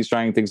different foods he's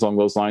trying, things along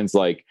those lines.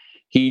 Like,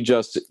 he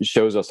just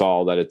shows us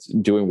all that it's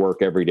doing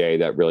work every day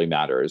that really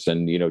matters.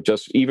 And,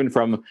 just even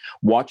from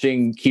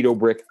watching Keto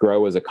Brick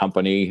grow as a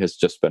company has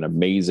just been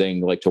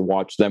amazing. Like, to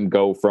watch them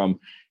go from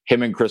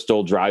him and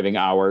Crystal driving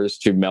hours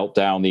to melt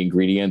down the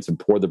ingredients and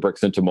pour the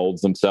bricks into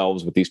molds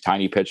themselves with these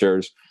tiny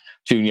pitchers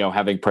to,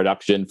 having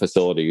production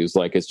facilities.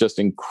 Like, it's just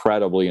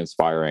incredibly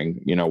inspiring,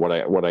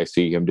 what I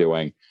see him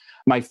doing.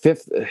 My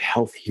fifth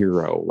health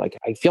hero, like,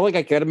 I feel like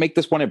I got to make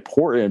this one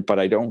important, but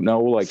I don't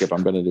know, like, if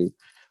I'm going to do,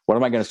 what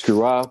am I going to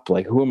screw up?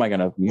 Like, who am I going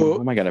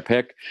to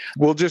pick?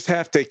 We'll just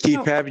have to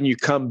keep having you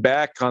come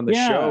back on the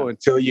show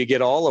until you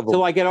get all of them.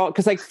 Until I get all,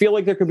 because I feel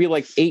like there could be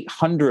like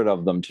 800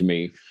 of them to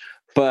me.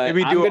 But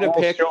maybe do a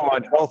whole show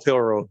on health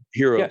heroes.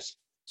 Yeah.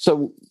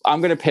 So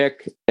I'm going to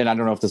pick, and I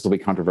don't know if this will be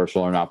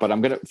controversial or not,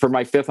 but for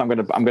my fifth, I'm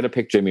going to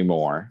pick Jimmy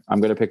Moore. I'm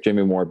going to pick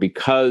Jimmy Moore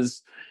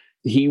because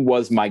he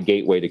was my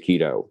gateway to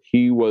keto.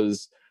 He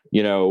was,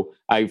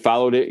 I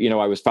followed it,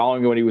 I was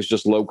following him when he was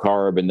just low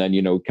carb and then,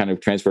 kind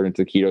of transferred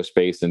into the keto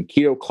space, and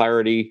Keto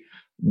Clarity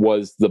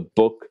was the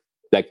book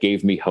that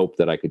gave me hope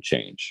that I could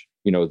change.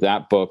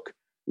 That book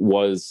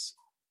was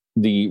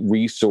the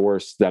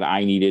resource that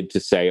I needed to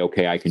say,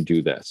 okay, I can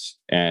do this.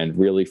 And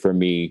really for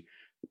me,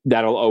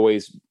 that'll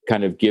always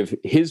kind of give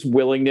his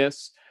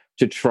willingness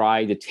to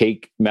try to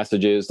take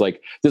messages.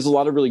 Like, there's a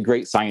lot of really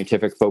great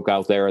scientific folk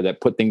out there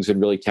that put things in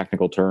really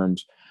technical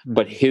terms,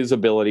 but his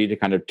ability to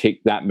kind of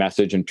take that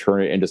message and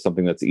turn it into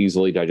something that's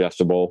easily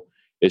digestible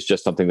is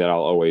just something that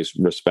I'll always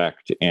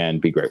respect and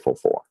be grateful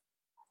for.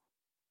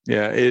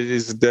 Yeah, it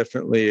is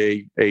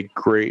definitely a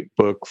great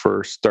book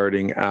for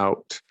starting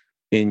out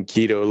in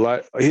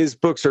keto. His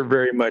books are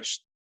very much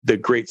the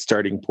great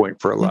starting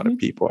point for a lot of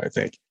people, I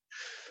think.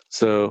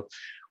 So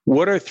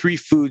what are 3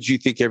 foods you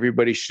think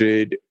everybody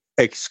should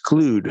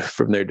exclude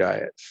from their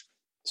diet?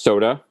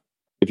 Soda,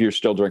 if you're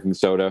still drinking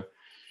soda.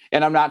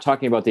 And I'm not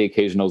talking about the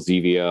occasional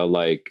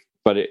Zevia,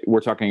 but we're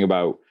talking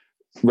about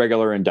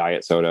regular and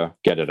diet soda.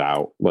 Get it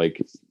out.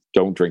 Like,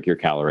 don't drink your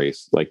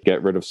calories. Like,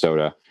 get rid of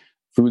soda.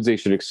 Foods they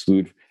should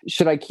exclude.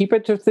 Should I keep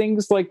it to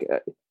things like...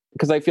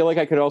 Because I feel like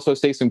I could also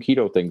say some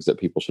keto things that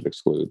people should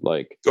exclude.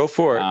 Like, go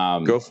for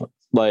it.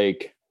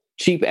 Like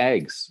cheap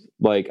eggs.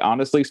 Like,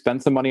 honestly,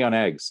 spend some money on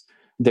eggs.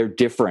 They're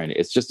different.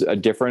 It's just a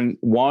different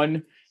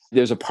one.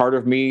 There's a part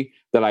of me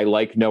that I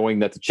like knowing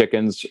that the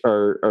chickens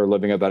are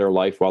living a better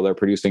life while they're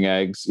producing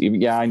eggs.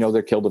 Yeah, I know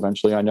they're killed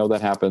eventually. I know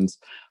that happens.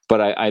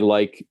 But I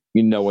like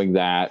knowing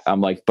that.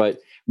 I'm like, but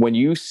when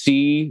you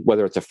see,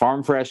 whether it's a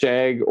farm fresh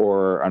egg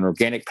or an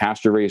organic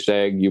pasture raised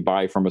egg you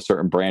buy from a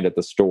certain brand at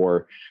the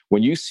store,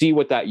 when you see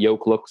what that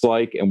yolk looks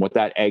like and what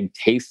that egg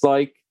tastes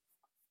like,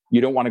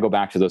 you don't want to go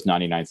back to those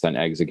 99-cent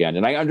eggs again.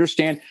 And I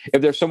understand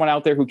if there's someone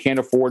out there who can't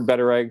afford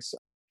better eggs,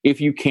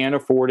 if you can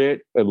afford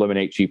it,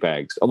 eliminate cheap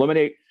eggs.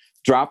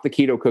 Drop the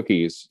keto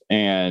cookies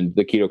and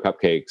the keto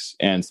cupcakes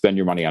and spend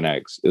your money on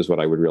eggs is what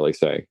I would really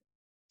say.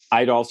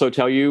 I'd also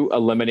tell you,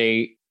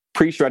 eliminate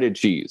pre-shredded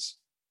cheese.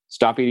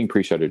 Stop eating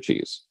pre-shredded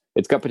cheese.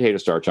 It's got potato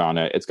starch on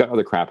it. It's got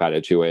other crap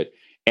added to it.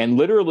 And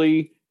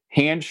literally,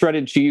 hand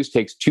shredded cheese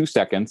takes 2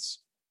 seconds.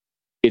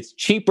 It's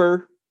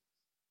cheaper.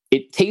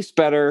 It tastes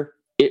better.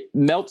 It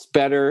melts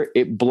better.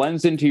 It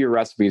blends into your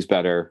recipes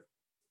better.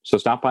 So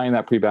stop buying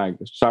that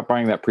Stop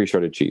buying that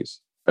pre-shredded cheese.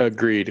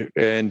 Agreed.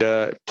 And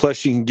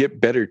plus, you can get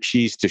better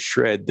cheese to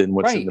shred than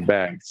what's in the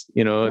bags.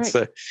 It's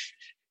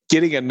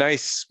getting a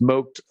nice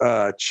smoked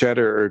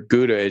cheddar or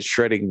Gouda and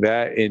shredding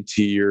that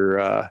into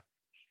your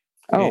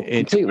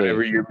into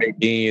whatever you're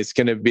making. It's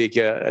going to make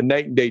a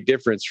night and day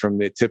difference from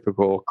the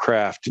typical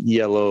craft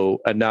yellow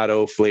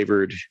annatto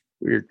flavored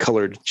or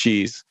colored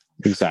cheese.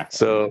 Exactly.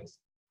 So,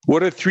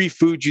 what are 3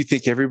 foods you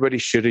think everybody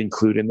should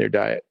include in their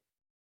diet?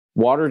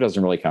 Water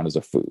doesn't really count as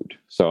a food,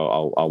 so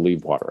I'll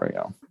leave water right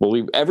now.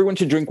 Everyone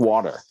should drink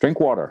water.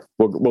 Drink water.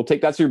 We'll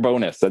take that's your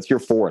bonus. That's your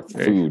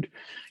 4th food.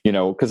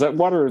 Because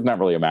water is not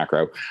really a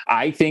macro.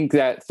 I think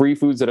that 3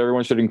 foods that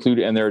everyone should include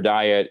in their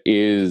diet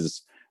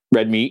is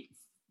red meat.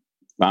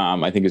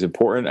 I think is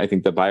important. I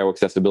think the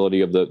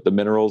bioaccessibility of the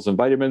minerals and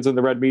vitamins in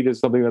the red meat is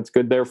something that's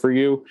good there for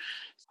you.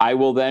 I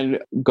will then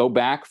go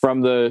back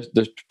from the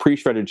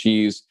pre-shredded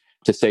cheese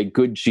to say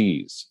good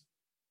cheese.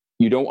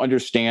 You don't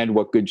understand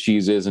what good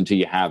cheese is until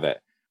you have it.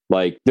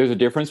 Like, there's a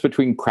difference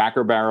between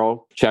Cracker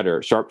Barrel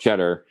cheddar, sharp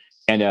cheddar,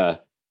 and a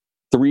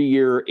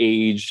 3-year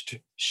aged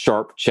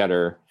sharp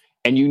cheddar.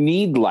 And you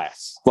need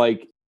less.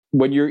 Like,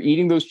 when you're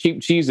eating those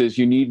cheap cheeses,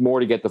 you need more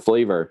to get the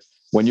flavor.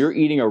 When you're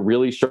eating a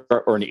really sharp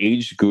or an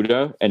aged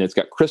Gouda and it's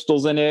got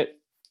crystals in it,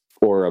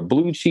 or a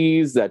blue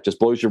cheese that just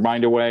blows your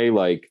mind away,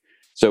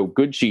 so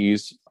good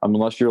cheese,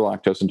 unless you're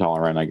lactose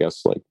intolerant, I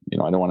guess, I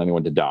don't want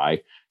anyone to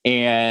die.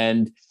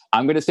 And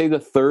I'm going to say the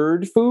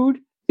 3rd food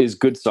is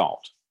good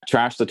salt.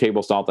 Trash the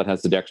table salt that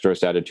has the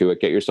dextrose added to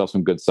it. Get yourself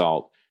some good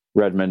salt.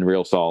 Redmond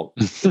real salt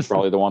is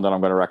probably the one that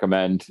I'm going to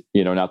recommend.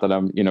 Not that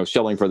I'm,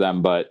 shilling for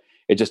them, but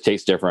it just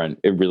tastes different.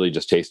 It really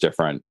just tastes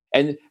different.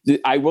 And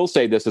I will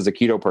say this as a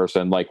keto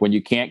person, when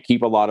you can't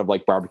keep a lot of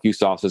barbecue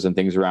sauces and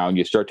things around,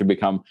 you start to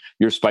become,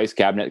 your spice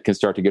cabinet can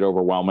start to get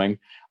overwhelming.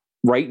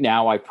 Right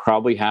now, I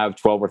probably have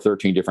 12 or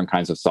 13 different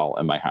kinds of salt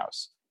in my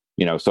house.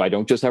 So I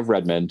don't just have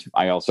Redmond.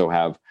 I also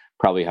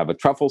probably have a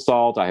truffle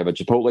salt. I have a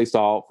chipotle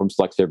salt from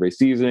Select Savory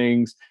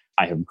Seasonings.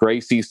 I have gray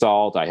sea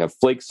salt. I have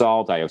flake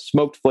salt. I have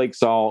smoked flake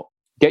salt.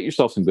 Get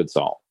yourself some good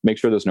salt. Make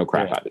sure there's no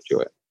crap added to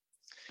it.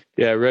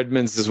 Yeah,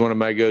 Redmond's is one of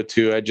my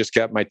go-to. I just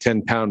got my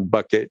 10-pound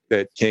bucket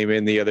that came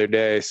in the other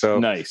day. So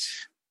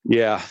nice.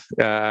 Yeah,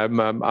 I'm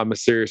a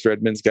serious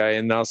Redmond's guy,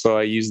 and also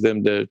I use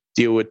them to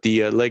deal with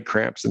the leg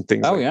cramps and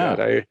things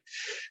that.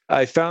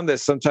 I found that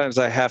sometimes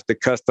I have to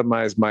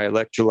customize my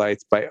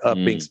electrolytes by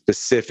upping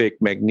specific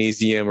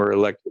magnesium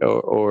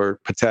or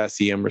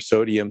potassium or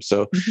sodium.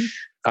 So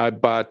I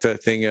bought a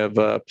thing of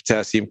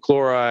potassium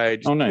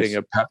chloride, thing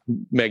of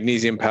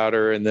magnesium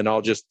powder, and then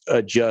I'll just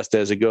adjust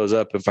as it goes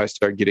up if I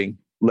start getting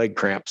leg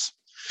cramps.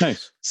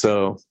 Nice.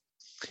 So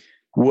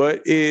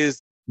what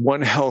is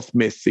one health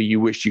myth that you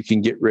wish you can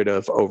get rid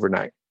of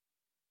overnight?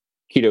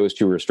 Keto is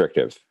too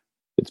restrictive.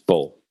 It's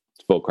bull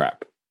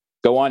crap.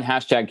 Go on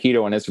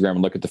 #keto on Instagram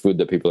and look at the food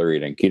that people are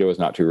eating. Keto is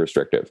not too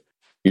restrictive.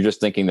 You're just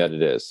thinking that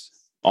it is.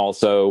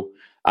 Also,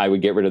 I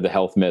would get rid of the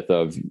health myth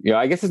of,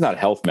 I guess it's not a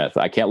health myth.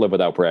 I can't live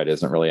without bread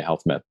isn't really a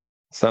health myth.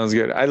 Sounds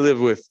good. I live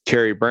with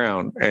Carrie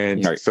Brown.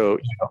 And so,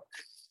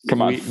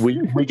 come on.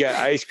 We got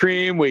ice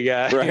cream. We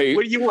got, what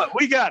do you want?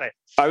 We got it.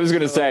 I was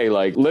going to say,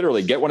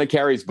 literally get one of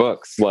Carrie's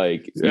books.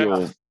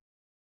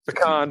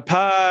 Pecan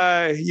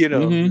pie,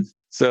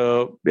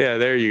 So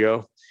there you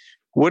go.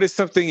 What is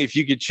something, if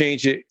you could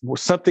change it,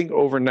 something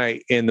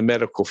overnight in the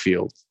medical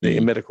field, the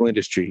medical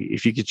industry,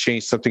 if you could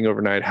change something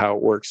overnight, how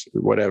it works,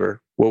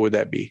 whatever, what would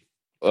that be?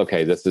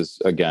 Okay, this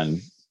is,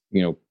 again,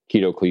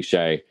 keto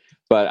cliche,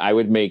 but I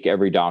would make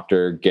every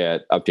doctor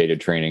get updated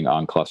training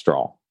on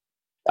cholesterol.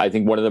 I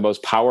think one of the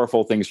most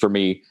powerful things for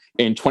me,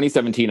 in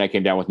 2017, I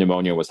came down with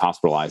pneumonia, was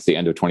hospitalized. The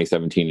end of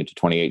 2017 into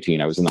 2018,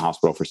 I was in the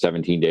hospital for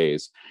 17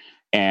 days.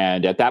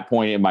 And at that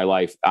point in my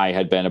life, I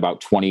had been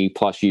about 20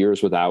 plus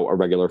years without a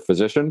regular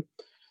physician.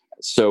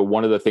 So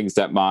one of the things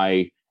that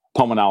my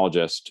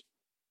pulmonologist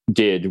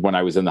did when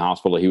I was in the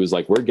hospital, he was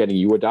like, we're getting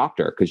you a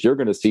doctor because you're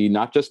going to see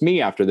not just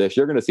me after this,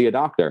 you're going to see a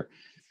doctor.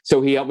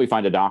 So he helped me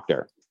find a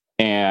doctor.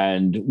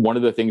 And one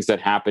of the things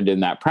that happened in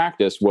that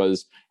practice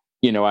was,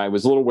 I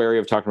was a little wary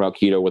of talking about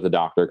keto with a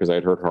doctor because I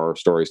had heard horror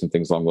stories and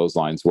things along those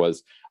lines.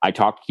 I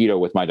talked keto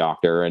with my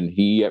doctor, and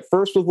he at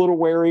first was a little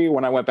wary.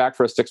 When I went back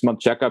for a 6-month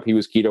checkup, he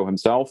was keto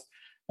himself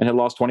and had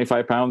lost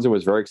 25 pounds and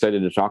was very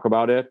excited to talk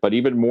about it. But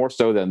even more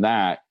so than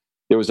that,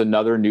 there was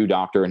another new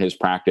doctor in his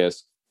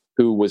practice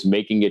who was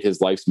making it his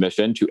life's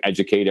mission to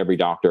educate every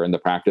doctor in the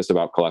practice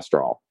about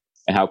cholesterol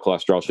and how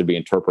cholesterol should be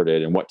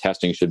interpreted and what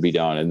testing should be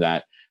done, and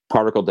that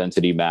particle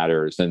density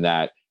matters, and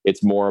that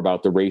it's more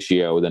about the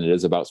ratio than it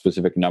is about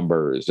specific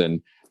numbers,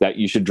 and that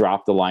you should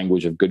drop the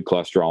language of good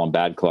cholesterol and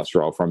bad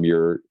cholesterol from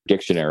your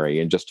dictionary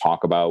and just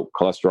talk about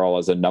cholesterol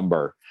as a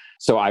number.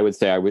 So I would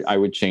say I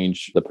would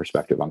change the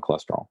perspective on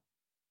cholesterol.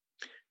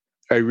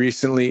 I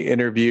recently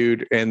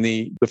interviewed, and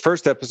the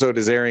first episode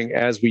is airing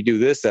as we do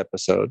this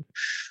episode.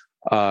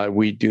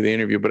 We do the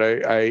interview, but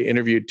I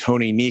interviewed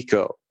Tony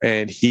Nico,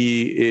 and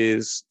he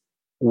is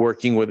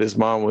working with his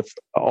mom with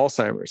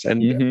Alzheimer's.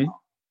 And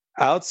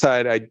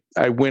outside,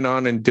 I went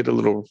on and did a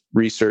little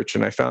research,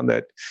 and I found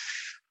that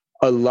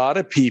a lot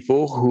of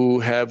people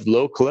who have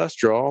low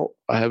cholesterol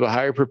have a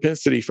higher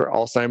propensity for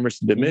Alzheimer's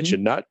and dementia.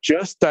 Not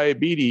just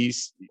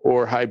diabetes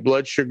or high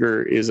blood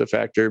sugar is a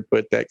factor,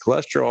 but that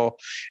cholesterol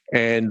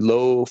and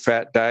low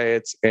fat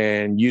diets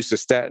and use of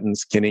statins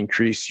can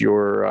increase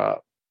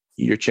your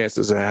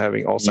chances of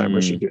having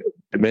Alzheimer's and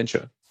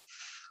dementia.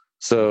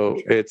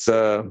 So it's,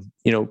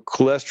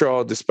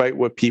 cholesterol, despite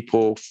what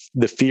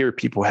the fear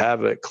people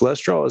have it,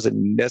 cholesterol is a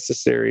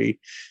necessary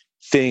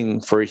thing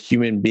for a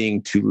human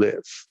being to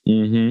live.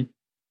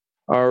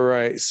 All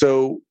right.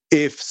 So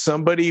if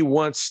somebody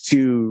wants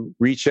to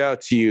reach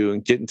out to you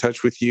and get in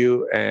touch with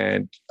you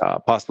and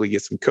possibly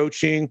get some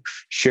coaching,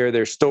 share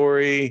their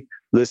story,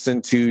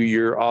 listen to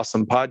your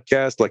awesome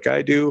podcast like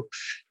I do,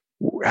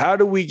 how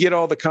do we get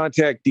all the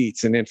contact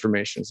deets and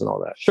informations and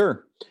all that?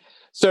 Sure.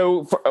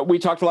 So we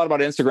talked a lot about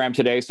Instagram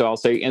today. So I'll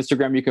say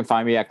Instagram, you can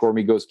find me at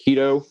Gormy Goes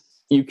Keto.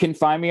 You can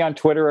find me on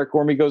Twitter at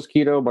Gormy Goes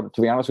Keto. But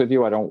to be honest with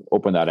you, I don't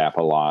open that app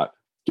a lot.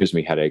 It gives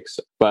me headaches.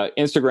 But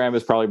Instagram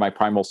is probably my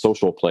primal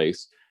social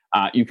place.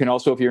 You can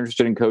also, if you're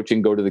interested in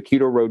coaching, go to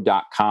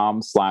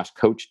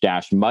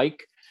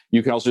theketoroad.com/coach-Mike.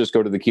 You can also just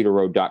go to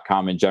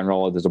theketoroad.com in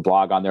general. There's a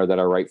blog on there that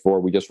I write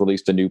for. We just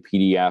released a new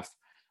PDF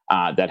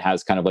that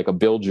has kind of like a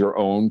build your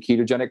own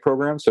ketogenic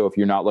program. So if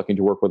you're not looking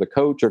to work with a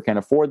coach or can't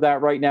afford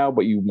that right now,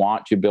 but you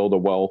want to build a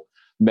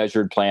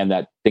well-measured plan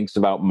that thinks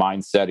about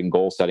mindset and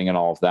goal setting and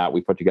all of that,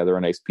 we put together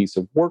a nice piece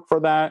of work for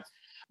that.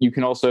 You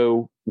can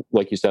also,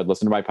 like you said,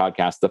 listen to my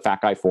podcast, The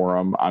Fat Guy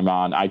Forum. I'm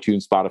on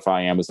iTunes,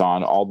 Spotify,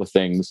 Amazon, all the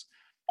things.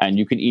 And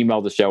you can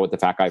email the show at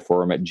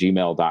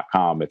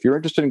thefatguyforum@gmail.com. If you're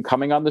interested in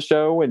coming on the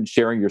show and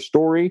sharing your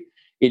story,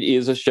 it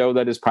is a show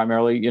that is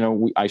primarily,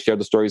 I share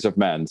the stories of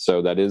men.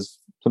 So that is,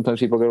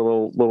 sometimes people get a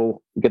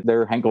little get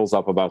their hankles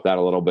up about that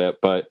a little bit,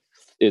 but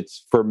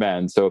it's for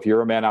men. So if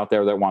you're a man out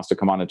there that wants to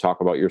come on and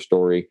talk about your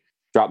story,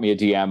 drop me a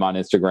DM on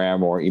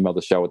Instagram or email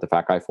the show at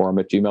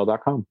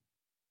thefatguyforum@gmail.com.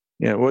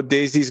 Yeah, well,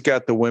 Daisy's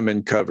got the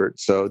women covered.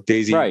 So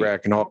Daisy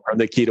Brackenhall from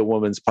the Keto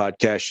Women's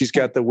podcast, she's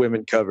got the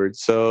women covered.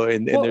 So,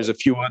 and there's a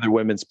few other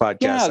women's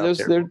podcasts.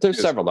 Yeah, there's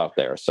several out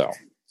there. So,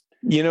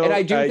 and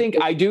I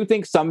do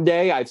think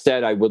someday, I've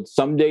said I would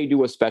someday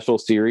do a special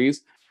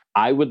series.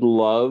 I would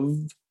love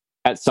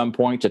at some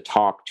point to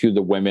talk to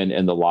the women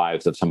in the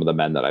lives of some of the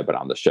men that I've been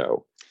on the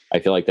show. I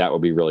feel like that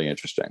would be really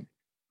interesting.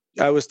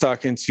 I was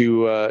talking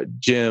to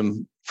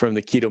Jim from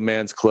the Keto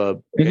Man's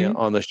Club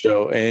on the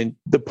show. And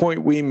the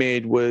point we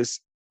made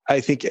was,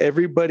 I think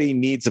everybody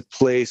needs a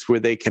place where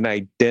they can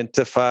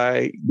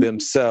identify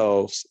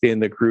themselves in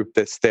the group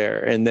that's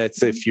there. And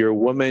that's if you're a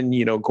woman,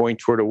 going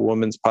toward a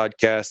woman's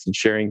podcast and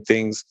sharing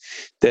things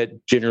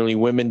that generally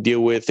women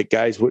deal with that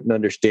guys wouldn't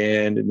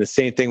understand. And the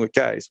same thing with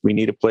guys. We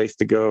need a place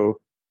to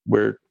go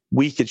where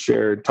we could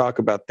share and talk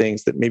about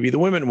things that maybe the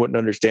women wouldn't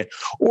understand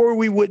or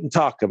we wouldn't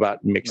talk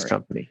about in mixed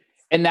company.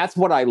 And that's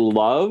what I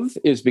love,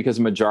 is because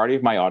the majority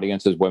of my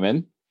audience is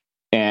women.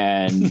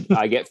 And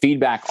I get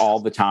feedback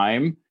all the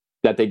time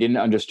that they didn't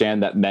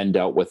understand that men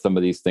dealt with some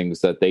of these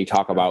things that they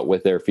talk about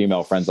with their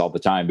female friends all the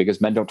time,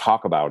 because men don't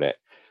talk about it.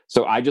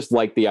 So I just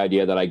like the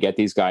idea that I get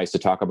these guys to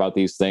talk about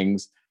these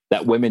things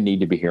that women need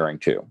to be hearing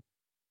too.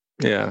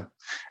 Yeah.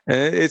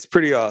 And it's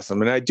pretty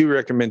awesome. And I do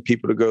recommend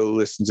people to go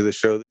listen to the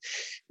show.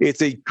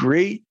 It's a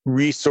great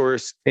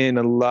resource in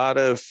a lot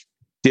of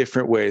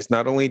different ways.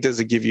 Not only does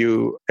it give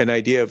you an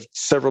idea of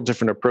several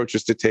different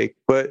approaches to take,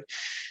 but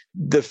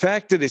the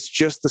fact that it's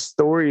just the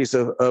stories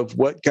of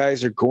what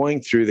guys are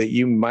going through, that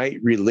you might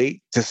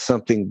relate to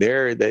something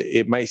there, that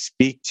it might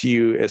speak to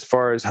you as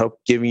far as help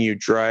giving you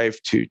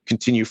drive to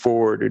continue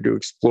forward or to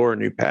explore a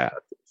new path.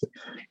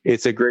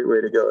 It's a great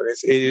way to go.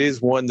 It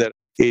is one that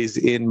is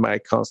in my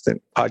constant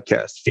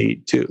podcast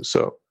feed too.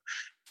 So,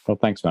 well,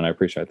 thanks, man. I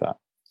appreciate that.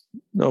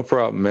 No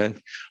problem,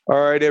 man.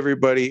 All right,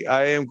 everybody.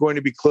 I am going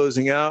to be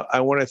closing out. I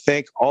want to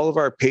thank all of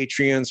our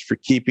Patreons for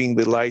keeping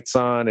the lights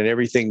on and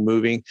everything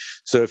moving.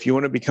 So if you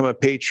want to become a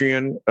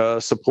Patreon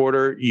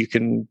supporter, you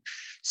can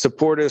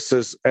support us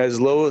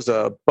as low as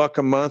 $1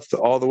 a month,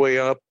 all the way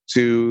up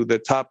to the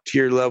top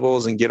tier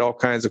levels, and get all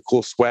kinds of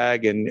cool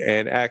swag and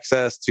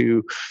access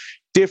to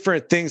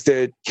different things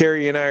that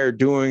Carrie and I are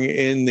doing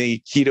in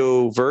the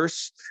keto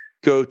verse.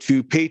 Go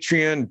to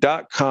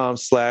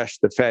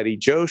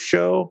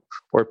patreon.com/thefattyjoeshow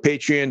or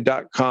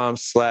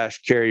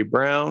patreon.com/Carrie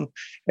Brown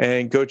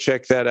and go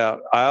check that out.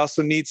 I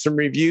also need some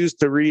reviews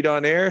to read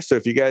on air. So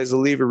if you guys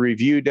will leave a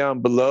review down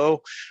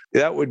below,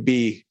 that would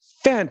be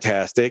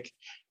fantastic.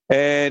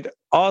 And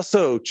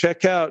also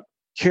check out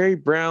Carrie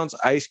Brown's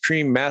Ice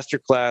Cream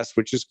Masterclass,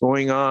 which is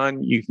going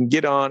on. You can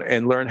get on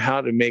and learn how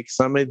to make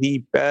some of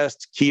the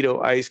best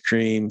keto ice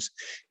creams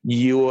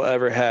you will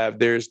ever have.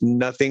 There's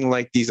nothing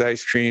like these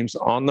ice creams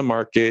on the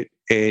market.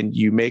 and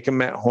you make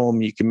them at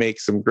home, you can make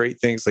some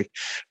great things like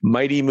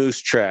Mighty Moose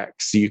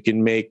Tracks. You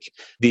can make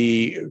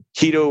the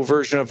keto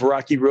version of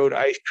Rocky Road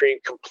ice cream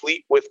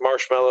complete with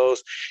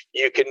marshmallows.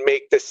 You can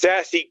make the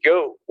Sassy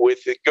Goat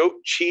with the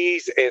goat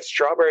cheese and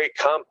strawberry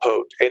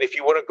compote. And if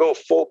you want to go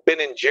full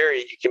Ben and Jerry,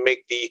 you can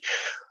make the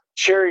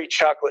cherry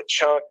chocolate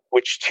chunk,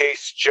 which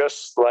tastes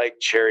just like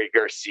Cherry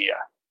Garcia.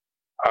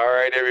 All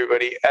right,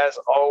 everybody. As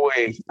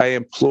always, I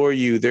implore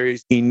you, there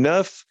is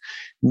enough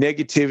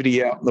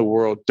negativity out in the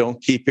world.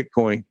 Don't keep it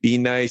going. Be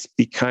nice,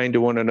 be kind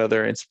to one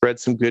another, and spread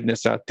some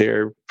goodness out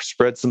there.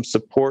 Spread some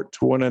support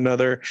to one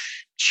another.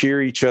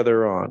 Cheer each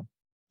other on.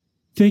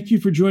 Thank you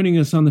for joining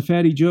us on the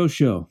Fatty Joe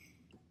Show.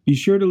 Be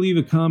sure to leave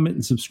a comment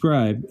and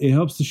subscribe. It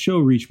helps the show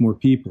reach more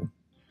people.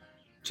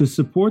 To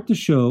support the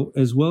show,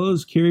 as well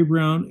as Carrie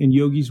Brown and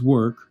Yogi's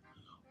work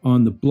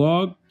on the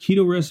blog,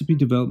 keto recipe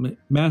development,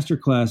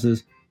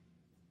 masterclasses,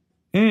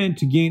 and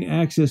to gain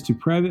access to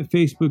private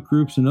Facebook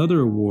groups and other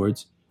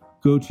awards,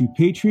 go to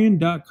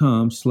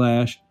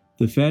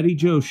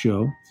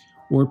patreon.com/thefattyjoeshow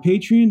or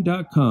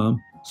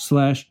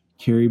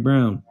patreon.com/Carrie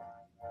Brown.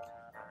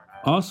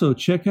 Also,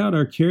 check out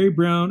our Carrie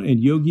Brown and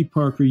Yogi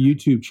Parker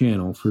YouTube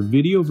channel for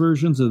video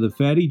versions of the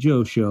Fatty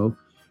Joe Show,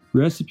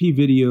 recipe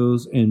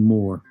videos, and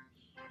more.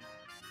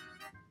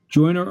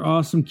 Join our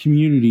awesome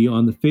community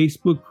on the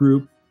Facebook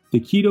group, The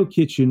Keto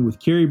Kitchen with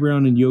Carrie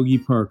Brown and Yogi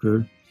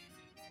Parker,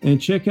 and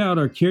check out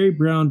our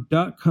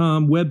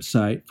carriebrown.com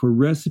website for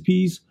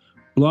recipes,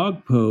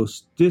 blog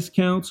posts,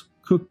 discounts,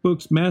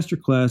 cookbooks,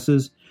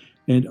 masterclasses,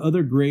 and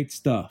other great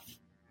stuff.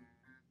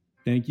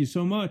 Thank you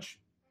so much.